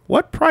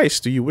 What price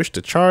do you wish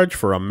to charge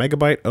for a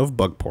megabyte of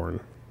bug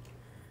porn?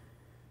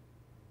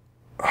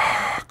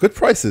 Good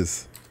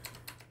prices.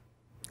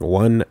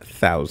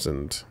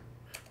 1,000.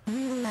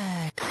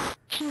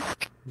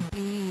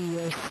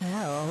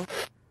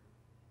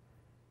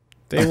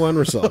 Day 1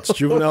 results.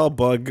 Juvenile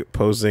bug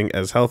posing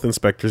as health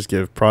inspectors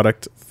give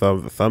product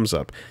thumbs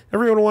up.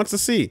 Everyone wants to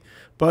see.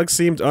 Bug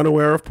seemed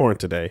unaware of porn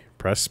today.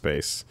 Press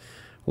space.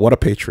 What a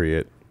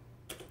patriot.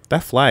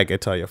 That flag, I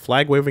tell you,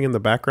 flag waving in the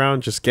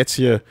background just gets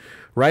you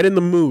right in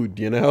the mood,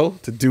 you know,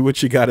 to do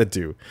what you gotta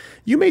do.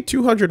 You made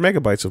 200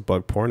 megabytes of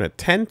bug porn at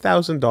 $10,000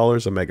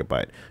 a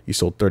megabyte. You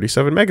sold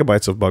 37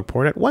 megabytes of bug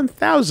porn at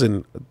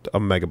 1,000 a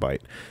megabyte.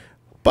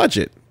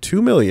 Budget,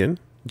 2 million.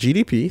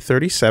 GDP,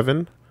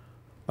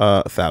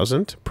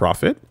 37,000.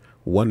 Profit,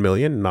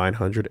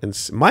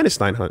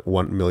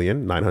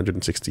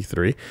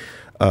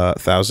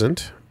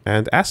 1,963,000.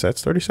 And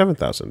assets,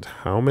 37,000.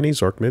 How many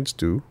Zorkmids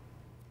do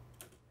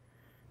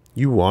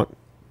you want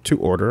to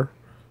order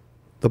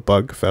the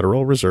Bug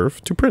Federal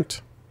Reserve to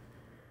print?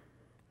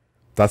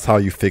 That's how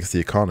you fix the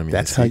economy.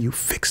 That's how you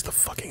fix the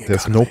fucking economy.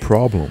 There's no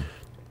problem.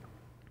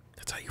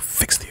 That's how you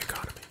fix the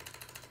economy.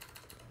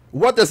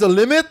 What? There's a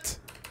limit?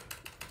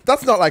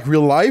 That's not like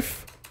real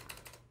life.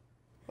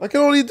 I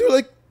can only do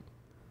like...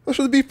 That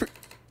should be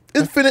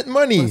infinite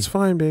money. That's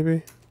fine,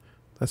 baby.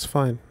 That's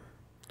fine.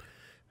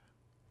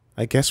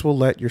 I guess we'll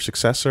let your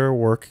successor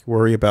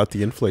worry about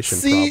the inflation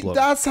problem. See,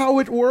 that's how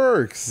it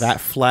works.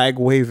 That flag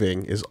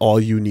waving is all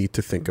you need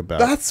to think about.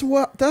 That's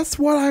what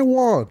I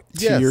want.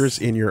 Tears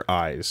in your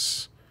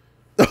eyes.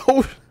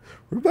 Oh,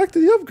 we're back to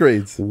the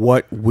upgrades.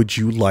 What would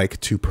you like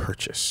to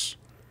purchase?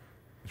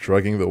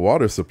 Drugging the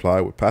water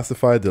supply would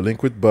pacify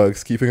delinquent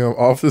bugs, keeping them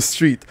off the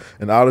street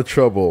and out of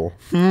trouble.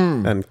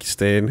 And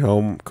staying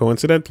home,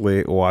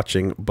 coincidentally,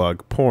 watching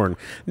bug porn.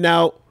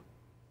 Now,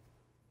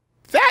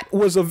 that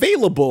was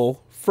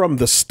available from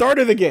the start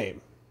of the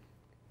game.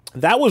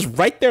 That was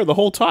right there the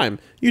whole time.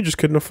 You just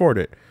couldn't afford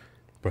it.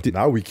 But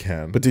now we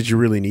can. But did you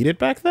really need it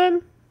back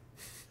then?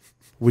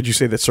 Would you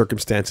say that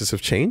circumstances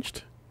have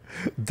changed?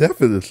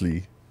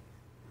 Definitely.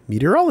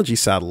 Meteorology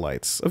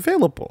satellites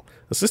available.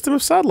 A system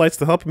of satellites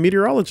to help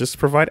meteorologists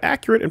provide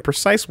accurate and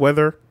precise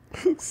weather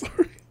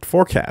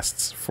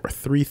forecasts for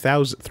 3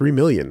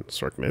 million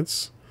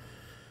Zorkmids.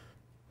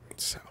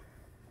 So,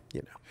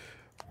 you know.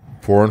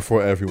 Porn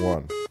for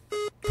everyone.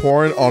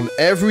 Porn on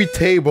every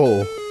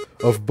table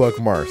of Bug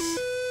Mars.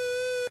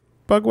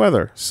 Bug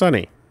weather.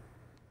 Sunny.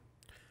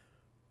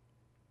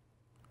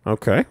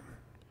 Okay.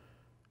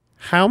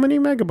 How many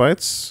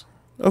megabytes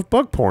of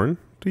bug porn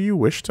do you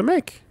wish to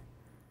make?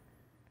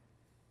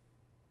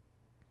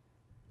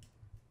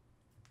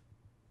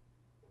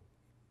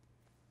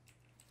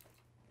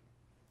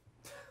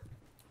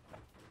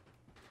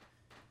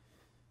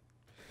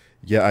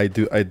 Yeah, I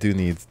do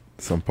need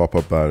some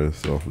pop-up batters,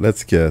 so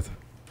let's get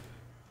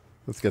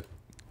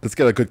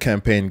a good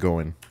campaign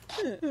going.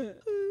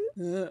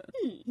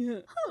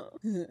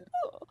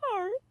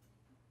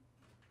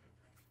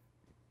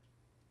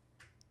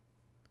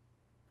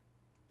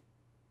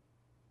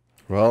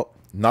 Well,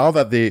 now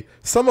that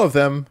some of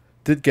them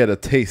did get a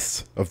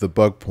taste of the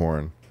bug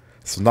porn,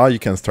 so now you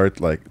can start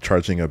like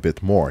charging a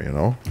bit more, you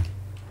know?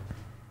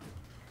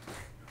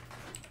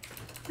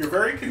 You're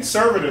very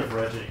conservative,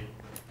 Reggie.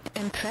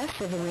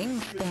 Impressive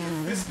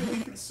wingspan.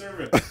 Fiscally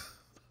conservative.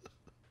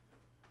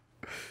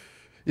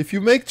 If you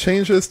make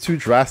changes too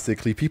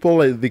drastically, people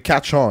they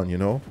catch on, you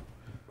know.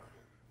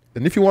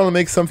 And if you want to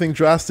make something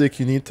drastic,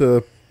 you need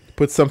to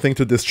put something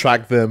to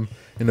distract them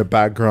in the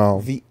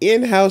background. The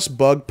in-house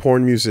bug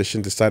porn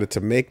musician decided to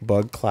make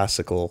bug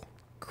classical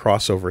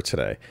crossover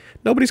today.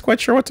 Nobody's quite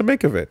sure what to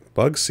make of it.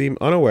 Bugs seem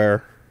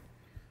unaware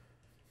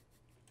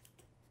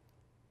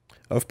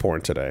of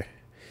porn today.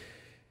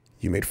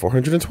 You made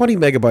 420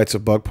 megabytes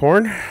of bug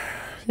porn.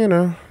 You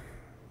know,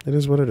 it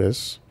is what it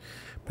is.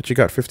 But you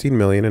got 15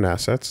 million in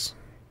assets.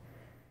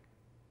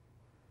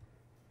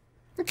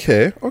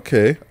 Okay.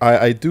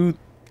 I do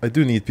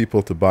need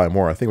people to buy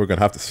more. I think we're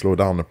gonna have to slow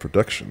down the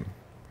production.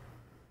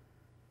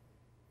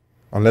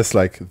 Unless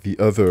like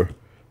the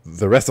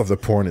rest of the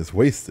porn is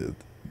wasted.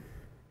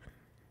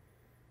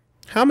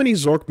 How many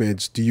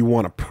Zorkmids do you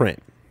want to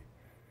print?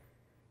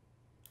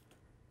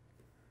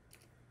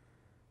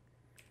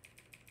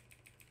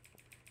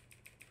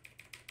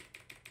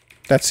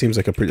 That seems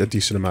like a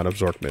decent amount of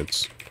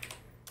Zorkmids.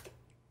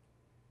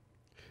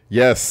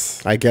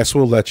 Yes. I guess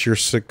we'll let your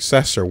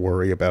successor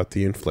worry about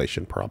the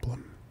inflation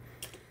problem.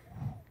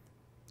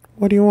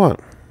 What do you want?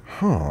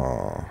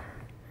 Huh.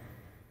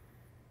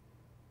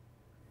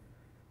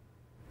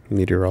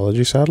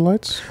 Meteorology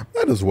satellites?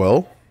 Might as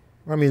well.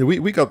 I mean,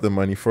 we got the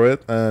money for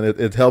it, and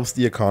it helps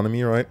the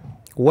economy, right?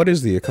 What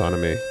is the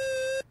economy?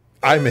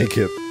 I make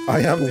it. I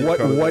am the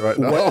economy right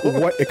now.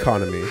 What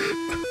economy?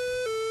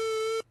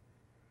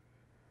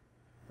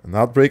 An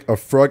outbreak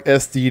of frog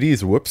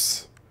STDs,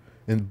 whoops.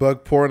 In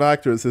bug porn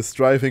actors is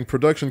driving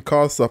production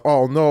costs up.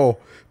 Oh no,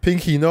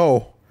 Pinky,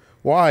 no.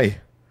 Why?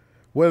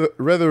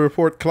 Weather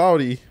report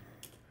cloudy.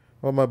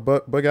 All my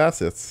bug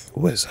assets.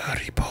 Where's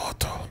Harry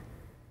Potter?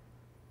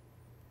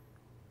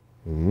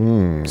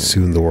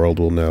 Soon the world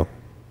will know.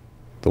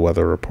 The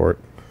weather report.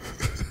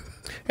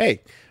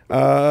 Hey,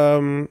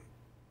 you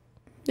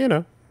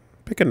know,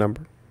 pick a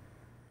number.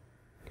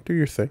 Do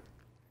your thing.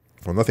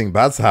 Well, nothing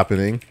bad's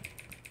happening.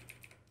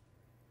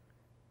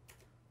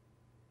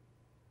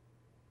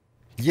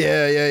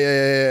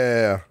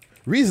 Yeah.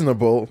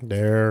 Reasonable.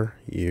 There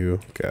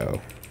you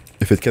go.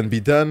 If it can be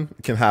done,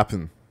 it can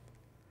happen.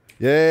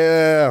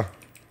 Yeah.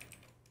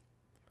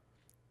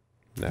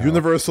 No.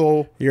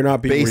 Universal. You're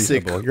not being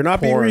basic reasonable. You're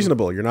not being porn.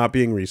 reasonable. You're not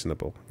being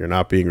reasonable. You're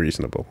not being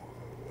reasonable.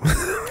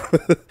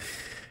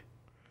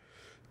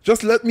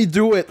 Just let me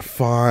do it.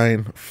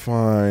 Fine.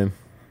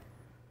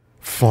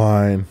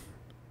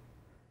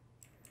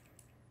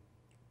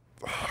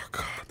 Oh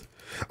god.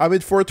 I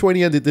made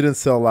 420 and it didn't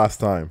sell last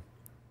time.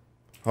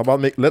 How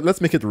about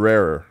let's make it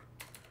rarer.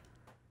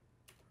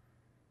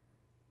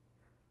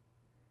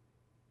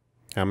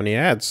 How many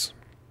ads?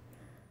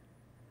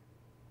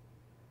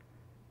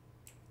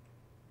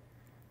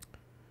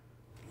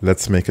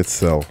 Let's make it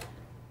sell.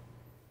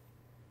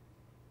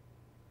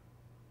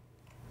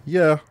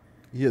 Yeah,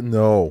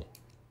 no.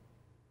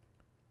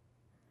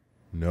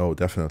 No,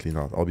 definitely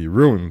not. I'll be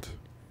ruined.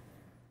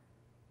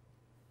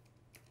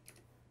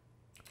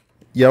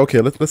 Yeah,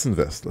 okay, let's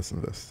invest.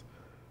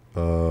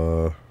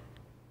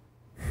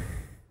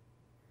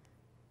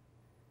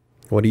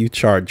 What do you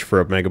charge for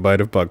a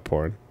megabyte of bug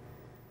porn?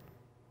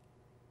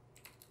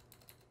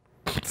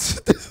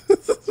 Ridiculous.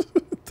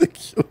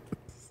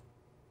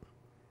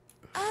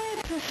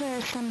 I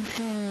prefer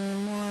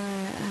something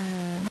more,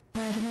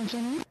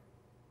 President.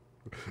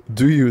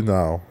 Do you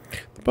now?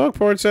 The bug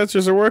porn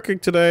sensors are working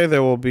today.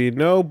 There will be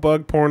no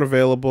bug porn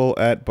available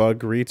at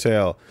Bug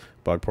Retail.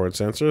 Bug porn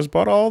sensors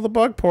bought all the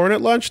bug porn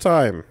at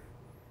lunchtime.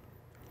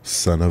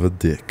 Son of a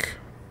dick.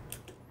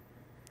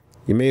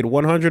 You made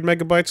 100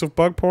 megabytes of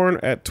bug porn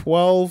at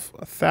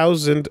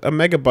 12,000 a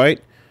megabyte.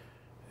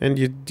 And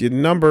your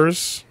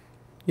numbers,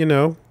 you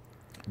know.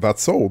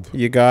 That's sold.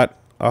 You got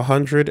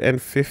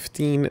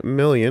 115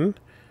 million.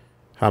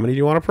 How many do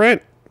you want to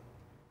print?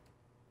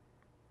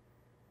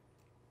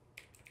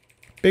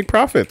 Big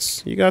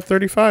profits. You got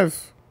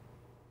 35.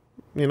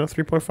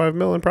 3.5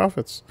 million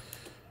profits.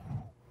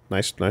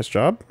 Nice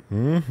job.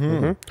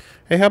 Hey,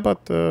 how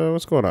about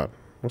what's going on?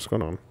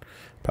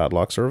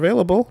 Padlocks are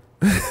available.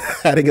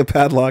 Adding a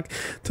padlock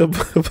to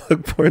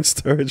bug porn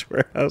storage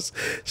warehouse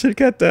should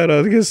cut down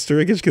on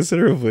storage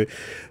considerably.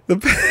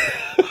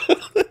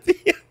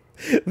 The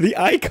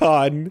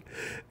icon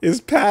is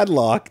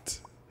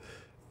padlocked.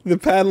 The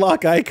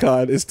padlock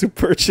icon is to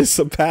purchase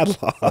a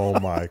padlock. Oh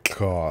my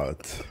god.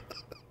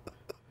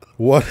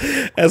 What?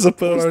 As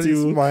opposed what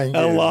to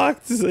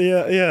unlocked.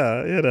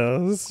 Yeah,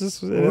 It's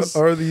just, what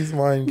are these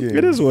mind games?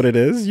 It is what it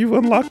is. You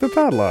unlocked the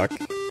padlock.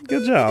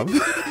 Good job.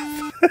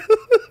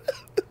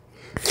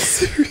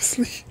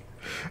 Seriously?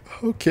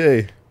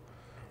 Okay.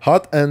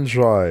 Hot and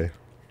dry.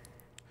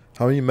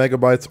 How many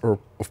megabytes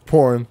of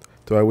porn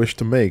do I wish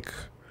to make?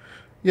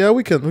 Yeah,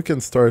 we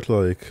can start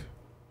like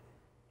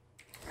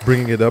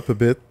bringing it up a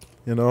bit,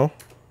 you know.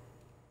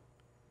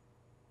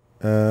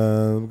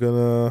 And I'm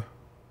gonna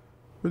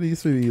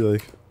release maybe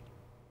like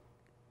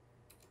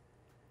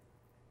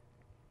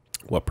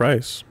What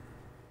price?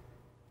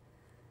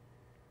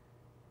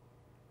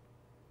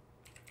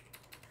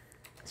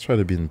 Let's try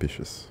to be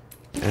ambitious.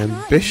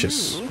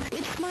 Ambitious.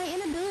 It's my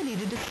inability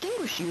to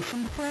distinguish you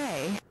from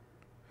prey.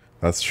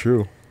 That's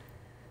true.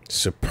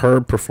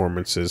 Superb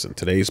performances in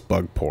today's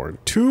bug porn.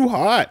 Too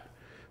hot.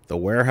 The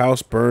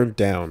warehouse burned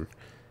down.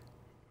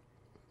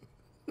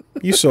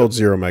 You sold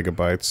 0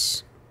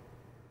 megabytes.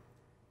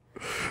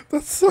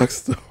 That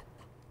sucks, though.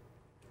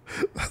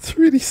 That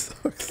really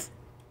sucks.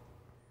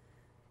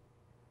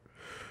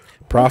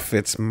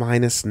 Profits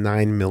minus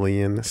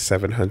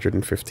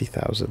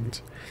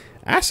 9,750,000.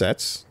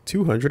 Assets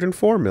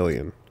 204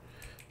 million.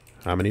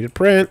 How many to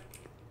print?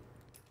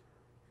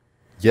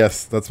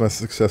 Yes, that's my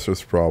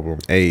successor's problem.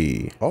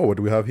 A Oh, what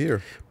do we have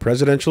here?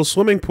 presidential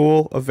swimming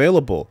pool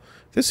available.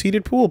 This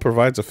heated pool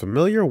provides a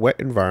familiar wet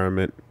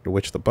environment in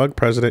which the bug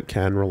president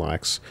can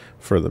relax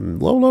for the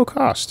low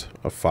cost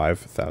of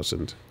 5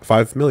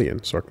 million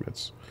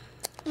Sorkmits.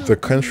 The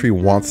country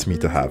wants me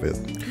to have it.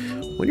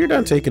 Well, you're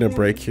done taking a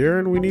break here,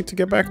 and we need to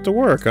get back to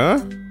work, huh?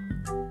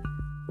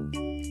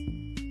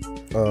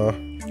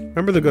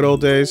 Remember the good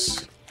old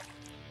days?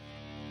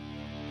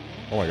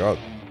 Oh my god.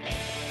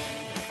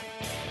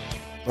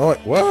 Oh,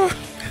 what?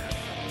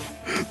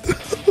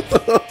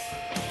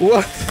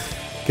 What?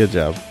 Good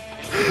job.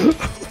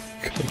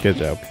 Good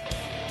job.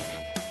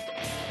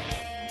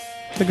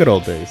 The good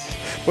old days.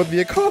 But the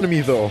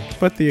economy, though.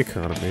 But the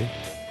economy.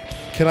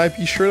 Can I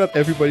be sure that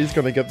everybody's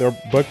gonna get their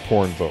bug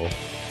porn, though?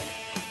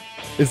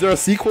 Is there a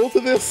sequel to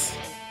this?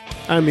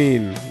 I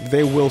mean,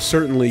 they will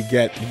certainly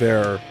get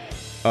their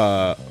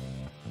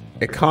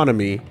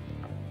economy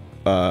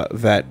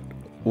that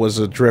was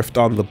adrift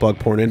on the bug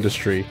porn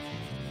industry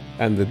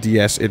and the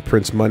DS It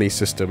Prints Money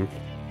system.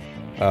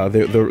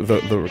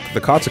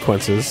 The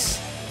consequences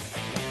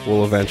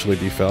will eventually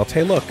be felt.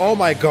 Hey, look, Oh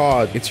my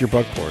god. it's your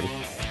bug porn.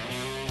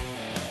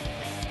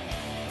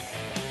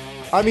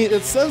 I mean,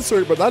 it's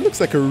censored, but that looks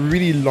like a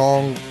really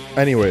long...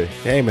 Anyway.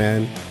 Hey,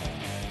 man,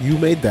 you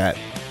made that.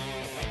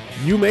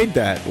 You made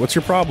that. What's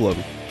your problem?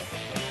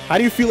 How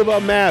do you feel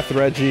about math,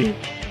 Reggie?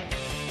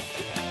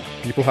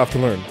 People have to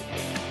learn.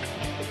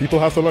 People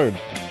have to learn.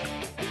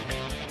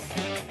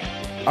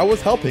 I was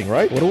helping,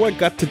 right? What do I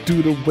got to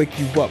do to wake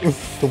you up?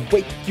 To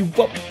wake you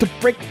up, to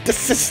break the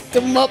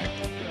system up.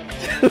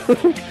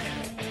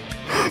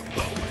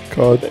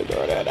 God.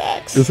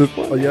 Is it?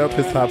 Oh, yep,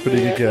 it's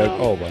happening again.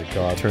 Oh my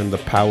god. Turn the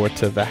power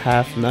to the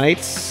half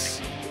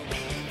knights.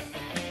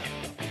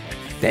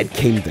 Then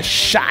came the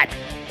shot.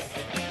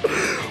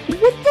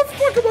 What the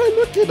fuck am I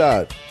looking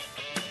at?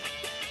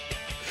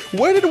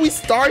 Where did we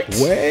start?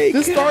 Wake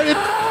This started.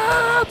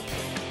 up!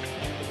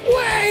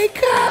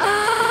 Wake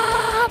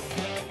up!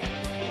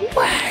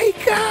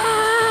 Wake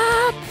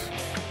up!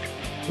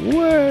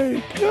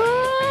 Wake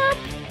up!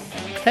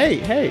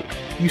 Hey,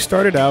 you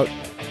started out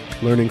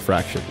learning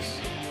fractions.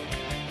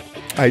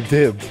 I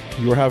did.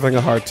 You were having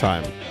a hard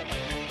time.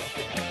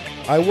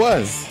 I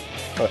was.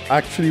 I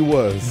actually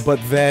was. But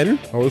then,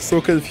 I was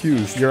so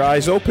confused. your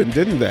eyes opened,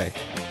 didn't they?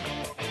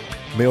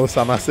 Meo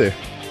Samase.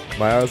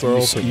 My eyes are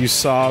open. You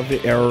saw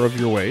the error of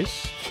your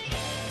ways,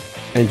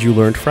 and you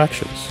learned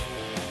fractions.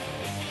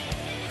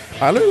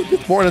 I learned a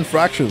bit more than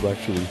fractions,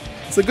 actually.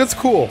 It's a good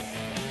school.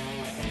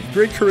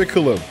 Great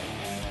curriculum.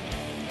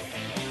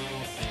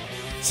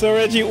 So,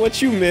 Reggie, what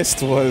you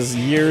missed was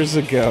years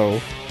ago,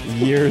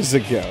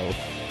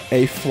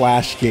 a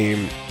Flash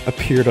game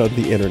appeared on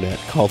the internet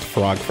called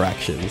Frog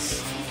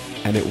Fractions.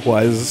 And it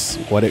was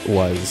what it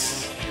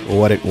was.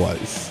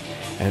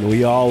 And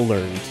we all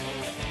learned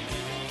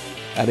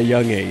at a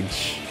young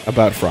age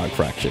about frog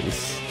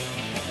fractions.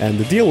 And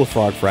the deal with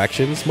frog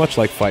fractions, much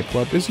like Fight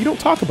Club, is you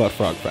don't talk about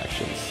frog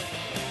fractions.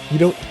 You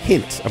don't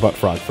hint about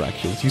frog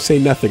fractions. You say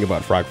nothing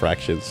about frog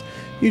fractions.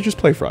 You just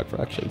play frog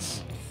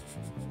fractions.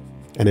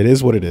 And it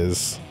is what it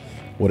is.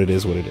 What it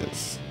is.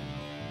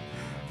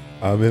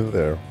 I'm in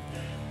there.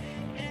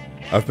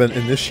 I've been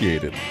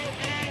initiated.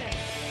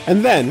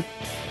 And then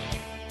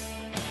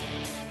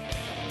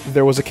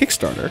there was a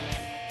Kickstarter.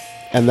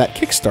 And that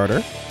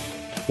Kickstarter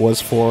was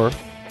for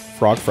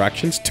Frog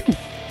Fractions 2.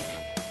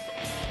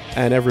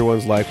 And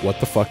everyone's like, what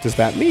the fuck does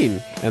that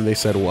mean? And they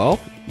said, well,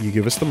 you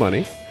give us the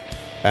money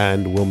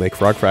and we'll make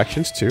Frog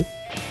Fractions 2.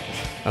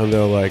 And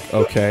they're like,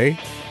 okay,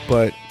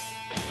 but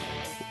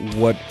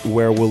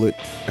where will it,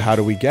 how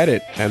do we get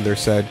it? And they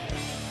said,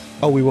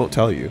 oh, we won't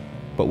tell you,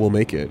 but we'll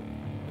make it.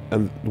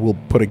 And we'll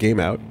put a game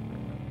out,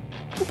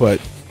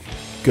 but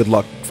good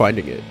luck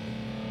finding it.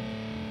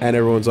 And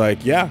everyone's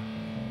like, yeah.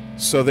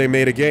 So they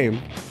made a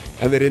game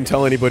and they didn't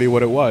tell anybody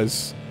what it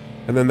was.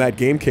 And then that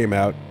game came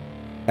out,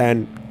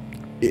 and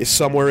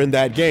somewhere in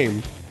that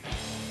game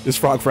is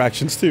Frog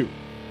Fractions 2.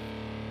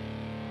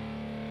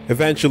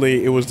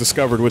 Eventually, it was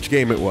discovered which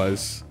game it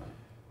was.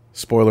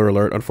 Spoiler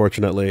alert,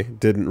 unfortunately,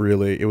 didn't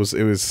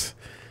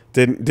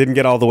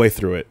get all the way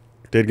through it.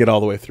 Didn't get all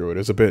the way through it. It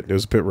was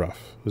a bit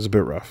rough.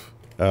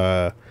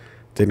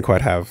 Didn't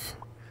quite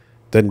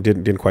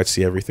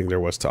see everything there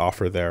was to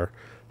offer there.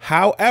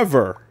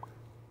 However,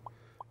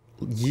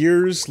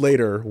 years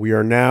later, we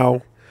are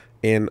now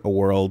in a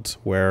world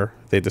where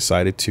they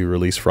decided to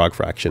release Frog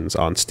Fractions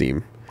on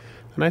Steam.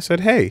 And I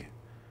said, hey,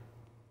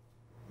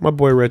 my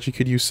boy Reggie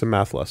could use some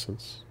math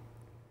lessons.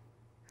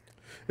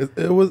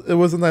 It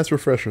was a nice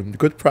refresher.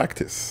 Good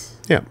practice.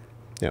 Yeah,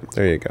 yeah.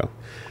 There you go.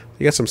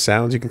 You got some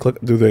sounds you can click.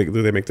 Do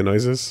they make the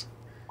noises?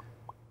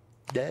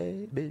 There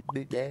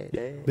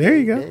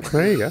you go.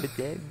 There you go.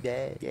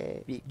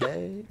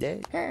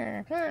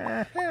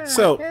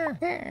 So,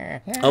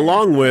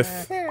 along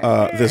with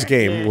this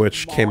game,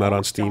 which came out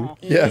on Steam,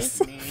 Yes.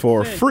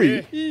 for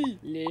free,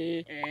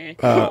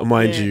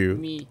 mind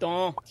you,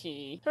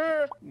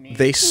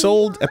 they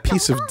sold a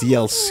piece of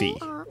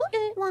DLC.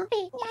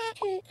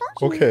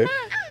 Okay.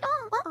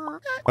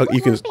 Oh,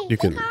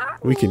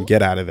 we can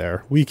get out of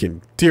there.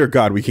 Dear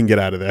God, we can get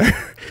out of there.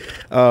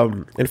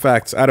 In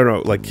fact, I don't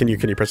know, like, can you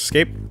press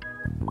escape?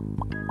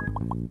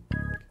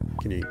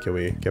 Can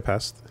we get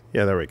past?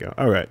 Yeah, there we go.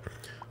 All right.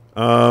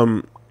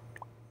 And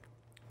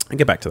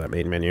get back to that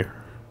main menu.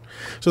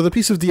 So the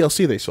piece of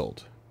DLC they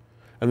sold,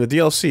 and the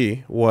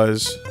DLC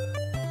was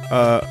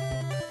a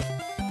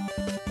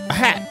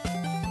hat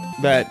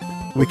that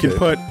we could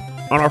put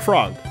on our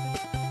frog,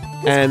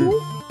 and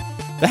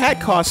the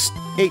hat costs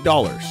 $8.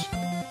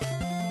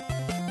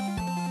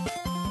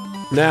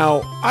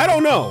 Now, I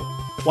don't know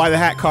why the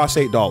hat costs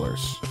 $8,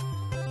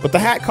 but the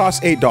hat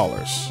costs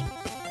 $8.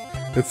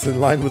 It's in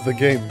line with the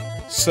game.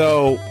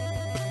 So,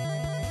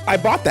 I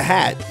bought the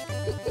hat,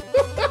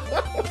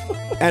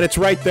 and it's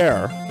right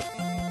there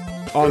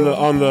on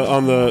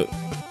the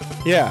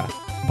yeah.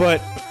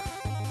 But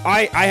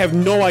I have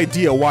no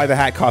idea why the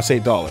hat costs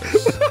 $8.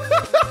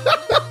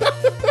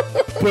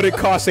 But it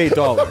costs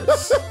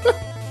 $8.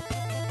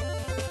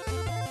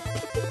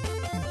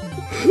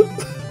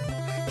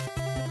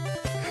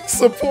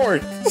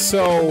 Support.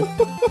 So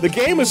the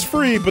game is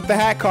free, but the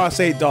hat costs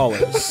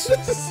 $8.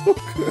 So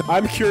good.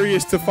 I'm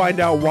curious to find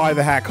out why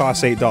the hat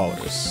costs $8.